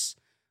thoughts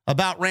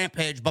about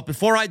Rampage. But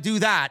before I do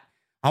that,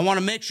 I want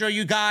to make sure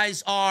you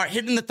guys are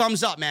hitting the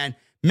thumbs up, man.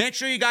 Make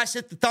sure you guys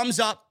hit the thumbs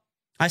up.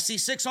 I see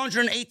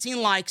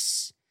 618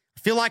 likes.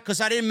 I feel like, because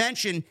I didn't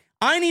mention,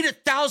 I need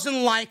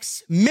 1,000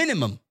 likes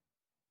minimum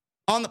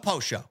on the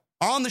post show,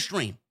 on the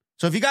stream.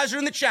 So if you guys are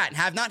in the chat and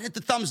have not hit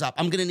the thumbs up,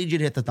 I'm going to need you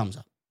to hit the thumbs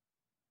up.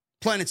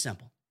 Plain and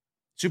simple.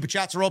 Super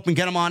chats are open.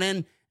 Get them on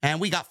in.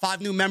 And we got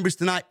 5 new members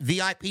tonight,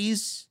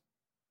 VIPs.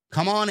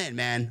 Come on in,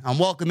 man. I'm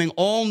welcoming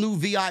all new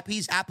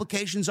VIPs.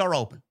 Applications are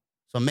open.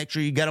 So make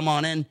sure you get them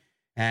on in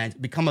and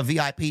become a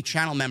VIP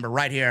channel member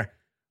right here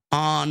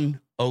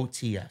on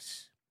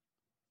OTS.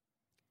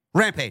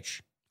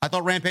 Rampage. I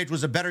thought Rampage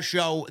was a better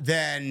show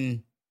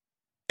than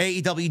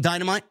AEW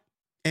Dynamite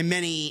in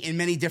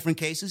many different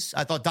cases.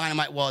 I thought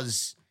Dynamite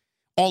was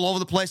all over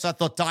the place. I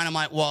thought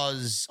Dynamite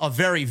was a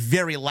very,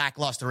 very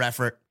lackluster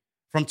effort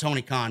from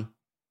Tony Khan.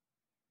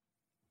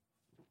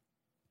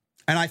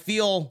 And I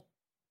feel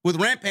with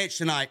Rampage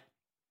tonight,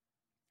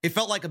 it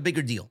felt like a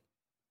bigger deal.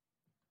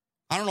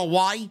 I don't know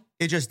why.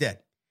 It just did.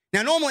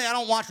 Now, normally I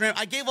don't watch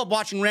Rampage. I gave up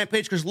watching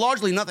Rampage because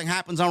largely nothing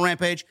happens on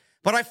Rampage,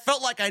 but I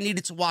felt like I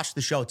needed to watch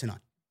the show tonight.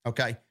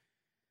 Okay?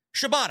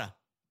 Shibata.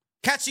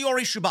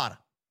 Katsuyori Shibata.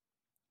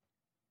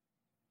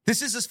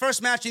 This is his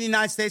first match in the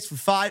United States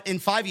in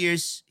 5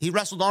 years. He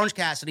wrestled Orange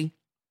Cassidy,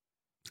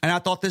 and I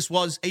thought this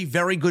was a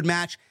very good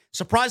match.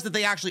 Surprised that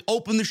they actually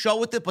opened the show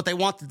with it, but they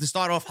wanted to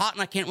start off hot,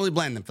 and I can't really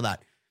blame them for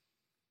that.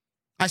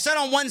 I said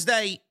on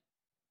Wednesday,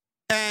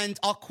 And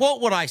I'll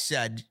quote what I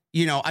said.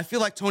 You know, I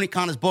feel like Tony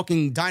Khan is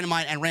booking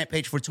Dynamite and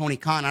Rampage for Tony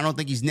Khan. I don't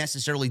think he's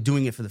necessarily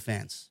doing it for the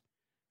fans.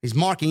 He's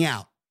marking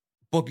out,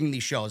 booking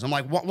these shows. I'm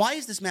like, why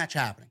is this match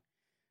happening?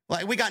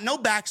 Like, we got no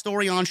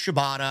backstory on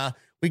Shibata.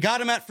 We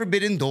got him at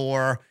Forbidden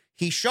Door.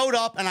 He showed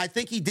up, and I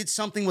think he did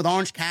something with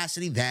Orange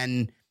Cassidy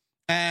then.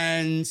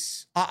 And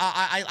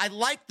I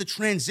like the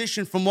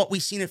transition from what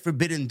we've seen at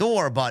Forbidden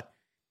Door, but,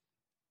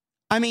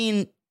 I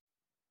mean,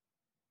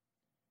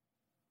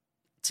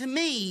 to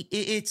me,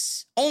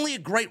 it's only a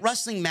great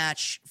wrestling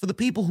match for the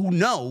people who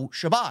know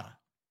Shibata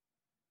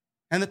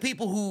and the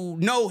people who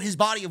know his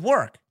body of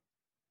work.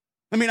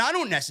 I mean, I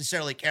don't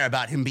necessarily care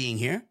about him being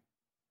here.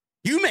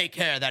 You may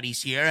care that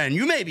he's here, and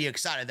you may be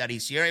excited that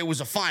he's here. It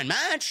was a fine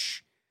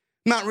match.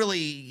 I'm not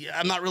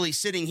really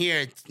sitting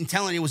here and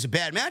telling you it was a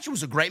bad match. It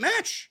was a great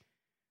match.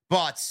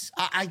 But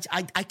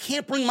I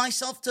can't bring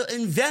myself to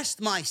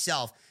invest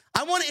myself.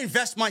 I want to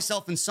invest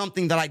myself in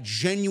something that I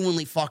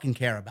genuinely fucking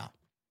care about.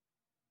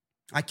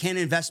 I can't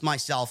invest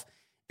myself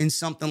in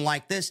something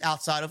like this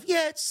outside of,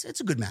 yeah, it's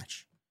a good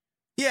match.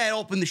 Yeah, it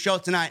opened the show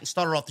tonight and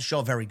started off the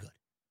show very good.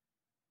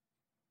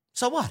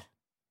 So what?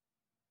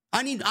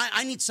 I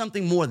need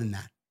something more than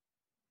that.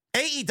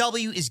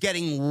 AEW is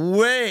getting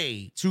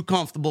way too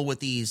comfortable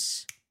with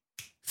these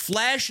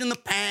flash in the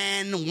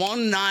pan,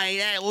 one night,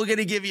 hey, we're going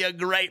to give you a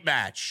great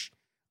match.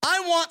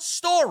 I want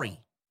story.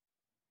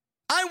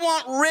 I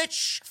want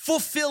rich,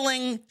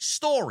 fulfilling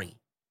story.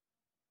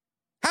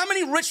 How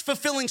many rich,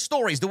 fulfilling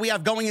stories do we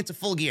have going into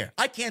Full Gear?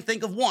 I can't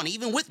think of one,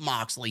 even with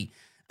Moxley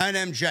and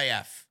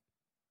MJF.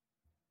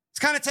 It's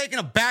kind of taken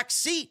a back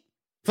seat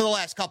for the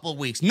last couple of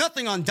weeks.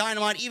 Nothing on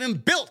Dynamite even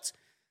built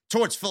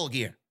towards Full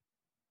Gear.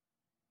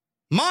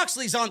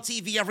 Moxley's on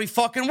TV every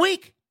fucking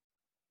week.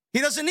 He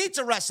doesn't need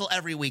to wrestle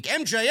every week.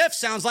 MJF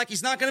sounds like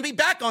he's not going to be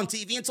back on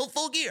TV until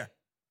Full Gear.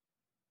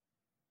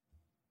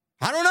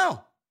 I don't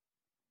know.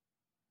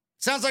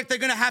 Sounds like they're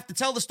going to have to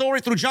tell the story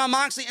through Jon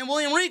Moxley and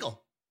William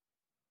Regal.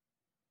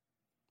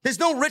 There's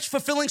no rich,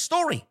 fulfilling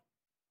story.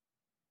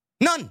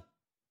 None.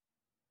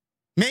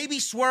 Maybe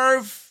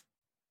Swerve.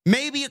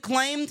 Maybe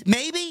Acclaimed.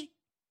 Maybe.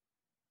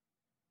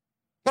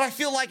 But I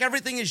feel like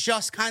everything is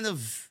just kind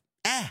of,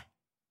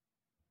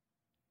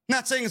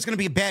 Not saying it's going to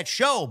be a bad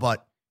show,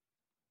 but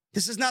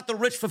this is not the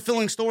rich,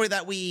 fulfilling story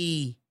that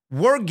we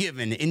were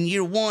given in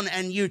year 1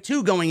 and year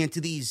 2 going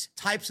into these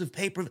types of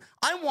pay-per-view.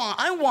 I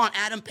want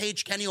Adam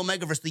Page, Kenny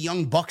Omega versus the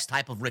Young Bucks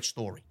type of rich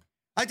story.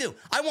 I do.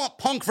 I want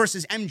Punk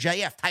versus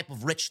MJF type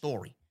of rich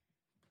story.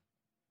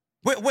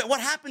 What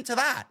happened to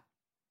that?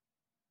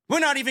 We're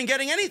not even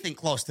getting anything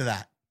close to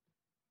that.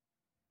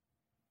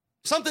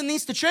 Something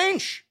needs to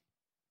change.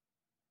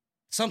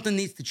 Something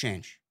needs to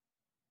change.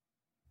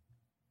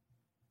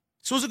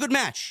 So it was a good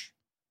match.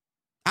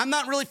 I'm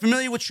not really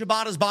familiar with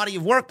Shibata's body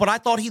of work, but I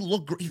thought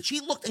she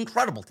looked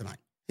incredible tonight.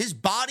 His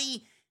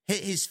body,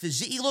 his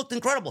physique, he looked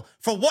incredible.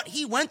 For what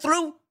he went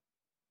through,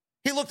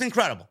 he looked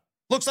incredible.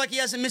 Looks like he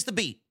hasn't missed a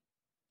beat,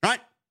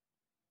 right?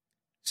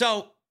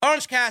 So,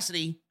 Orange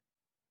Cassidy,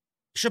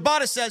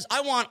 Shibata says,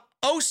 I want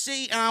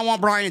OC and I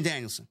want Bryan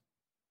Danielson.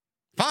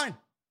 Fine.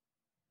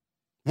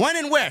 When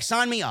and where?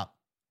 Sign me up.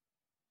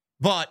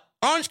 But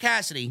Orange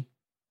Cassidy,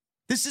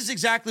 this is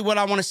exactly what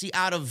I want to see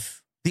out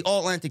of the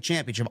All-Atlantic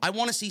Championship. I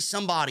want to see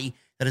somebody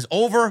that is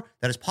over,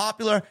 that is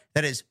popular,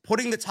 that is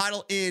putting the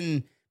title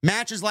in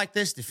matches like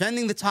this,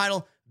 defending the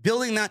title,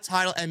 building that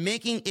title, and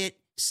making it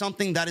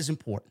something that is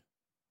important.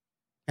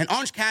 And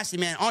Orange Cassidy,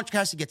 man, Orange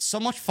Cassidy gets so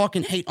much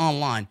fucking hate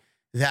online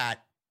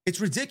that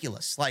it's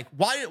ridiculous. Like,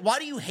 why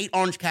do you hate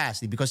Orange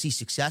Cassidy? Because he's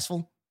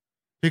successful?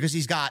 Because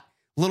he's got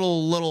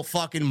little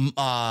fucking,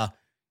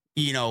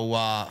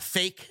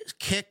 fake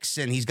kicks,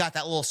 and he's got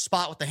that little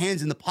spot with the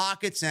hands in the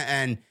pockets,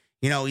 and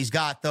you know, he's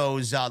got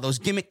those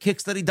gimmick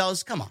kicks that he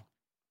does. Come on.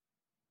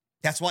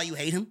 That's why you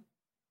hate him?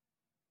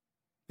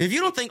 If you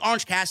don't think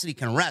Orange Cassidy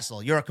can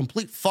wrestle, you're a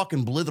complete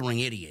fucking blithering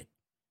idiot.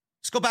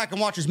 Just go back and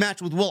watch his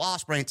match with Will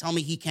Ospreay and tell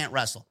me he can't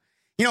wrestle.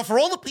 You know, for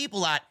all the people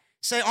that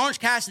say Orange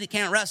Cassidy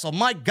can't wrestle,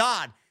 my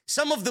God,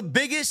 some of the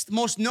biggest,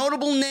 most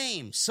notable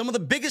names, some of the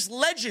biggest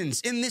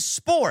legends in this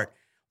sport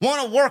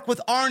want to work with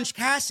Orange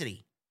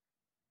Cassidy.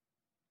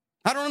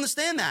 I don't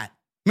understand that.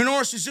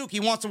 Minoru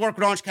Suzuki wants to work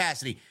with Orange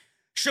Cassidy.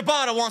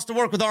 Shibata wants to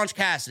work with Orange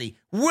Cassidy.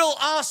 Will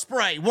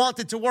Ospreay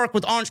wanted to work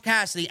with Orange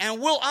Cassidy. And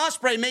Will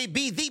Ospreay may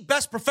be the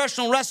best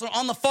professional wrestler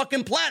on the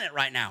fucking planet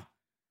right now.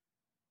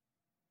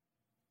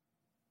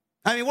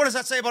 I mean, what does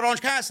that say about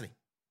Orange Cassidy?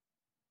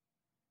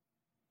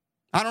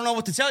 I don't know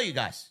what to tell you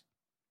guys.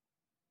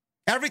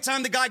 Every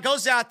time the guy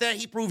goes out there,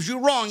 he proves you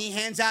wrong. He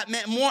hands out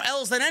more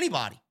L's than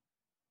anybody.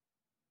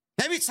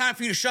 Maybe it's time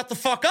for you to shut the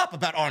fuck up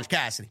about Orange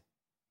Cassidy.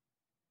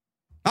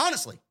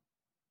 Honestly.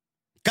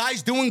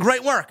 Guy's doing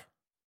great work.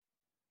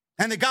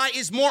 And the guy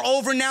is more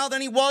over now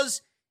than he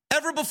was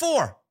ever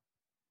before.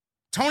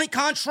 Tony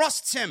Khan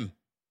trusts him.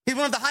 He's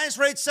one of the highest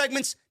rated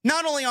segments,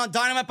 not only on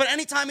Dynamite, but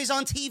anytime he's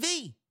on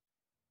TV.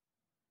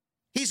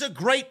 He's a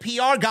great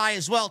PR guy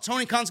as well.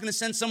 Tony Khan's going to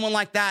send someone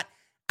like that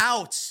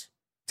out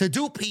to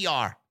do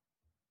PR.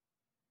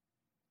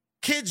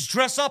 Kids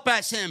dress up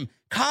as him.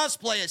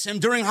 cosplay as him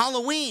during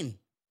Halloween.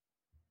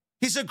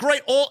 He's a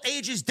great all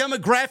ages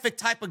demographic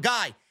type of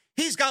guy.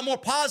 He's got more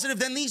positive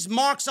than these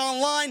marks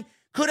online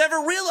could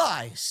ever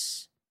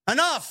realize.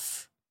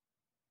 Enough.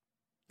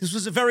 This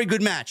was a very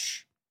good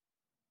match.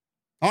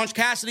 Orange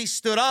Cassidy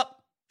stood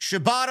up.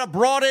 Shibata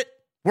brought it.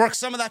 Worked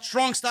some of that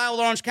strong style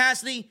with Orange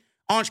Cassidy.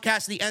 Orange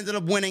Cassidy ended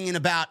up winning in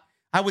about,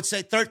 I would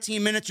say,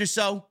 13 minutes or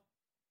so.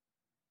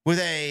 With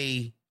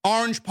a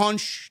orange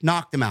punch,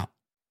 knocked him out.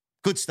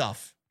 Good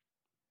stuff.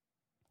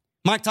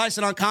 Mike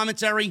Tyson on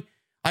commentary.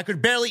 I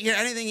could barely hear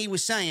anything he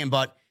was saying,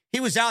 but he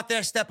was out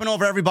there stepping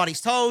over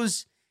everybody's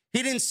toes.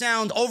 He didn't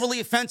sound overly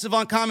offensive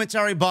on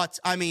commentary, but,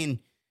 I mean,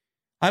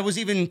 I was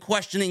even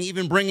questioning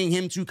even bringing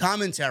him to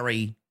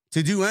commentary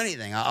to do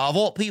anything. Of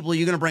all people,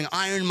 you're going to bring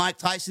Iron Mike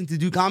Tyson to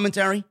do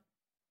commentary?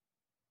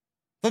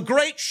 The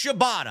great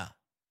Shibata.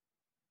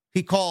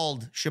 He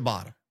called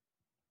Shibata.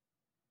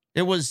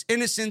 It was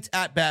innocent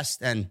at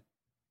best, and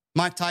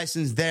Mike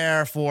Tyson's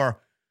there for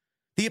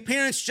the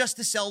appearance just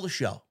to sell the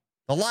show.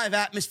 The live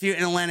atmosphere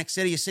in Atlantic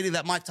City, a city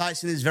that Mike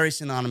Tyson is very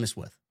synonymous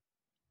with.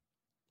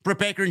 Britt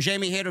Baker and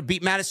Jamie Hayter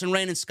beat Madison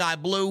Rayne and Sky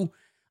Blue.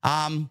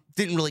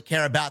 Didn't really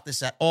care about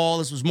this at all.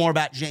 This was more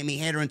about Jamie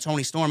Hayter and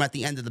Toni Storm at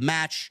the end of the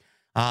match.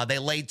 They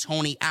laid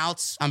Toni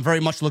out. I'm very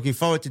much looking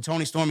forward to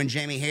Toni Storm and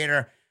Jamie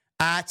Hayter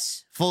at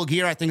Full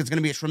Gear. I think it's going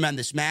to be a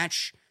tremendous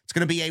match. It's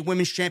going to be a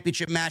women's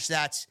championship match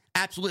that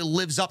absolutely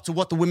lives up to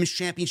what the women's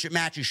championship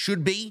matches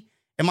should be,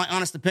 in my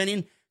honest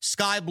opinion.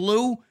 Sky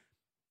Blue.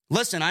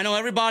 Listen, I know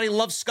everybody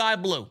loves Sky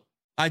Blue.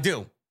 I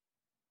do.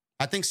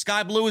 I think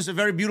Sky Blue is a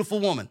very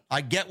beautiful woman.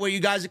 I get where you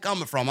guys are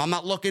coming from. I'm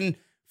not looking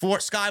for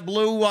Sky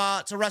Blue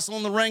to wrestle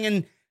in the ring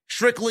and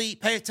strictly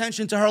pay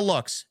attention to her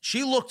looks.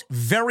 She looked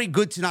very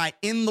good tonight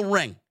in the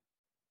ring.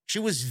 She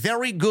was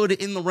very good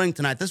in the ring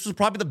tonight. This was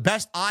probably the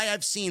best I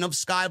have seen of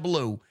Sky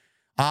Blue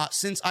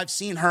since I've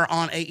seen her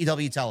on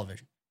AEW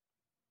television.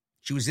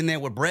 She was in there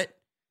with Britt.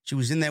 She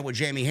was in there with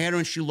Jamie Hayter,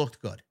 and she looked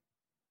good.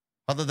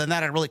 Other than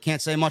that, I really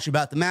can't say much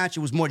about the match. It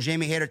was more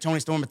Jamie Hayter, Toni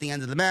Storm at the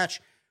end of the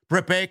match.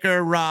 Britt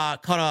Baker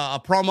cut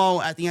a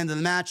promo at the end of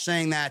the match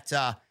saying that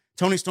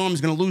Toni Storm is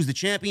going to lose the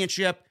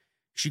championship.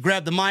 She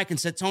grabbed the mic and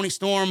said, Toni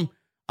Storm,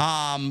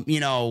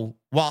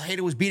 while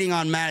Hayter was beating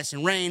on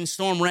Madison Rayne,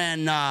 Storm ran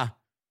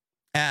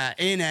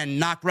in and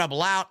knocked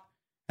Rebel out.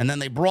 And then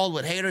they brawled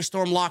with Hayter.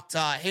 Storm locked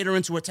Hayter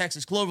into a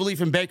Texas Cloverleaf,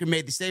 and Baker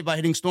made the save by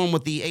hitting Storm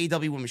with the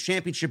AEW Women's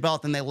Championship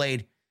belt, and they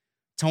laid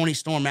Toni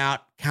Storm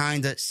out,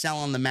 kind of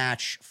selling the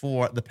match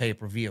for the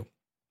pay-per-view.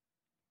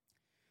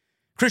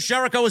 Chris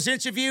Jericho was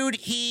interviewed.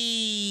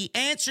 He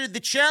answered the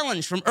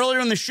challenge from earlier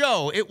in the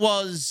show. It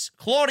was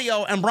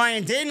Claudio and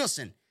Bryan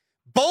Danielson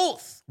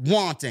both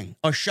wanting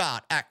a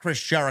shot at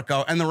Chris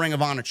Jericho and the Ring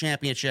of Honor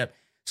Championship.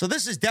 So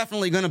this is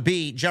definitely going to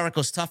be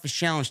Jericho's toughest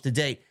challenge to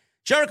date.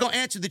 Jericho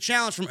answered the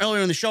challenge from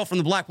earlier in the show from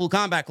the Blackpool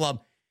Combat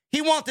Club.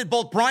 He wanted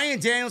both Bryan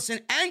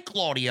Danielson and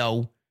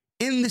Claudio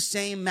in the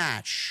same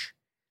match.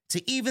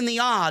 To even the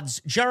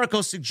odds,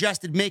 Jericho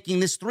suggested making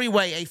this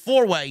three-way a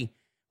four-way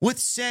with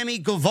Sammy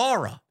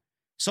Guevara.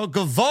 So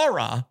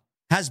Guevara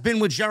has been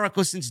with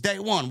Jericho since day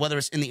one, whether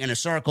it's in the Inner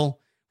Circle,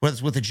 whether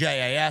it's with the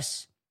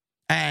JAS.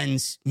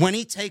 And when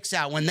they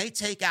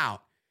take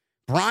out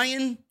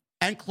Bryan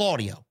and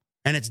Claudio,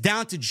 and it's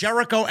down to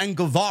Jericho and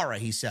Guevara,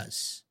 he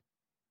says,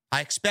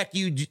 I expect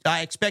you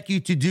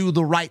to do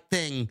the right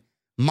thing,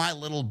 my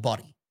little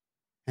buddy.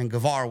 And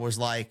Guevara was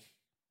like,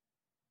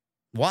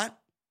 what?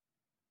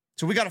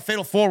 So we got a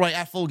fatal four-way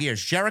at Full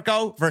Gears.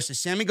 Jericho versus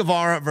Sammy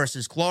Guevara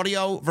versus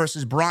Claudio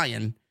versus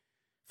Bryan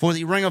for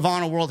the Ring of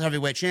Honor World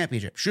Heavyweight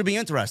Championship. Should be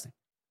interesting.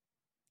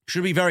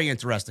 Should be very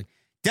interesting.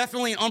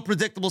 Definitely an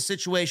unpredictable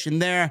situation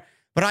there.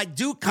 But I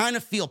do kind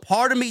of feel,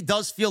 part of me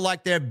does feel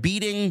like they're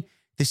beating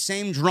the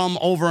same drum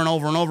over and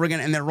over and over again,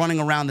 and they're running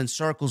around in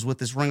circles with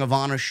this Ring of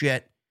Honor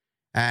shit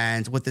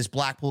and with this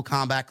Blackpool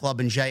Combat Club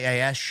and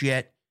JAS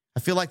shit. I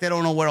feel like they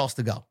don't know where else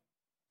to go.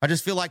 I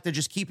just feel like they're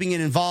just keeping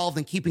it involved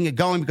and keeping it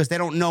going because they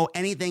don't know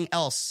anything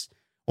else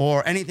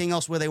or anything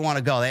else where they want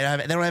to go. They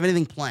don't have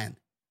anything planned,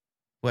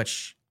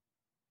 which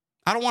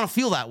I don't want to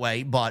feel that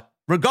way, but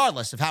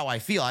regardless of how I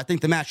feel, I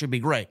think the match should be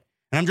great.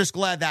 And I'm just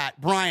glad that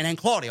Bryan and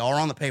Claudio are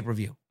on the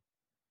pay-per-view.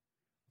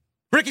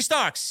 Ricky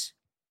Starks,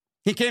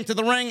 he came to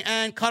the ring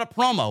and cut a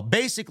promo.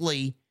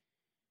 Basically,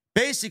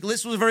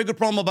 this was a very good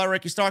promo by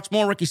Ricky Starks.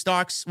 More Ricky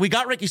Starks. We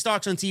got Ricky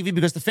Starks on TV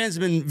because the fans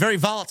have been very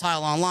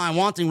volatile online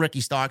wanting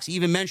Ricky Starks. He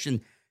even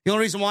mentioned the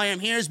only reason why I'm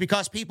here is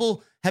because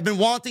people have been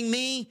wanting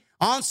me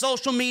on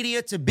social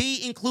media to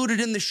be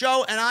included in the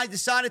show, and I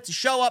decided to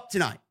show up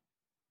tonight.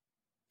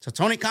 So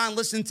Tony Khan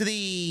listened to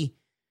the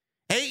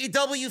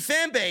AEW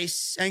fan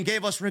base and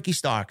gave us Ricky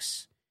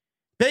Starks.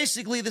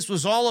 Basically, this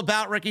was all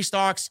about Ricky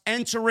Starks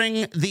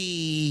entering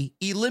the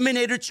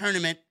Eliminator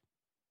Tournament,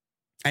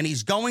 and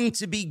he's going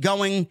to be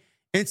going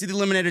into the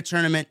Eliminator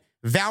Tournament,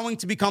 vowing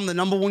to become the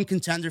number one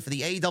contender for the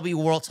AEW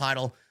World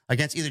title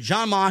against either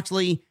Jon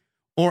Moxley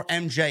or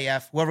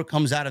MJF, whoever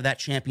comes out of that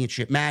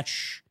championship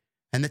match.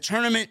 And the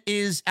tournament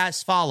is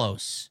as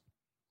follows.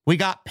 We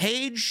got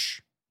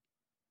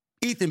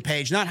Ethan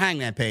Page, not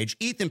Hangman Page,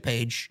 Ethan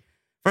Page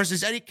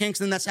versus Eddie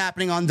Kingston. That's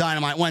happening on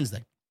Dynamite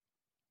Wednesday.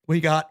 We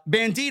got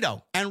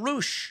Bandito and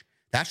Roosh.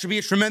 That should be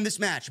a tremendous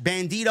match.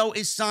 Bandito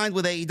is signed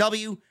with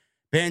AEW.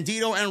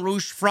 Bandito and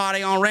Roosh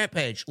Friday on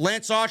Rampage.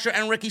 Lance Archer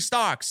and Ricky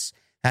Starks.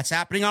 That's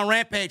happening on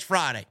Rampage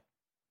Friday.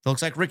 It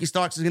looks like Ricky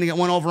Starks is going to get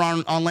one over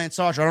on Lance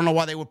Archer. I don't know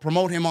why they would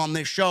promote him on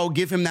this show,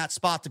 give him that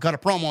spot to cut a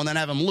promo, and then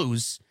have him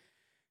lose.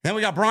 Then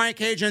we got Brian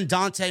Cage and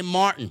Dante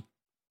Martin.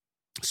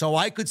 So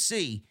I could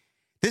see,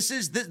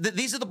 these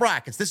are the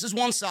brackets. This is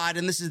one side,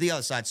 and this is the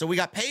other side. So we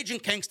got Page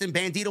and Kingston,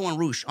 Bandito and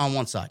Roosh on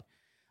one side.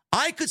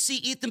 I could see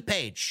Ethan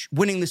Page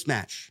winning this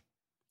match.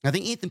 I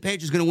think Ethan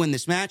Page is going to win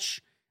this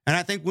match, and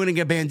I think we're going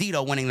to get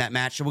Bandito winning that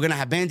match. So we're going to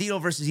have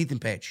Bandito versus Ethan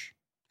Page.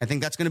 I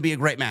think that's going to be a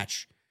great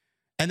match.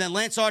 And then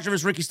Lance Archer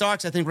versus Ricky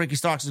Starks. I think Ricky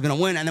Starks is going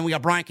to win. And then we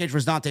got Brian Cage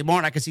versus Dante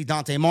Martin. I could see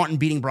Dante Martin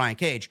beating Brian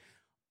Cage.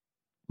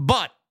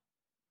 But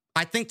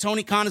I think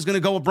Tony Khan is going to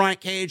go with Brian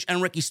Cage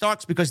and Ricky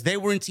Starks because they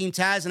were in Team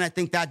Taz, and I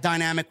think that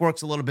dynamic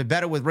works a little bit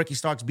better with Ricky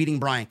Starks beating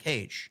Brian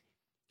Cage.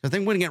 So I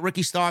think we're going to get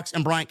Ricky Starks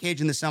and Brian Cage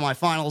in the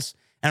semifinals,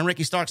 and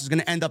Ricky Starks is going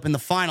to end up in the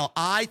final,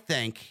 I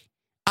think,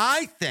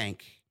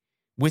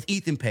 with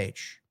Ethan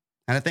Page.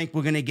 And I think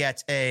we're going to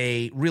get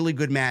a really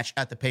good match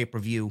at the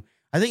pay-per-view.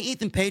 I think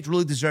Ethan Page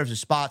really deserves a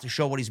spot to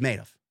show what he's made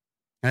of.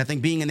 And I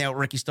think being in there with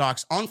Ricky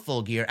Starks on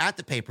Full Gear at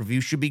the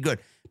pay-per-view should be good.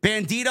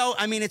 Bandito,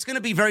 I mean, it's going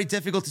to be very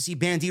difficult to see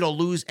Bandito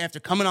lose after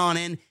coming on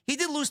in. He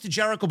did lose to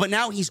Jericho, but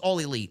now he's all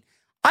elite.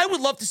 I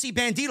would love to see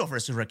Bandito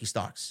versus Ricky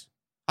Starks.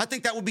 I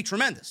think that would be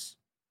tremendous.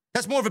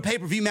 That's more of a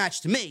pay-per-view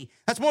match to me.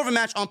 That's more of a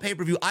match on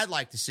pay-per-view I'd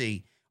like to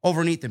see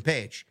over an Ethan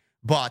Page.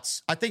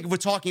 But I think if we're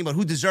talking about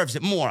who deserves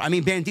it more, I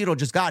mean, Bandito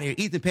just got here.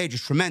 Ethan Page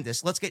is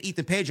tremendous. Let's get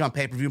Ethan Page on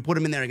pay-per-view and put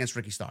him in there against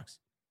Ricky Starks.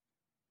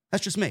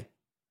 That's just me.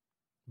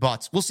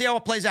 But we'll see how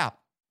it plays out.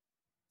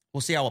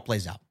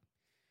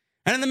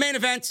 And in the main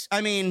event, I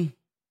mean,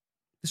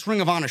 this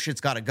Ring of Honor shit's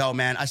got to go,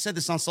 man. I said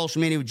this on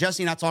social media with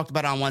Jesse, and I talked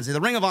about it on Wednesday.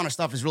 The Ring of Honor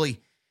stuff is really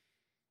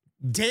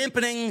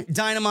dampening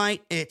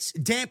Dynamite. It's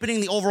dampening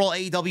the overall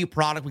AEW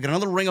product. We got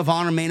another Ring of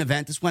Honor main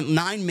event. This went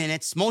 9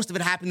 minutes. Most of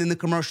it happened in the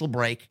commercial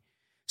break.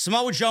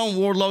 Samoa Joe and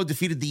Wardlow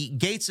defeated the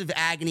Gates of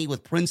Agony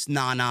with Prince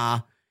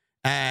Nana.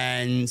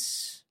 And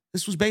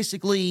this was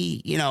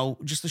basically,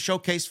 just a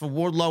showcase for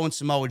Wardlow and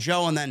Samoa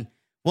Joe. And then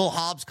Will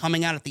Hobbs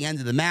coming out at the end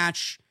of the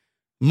match,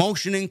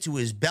 motioning to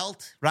his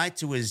belt, right,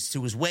 to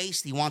his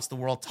waist. He wants the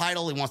world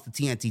title. He wants the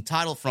TNT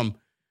title from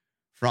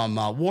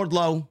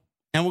Wardlow.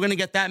 And we're going to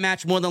get that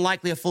match more than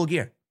likely at Full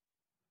Gear.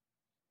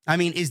 I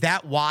mean, is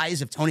that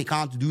wise of Tony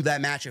Khan to do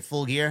that match at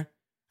Full Gear?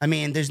 I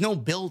mean, there's no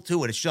build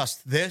to it. It's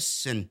just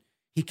this, and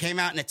he came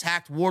out and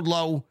attacked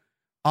Wardlow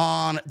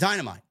on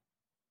Dynamite.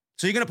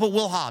 So you're going to put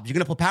Will Hobbs, you're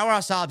going to put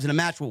Powerhouse Hobbs in a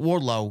match with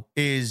Wardlow.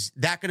 Is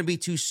that going to be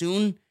too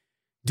soon?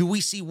 Do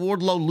we see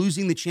Wardlow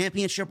losing the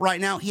championship right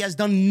now? He has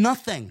done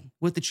nothing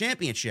with the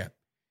championship.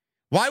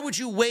 Why would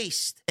you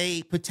waste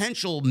a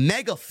potential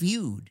mega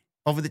feud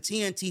over the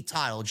TNT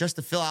title just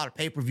to fill out a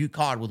pay-per-view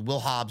card with Will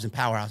Hobbs and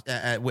Powerhouse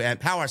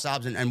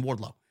Hobbs and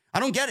Wardlow? I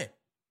don't get it.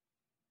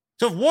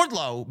 So if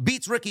Wardlow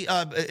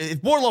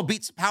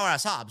beats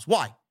Powerhouse Hobbs,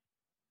 why?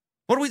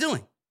 What are we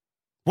doing?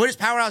 Where does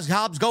Powerhouse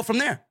Hobbs go from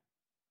there?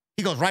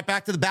 He goes right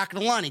back to the back of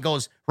the line. He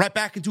goes right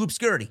back into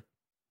obscurity.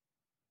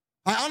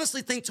 I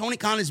honestly think Tony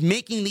Khan is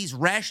making these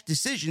rash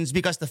decisions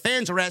because the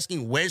fans are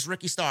asking, where's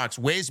Ricky Starks?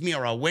 Where's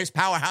Miro? Where's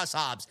Powerhouse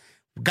Hobbs?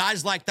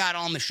 Guys like that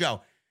on the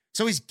show.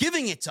 So he's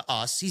giving it to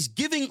us. He's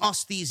giving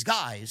us these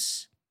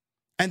guys.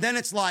 And then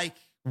it's like,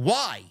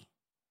 why?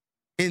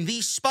 In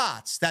these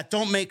spots that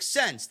don't make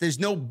sense. There's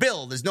no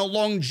build. There's no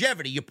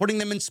longevity. You're putting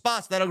them in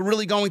spots that are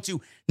really going to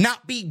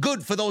not be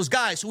good for those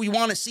guys who we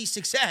want to see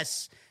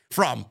success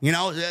from. We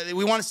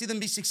want to see them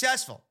be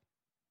successful.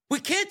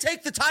 We can't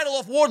take the title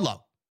off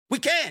Wardlow. We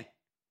can't.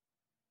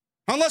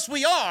 Unless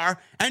we are,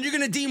 and you're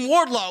going to deem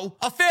Wardlow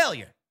a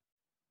failure.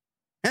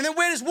 And then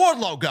where does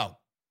Wardlow go?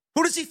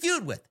 Who does he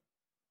feud with?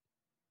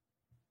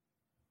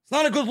 It's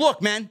not a good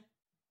look, man.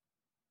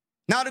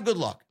 Not a good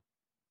look.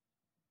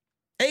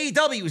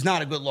 AEW is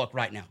not a good look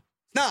right now.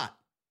 It's not.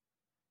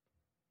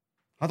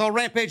 I thought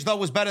Rampage, though,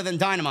 was better than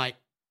Dynamite.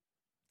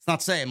 It's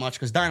not saying much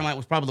because Dynamite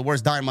was probably the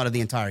worst Dynamite of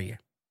the entire year.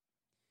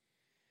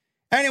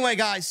 Anyway,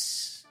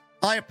 guys,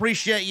 I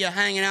appreciate you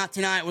hanging out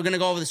tonight. We're going to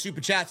go over the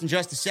Super Chats in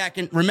just a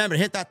second. Remember,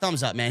 hit that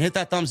thumbs up, man. Hit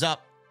that thumbs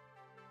up.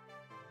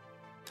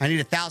 I need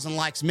 1,000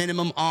 likes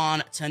minimum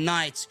on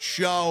tonight's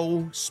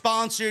show.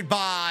 Sponsored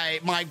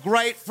by my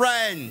great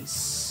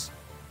friends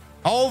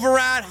over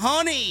at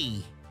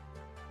Honey.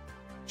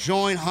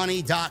 Join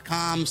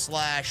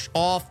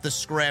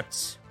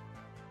honey.com/offthescript.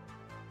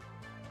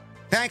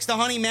 Thanks to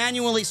Honey,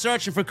 manually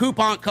searching for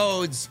coupon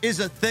codes is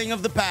a thing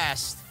of the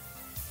past.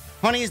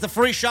 Honey is the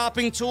free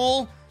shopping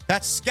tool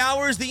that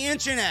scours the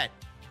internet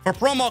for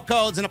promo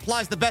codes and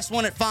applies the best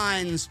one it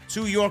finds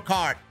to your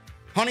cart.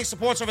 Honey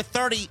supports over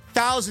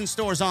 30,000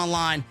 stores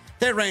online.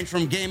 They range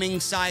from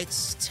gaming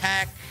sites,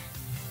 tech,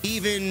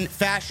 even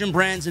fashion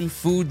brands and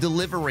food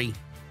delivery.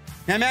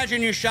 Now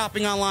imagine you're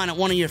shopping online at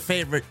one of your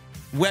favorite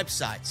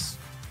websites.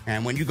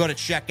 And when you go to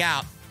check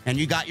out and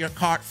you got your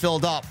cart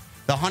filled up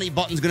the honey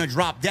button's going to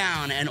drop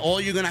down, and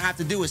all you're going to have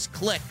to do is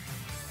click.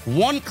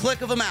 One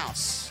click of a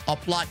mouse,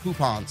 apply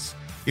coupons.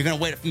 You're going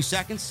to wait a few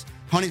seconds.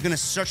 Honey's going to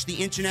search the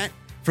internet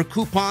for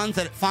coupons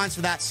that it finds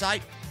for that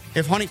site.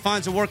 If Honey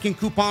finds a working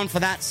coupon for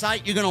that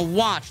site, you're going to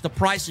watch the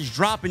prices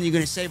drop, and you're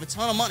going to save a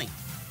ton of money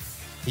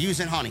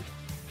using Honey.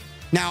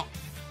 Now,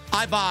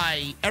 I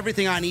buy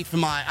everything I need for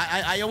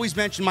I always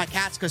mention my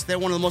cats because they're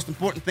one of the most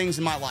important things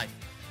in my life.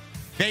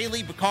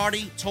 Bailey,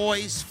 Bacardi,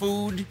 toys,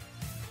 food,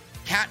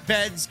 cat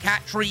beds,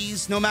 cat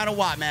trees, no matter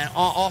what, man.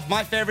 Off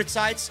my favorite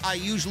sites, I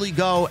usually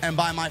go and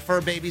buy my fur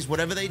babies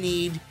whatever they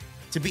need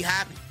to be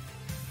happy.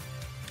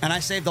 And I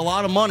saved a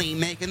lot of money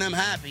making them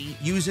happy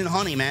using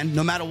Honey, man,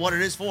 no matter what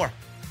it is for.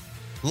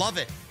 Love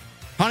it.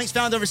 Honey's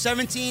found over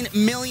 17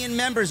 million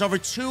members, over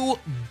 $2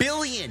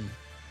 billion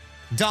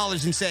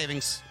in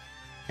savings.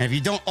 And if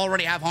you don't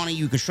already have Honey,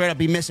 you could straight up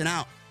be missing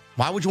out.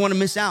 Why would you want to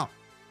miss out?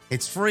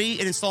 It's free.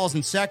 It installs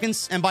in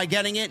seconds. And by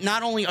getting it,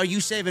 not only are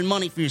you saving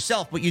money for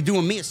yourself, but you're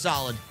doing me a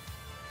solid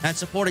and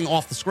supporting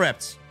Off the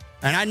Script.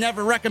 And I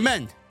never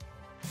recommend.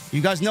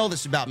 You guys know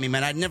this about me,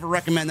 man. I'd never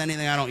recommend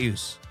anything I don't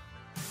use.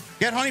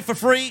 Get Honey for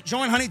free.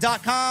 Join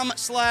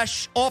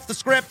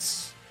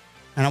honey.com/offthescript.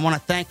 And I want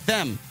to thank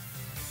them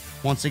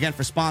once again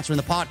for sponsoring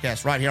the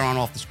podcast right here on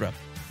Off the Script.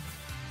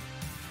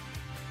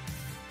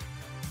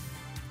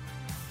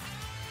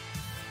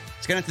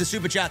 Let's get into the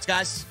Super Chats,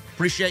 guys.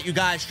 Appreciate you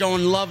guys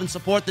showing love and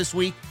support this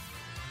week.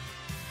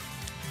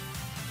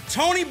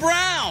 Tony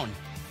Brown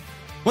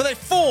with a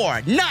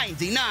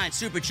 $4.99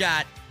 Super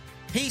Chat.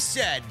 He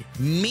said,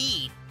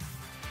 meat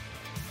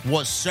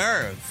was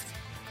served.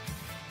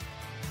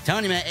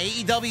 Telling you, man,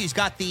 AEW's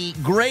got the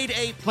grade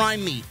A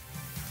prime meat.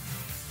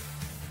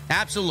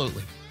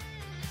 Absolutely.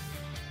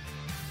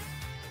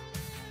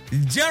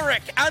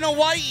 Derek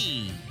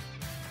Anawai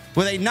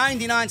with a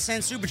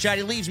 99-cent Super Chat.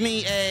 He leaves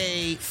me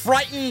a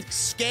frightened,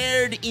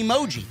 scared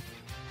emoji.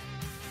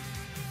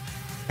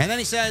 And then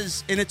he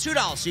says, in a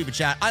 $2 Super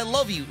Chat, I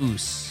love you,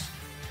 Oos.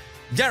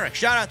 Derek,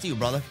 shout out to you,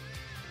 brother.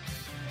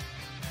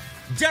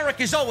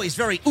 Derek is always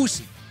very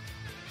oosy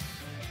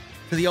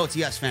to the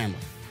OTS family.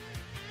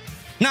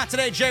 Not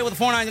today, Jay, with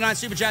a $4.99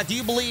 Super Chat. Do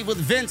you believe with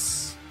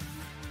Vince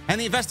and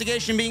the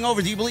investigation being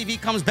over, do you believe he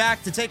comes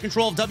back to take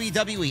control of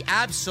WWE?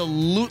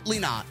 Absolutely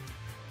not.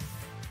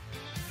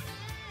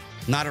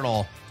 Not at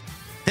all.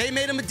 They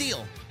made him a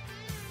deal.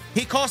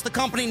 He cost the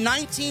company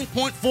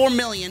 $19.4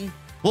 million.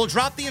 We'll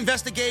drop the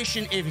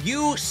investigation if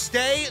you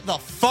stay the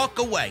fuck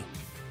away.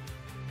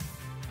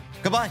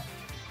 Goodbye.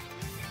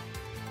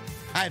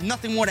 I have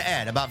nothing more to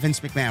add about Vince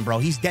McMahon, bro.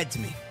 He's dead to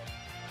me.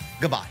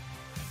 Goodbye.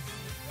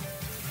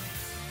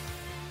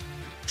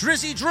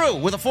 Drizzy Drew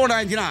with a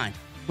 $4.99.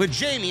 With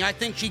Jamie, I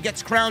think she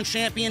gets crowned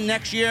champion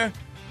next year.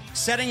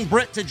 Setting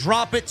Britt to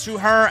drop it to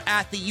her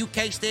at the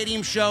UK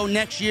Stadium show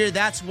next year.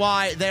 That's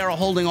why they are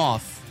holding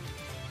off.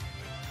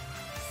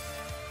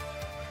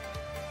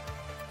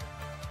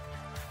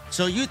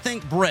 So you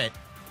think Britt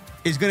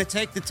is going to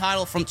take the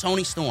title from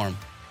Toni Storm?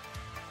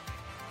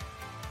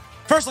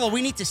 First of all,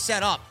 we need to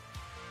set up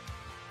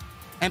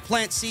and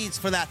plant seeds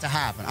for that to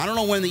happen. I don't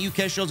know when the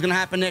UK show is going to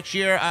happen next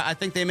year. I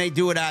think they may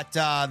do it at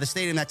the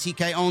stadium that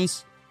TK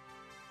owns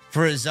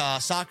for his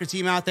soccer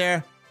team out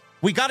there.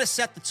 We got to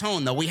set the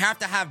tone, though. We have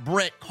to have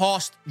Britt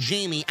cost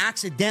Jamie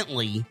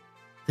accidentally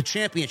the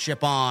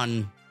championship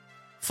on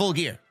Full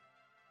Gear.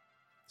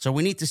 So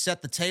we need to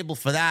set the table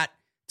for that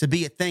to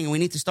be a thing. And we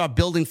need to start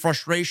building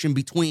frustration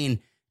between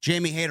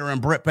Jamie Hayter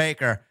and Britt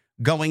Baker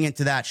going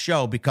into that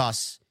show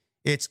because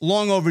it's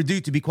long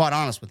overdue, to be quite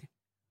honest with you.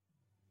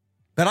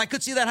 But I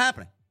could see that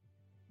happening.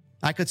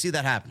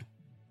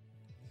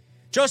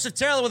 Joseph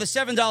Taylor with a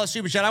 $7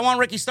 Super Chat. I want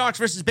Ricky Starks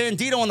versus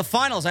Bandito in the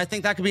finals. I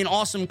think that could be an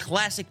awesome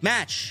classic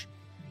match.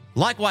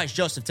 Likewise,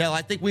 Joseph Taylor,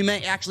 I think we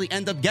may actually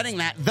end up getting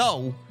that,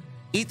 though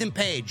Ethan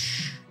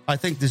Page, I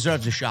think,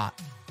 deserves a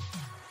shot.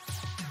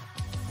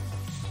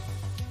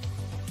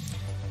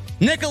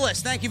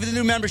 Nicholas, thank you for the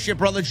new membership,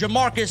 brother.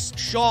 Jamarcus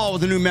Shaw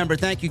with a new member.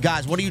 Thank you,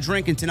 guys. What are you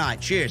drinking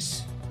tonight?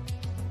 Cheers.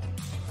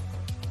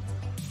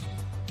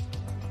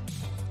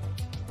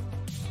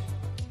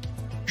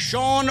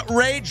 Sean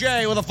Ray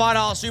J with a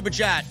 $5 Super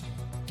Chat.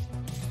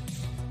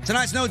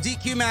 Tonight's no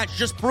DQ match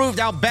just proved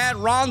how bad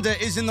Ronda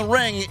is in the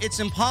ring. It's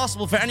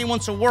impossible for anyone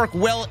to work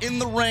well in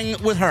the ring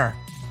with her.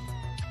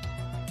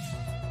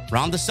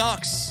 Ronda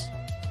sucks.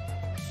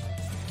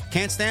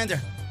 Can't stand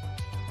her.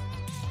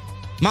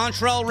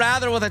 Montrell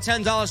Rather with a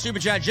 $10 Super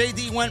Chat.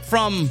 JD went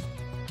from,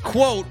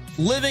 quote,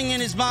 living in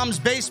his mom's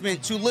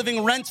basement to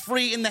living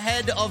rent-free in the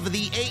head of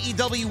the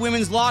AEW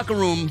women's locker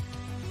room.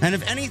 And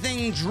if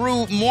anything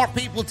drew more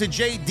people to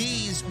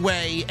JD's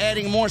way,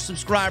 adding more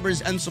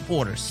subscribers and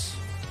supporters.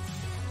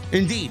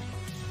 Indeed.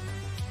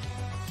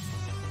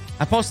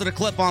 I posted a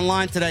clip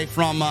online today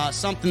from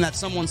something that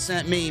someone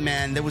sent me,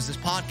 man. There was this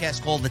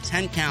podcast called The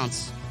 10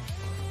 Counts.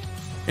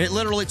 It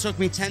literally took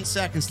me 10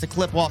 seconds to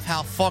clip off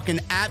how fucking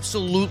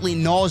absolutely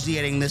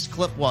nauseating this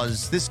clip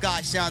was. This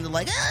guy sounded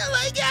like, oh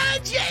my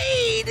God,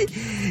 Jade!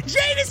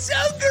 Jade, is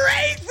so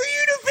great for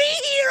you to be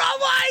here on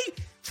my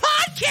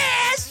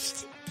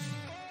podcast!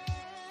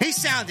 He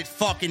sounded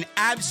fucking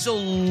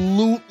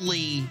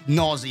absolutely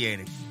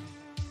nauseating.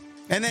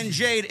 And then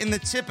Jade, in the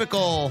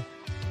typical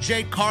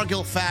Jade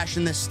Cargill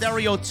fashion, the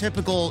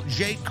stereotypical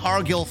Jade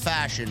Cargill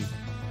fashion,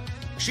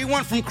 she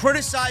went from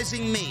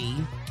criticizing me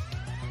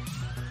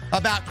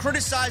about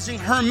criticizing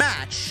her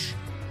match.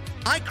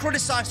 I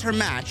criticized her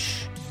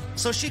match,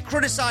 so she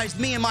criticized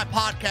me in my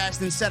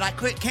podcast and said I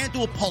can't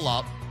do a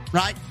pull-up,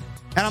 right?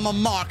 And I'm a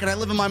mark, and I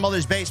live in my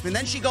mother's basement.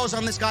 Then she goes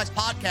on this guy's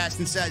podcast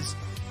and says,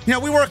 you know,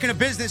 we work in a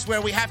business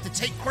where we have to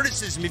take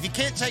criticism. If you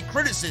can't take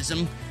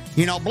criticism,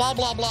 you know, blah,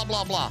 blah, blah,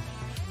 blah, blah.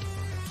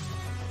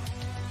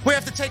 We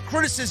have to take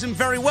criticism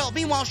very well.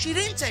 Meanwhile, she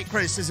didn't take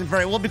criticism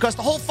very well because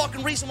the whole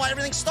fucking reason why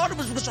everything started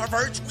was because of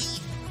her tweet.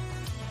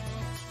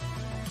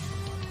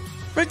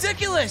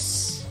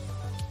 Ridiculous.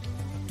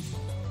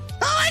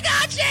 Oh my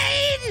God,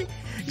 Jade!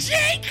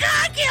 Jade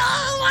Cargill,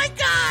 oh my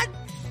God!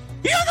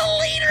 You're the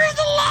leader of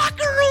the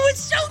locker room. It's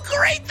so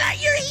great that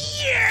you're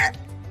here.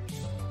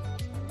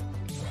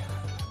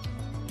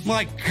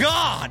 My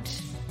God.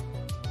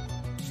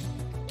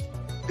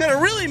 God, it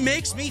really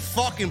makes me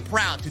fucking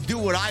proud to do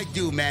what I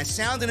do, man.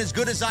 Sounding as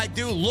good as I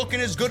do, looking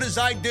as good as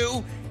I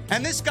do.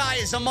 And this guy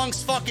is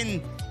amongst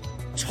fucking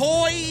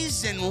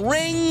toys and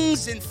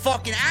rings and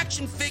fucking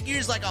action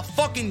figures like a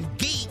fucking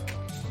geek.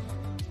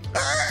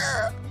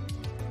 Urgh.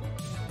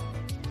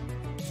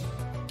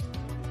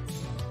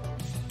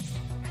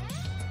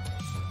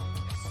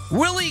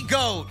 Willie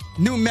Goat,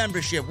 new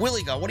membership.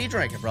 Willie Goat, what are you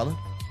drinking, brother?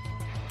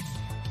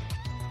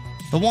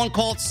 The one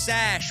called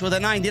Sash with a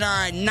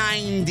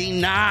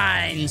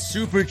 $99.99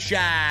 super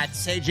chat.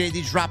 Say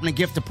JD's dropping a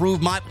gift to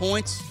prove my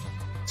points.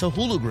 It's a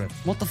hologram.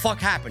 What the fuck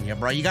happened here,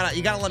 bro? You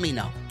gotta let me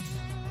know.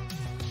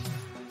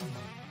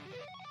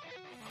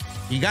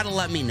 You gotta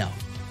let me know.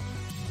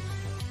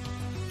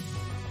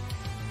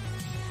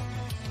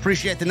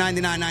 Appreciate the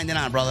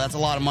 $99.99, brother. That's a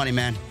lot of money,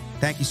 man.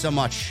 Thank you so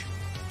much.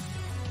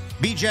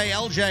 BJ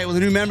LJ with a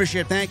new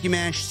membership. Thank you,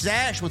 man.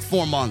 Sash with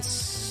 4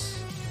 months.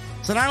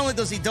 So not only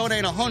does he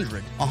donate a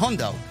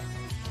hundo,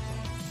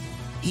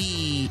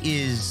 he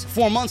is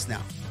 4 months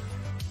now.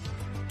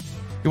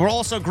 You were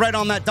also great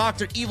on that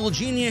Dr. Evil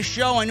Genius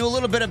show. I knew a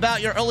little bit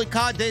about your early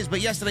COD days,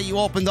 but yesterday you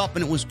opened up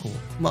and it was cool.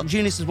 Well,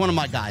 Genius is one of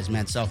my guys,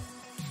 man, so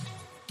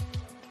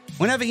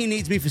whenever he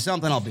needs me for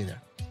something, I'll be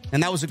there.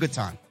 And that was a good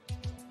time.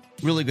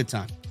 Really good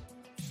time.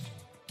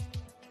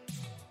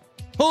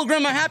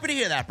 Hologram, I'm happy to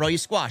hear that, bro. You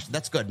squashed it.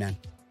 That's good, man.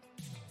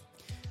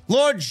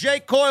 Lord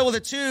Jake Coyle with a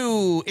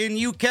 2 in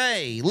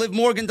UK. Liv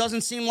Morgan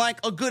doesn't seem like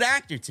a good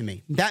actor to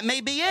me. That may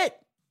be it.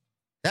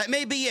 That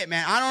may be it,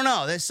 man. I don't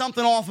know. There's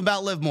something off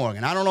about Liv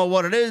Morgan. I don't know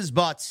what it is,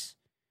 but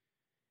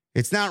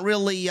it's not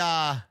really,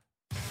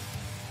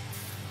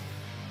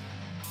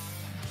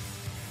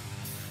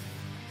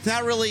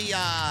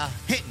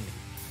 hitting me.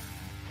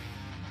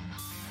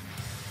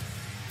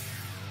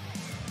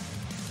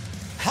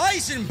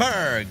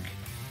 Heisenberg,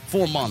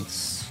 4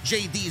 months.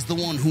 JD's the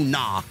one who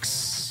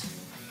knocks.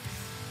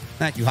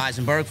 Thank you,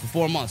 Heisenberg, for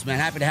 4 months, man.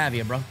 Happy to have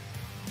you, bro.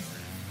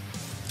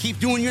 Keep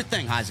doing your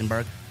thing,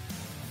 Heisenberg.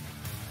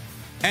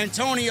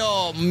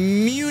 Antonio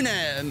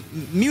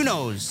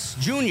Munoz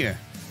Jr.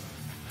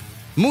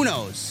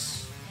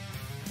 Munoz.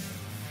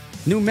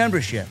 New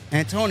membership.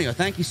 Antonio,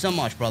 thank you so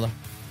much, brother.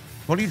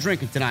 What are you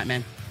drinking tonight,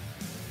 man?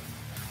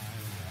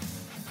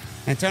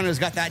 Antonio's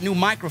got that new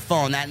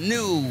microphone, that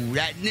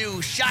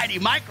new shiny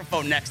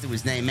microphone next to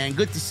his name, man.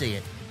 Good to see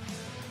it.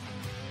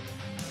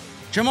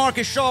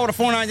 Jamarcus Shaw with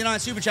a $4.99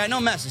 super chat.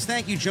 No message.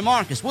 Thank you,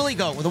 Jamarcus. Willie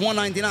Goat with a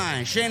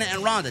 $1.99. Shayna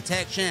and Ronda,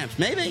 tag champs.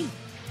 Maybe.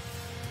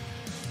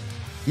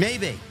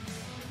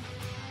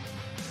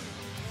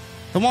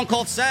 The one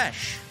called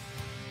Sash.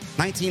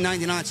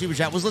 $19.99 super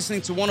chat. Was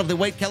listening to one of the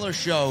Wade Keller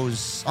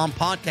shows on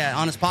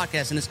his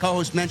podcast, and his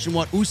co-host mentioned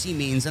what Usi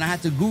means, and I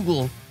had to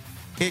Google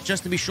it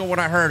just to be sure what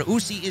I heard.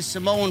 Usi is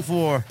Samoan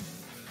for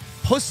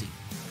pussy.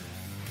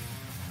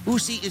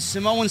 Usi is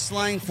Samoan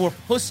slang for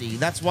pussy.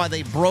 That's why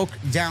they broke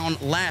down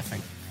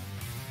laughing.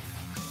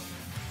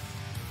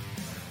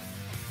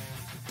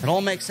 It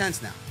all makes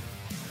sense now.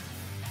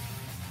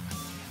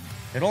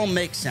 It all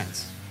makes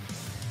sense.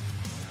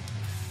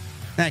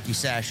 Thank you,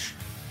 Sash.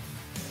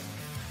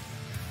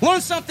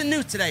 Learned something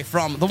new today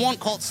from the one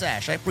called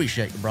Sash. I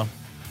appreciate you, bro.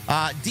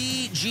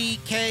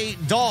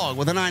 DGK Dog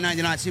with a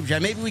 $9.99 super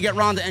chat. Maybe we get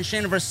Ronda and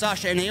Shayna versus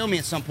Sasha and Naomi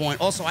at some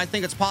point. Also, I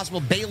think it's possible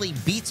Bayley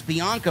beats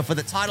Bianca for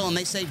the title and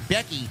they say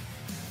Becky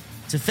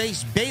to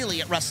face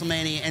Bayley at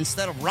WrestleMania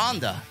instead of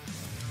Ronda.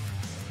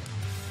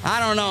 I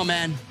don't know,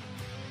 man.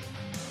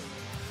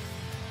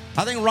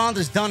 I think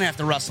Ronda's done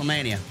after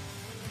WrestleMania.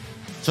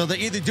 So they're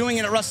either doing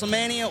it at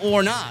WrestleMania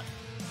or not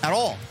at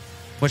all,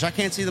 which I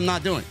can't see them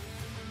not doing.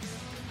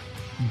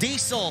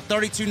 Diesel,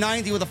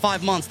 3290 with a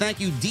 5 months. Thank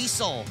you,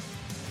 Diesel.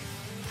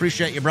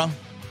 Appreciate you, bro.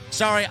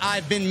 Sorry,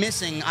 I've been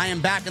missing. I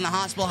am back in the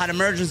hospital, had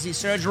emergency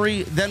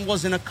surgery, then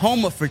was in a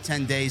coma for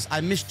 10 days.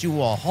 I missed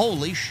you all.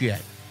 Holy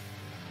shit.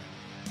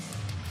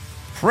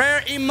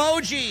 Prayer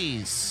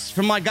emojis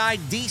from my guy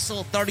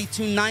Diesel,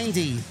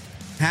 3290.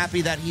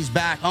 Happy that he's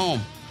back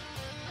home.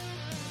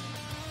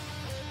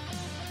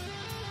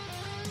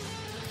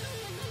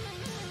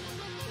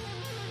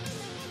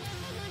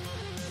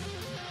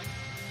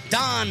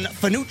 Don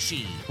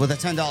Fanucci with a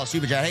 $10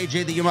 super chat. Hey,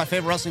 JD, you're my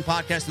favorite wrestling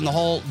podcast in the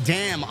whole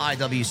damn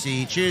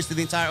IWC. Cheers to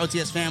the entire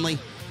OTS family.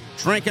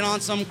 Drinking on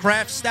some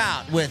craft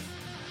stout with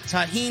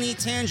tahini,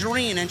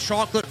 tangerine, and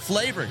chocolate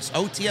flavors.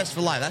 OTS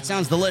for life. That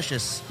sounds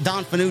delicious.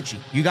 Don Fanucci,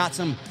 you got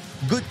some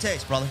good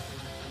taste, brother.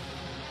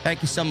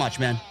 Thank you so much,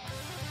 man.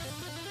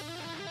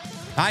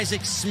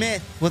 Isaac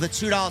Smith with a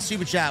 $2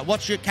 super chat.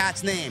 What's your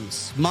cat's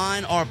names?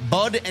 Mine are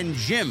Bud and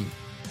Jim.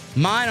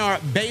 Mine are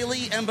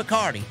Bailey and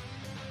Bacardi.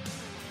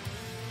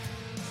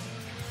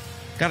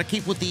 Got to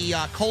keep with the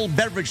cold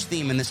beverage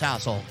theme in this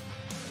household.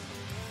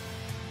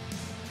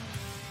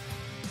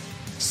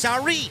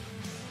 Sarit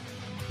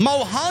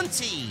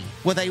Mohanty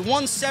with a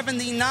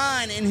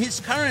 179 in his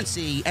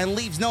currency and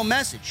leaves no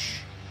message.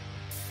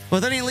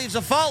 But then he leaves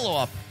a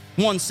follow-up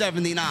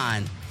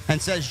 179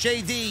 and says,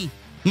 JD,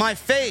 my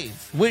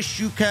fave, wish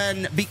you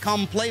can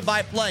become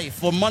play-by-play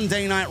for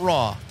Monday Night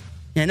Raw.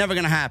 Yeah, never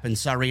going to happen,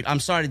 Sarit.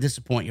 I'm sorry to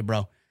disappoint you,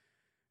 bro.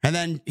 And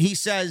then he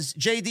says,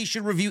 JD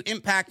should review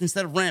Impact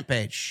instead of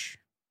Rampage.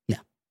 No.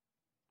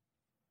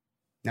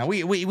 Now,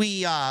 we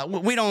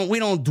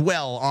don't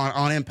dwell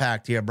on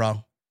Impact here,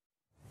 bro.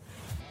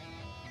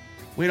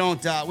 We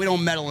don't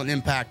meddle in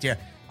Impact here.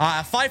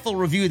 Fightful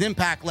reviewed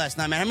Impact last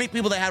night, man. How many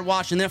people they had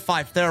watching their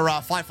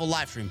Fightful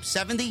live stream?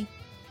 70?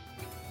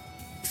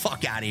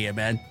 Fuck out of here,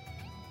 man.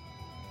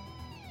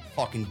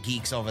 Fucking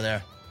geeks over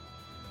there.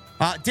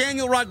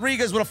 Daniel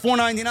Rodriguez with a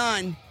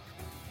 $4.99.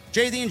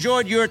 JD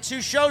enjoyed your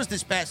 2 shows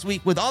this past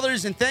week with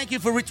others, and thank you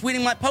for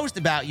retweeting my post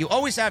about you.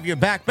 Always have your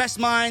back. Best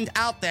mind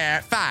out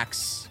there.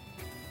 Facts.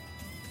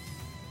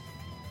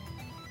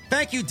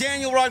 Thank you,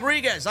 Daniel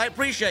Rodriguez. I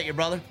appreciate you,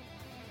 brother.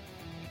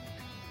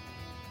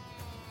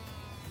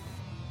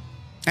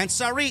 And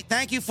Sarit,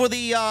 thank you for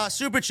the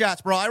super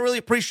chats, bro. I really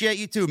appreciate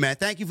you too, man.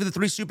 Thank you for the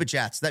 3 super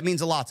chats. That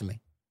means a lot to me.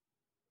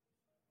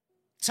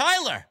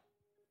 Tyler,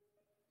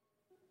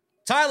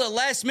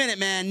 last minute,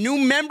 man. New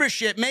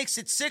membership makes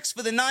it 6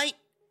 for the night.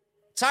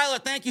 Tyler,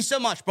 thank you so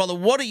much, brother.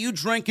 What are you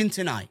drinking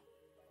tonight?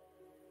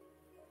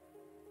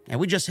 And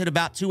we just hit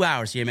about 2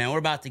 hours here, man. We're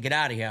about to get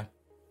out of here.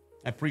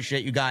 I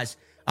appreciate you guys.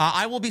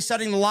 I will be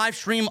setting the live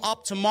stream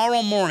up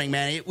tomorrow morning,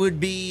 man. It would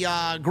be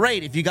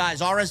great if you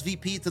guys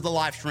RSVP to the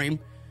live stream.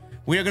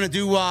 We are going to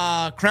do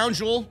Crown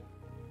Jewel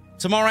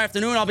tomorrow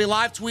afternoon. I'll be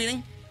live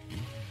tweeting.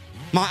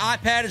 My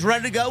iPad is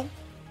ready to go.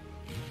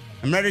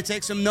 I'm ready to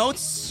take some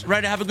notes,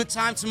 ready to have a good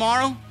time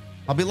tomorrow.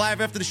 I'll be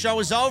live after the show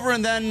is over,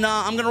 and then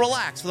I'm going to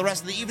relax for the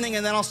rest of the evening,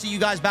 and then I'll see you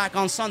guys back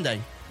on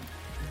Sunday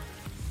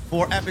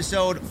for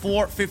episode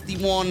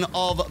 451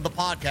 of the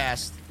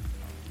podcast.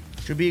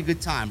 Should be a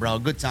good time, bro.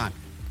 Good time.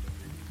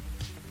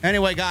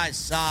 Anyway,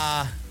 guys,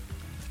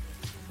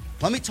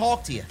 let me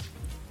talk to you.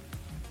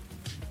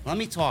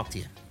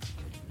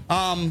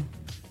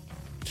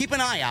 Keep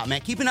an eye out,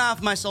 man. Keep an eye out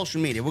for my social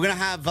media. We're going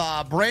to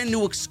have brand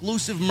new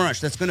exclusive merch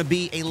that's going to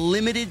be a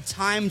limited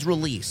timed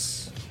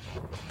release.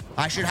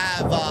 I should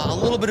have a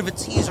little bit of a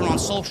teaser on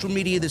social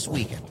media this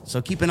weekend.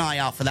 So keep an eye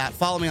out for that.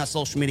 Follow me on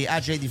social media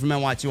at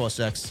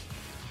JDfromNY206.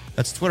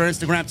 That's Twitter,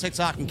 Instagram,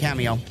 TikTok, and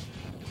Cameo.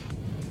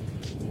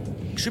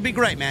 Should be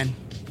great, man.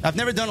 I've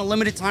never done a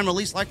limited time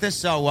release like this,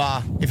 so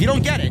if you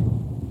don't get it,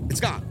 it's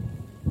gone.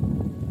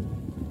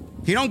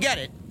 If you don't get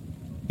it,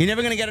 you're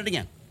never going to get it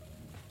again.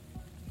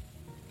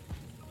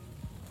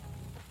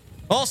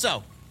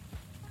 Also,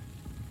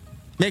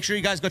 make sure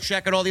you guys go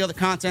check out all the other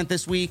content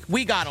this week.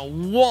 We got a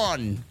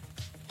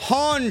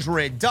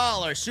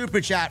 $100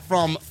 super chat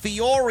from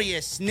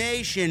Furious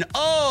Nation.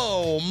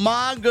 Oh,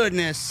 my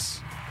goodness.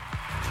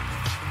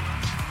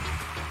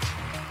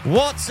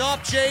 What's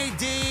up,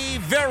 JD?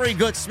 Very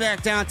good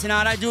SmackDown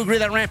tonight. I do agree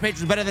that Rampage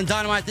was better than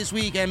Dynamite this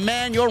week. And,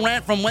 man, your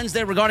rant from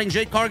Wednesday regarding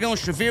Jade Cargill and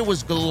Shavir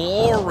was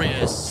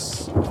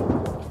glorious.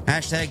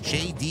 Hashtag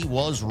JD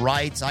was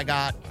right. I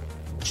got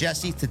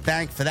Jesse to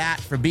thank for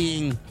that, for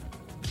being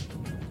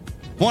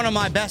one of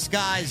my best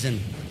guys, and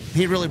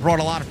he really brought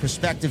a lot of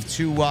perspective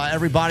to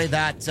everybody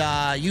that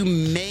you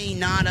may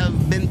not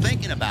have been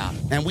thinking about.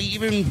 And we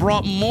even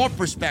brought more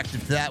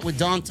perspective to that with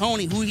Don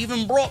Tony, who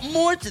even brought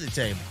more to the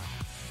table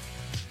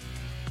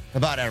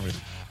about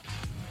everything.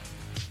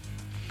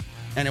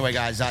 Anyway,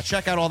 guys,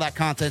 check out all that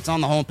content. It's on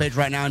the homepage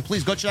right now, and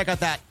please go check out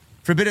that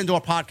Forbidden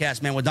Door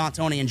podcast, man, with Don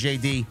Tony and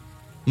JD.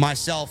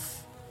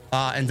 Myself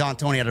and Don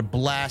Tony had a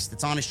blast.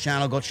 It's on his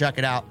channel. Go check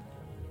it out.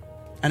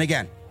 And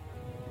again,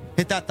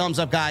 hit that thumbs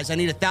up, guys. I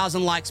need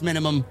 1,000 likes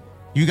minimum.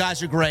 You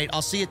guys are great.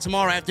 I'll see you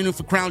tomorrow afternoon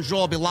for Crown Jewel.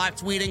 I'll be live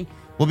tweeting.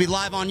 We'll be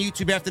live on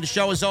YouTube after the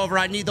show is over.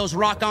 I need those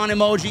rock on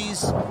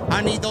emojis.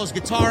 I need those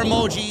guitar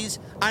emojis.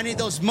 I need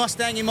those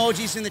Mustang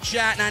emojis in the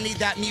chat. And I need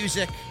that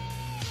music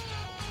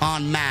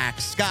on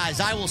max. Guys,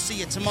 I will see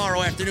you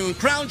tomorrow afternoon.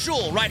 Crown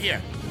Jewel right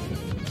here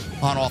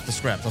on Off the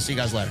Script. I'll see you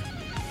guys later.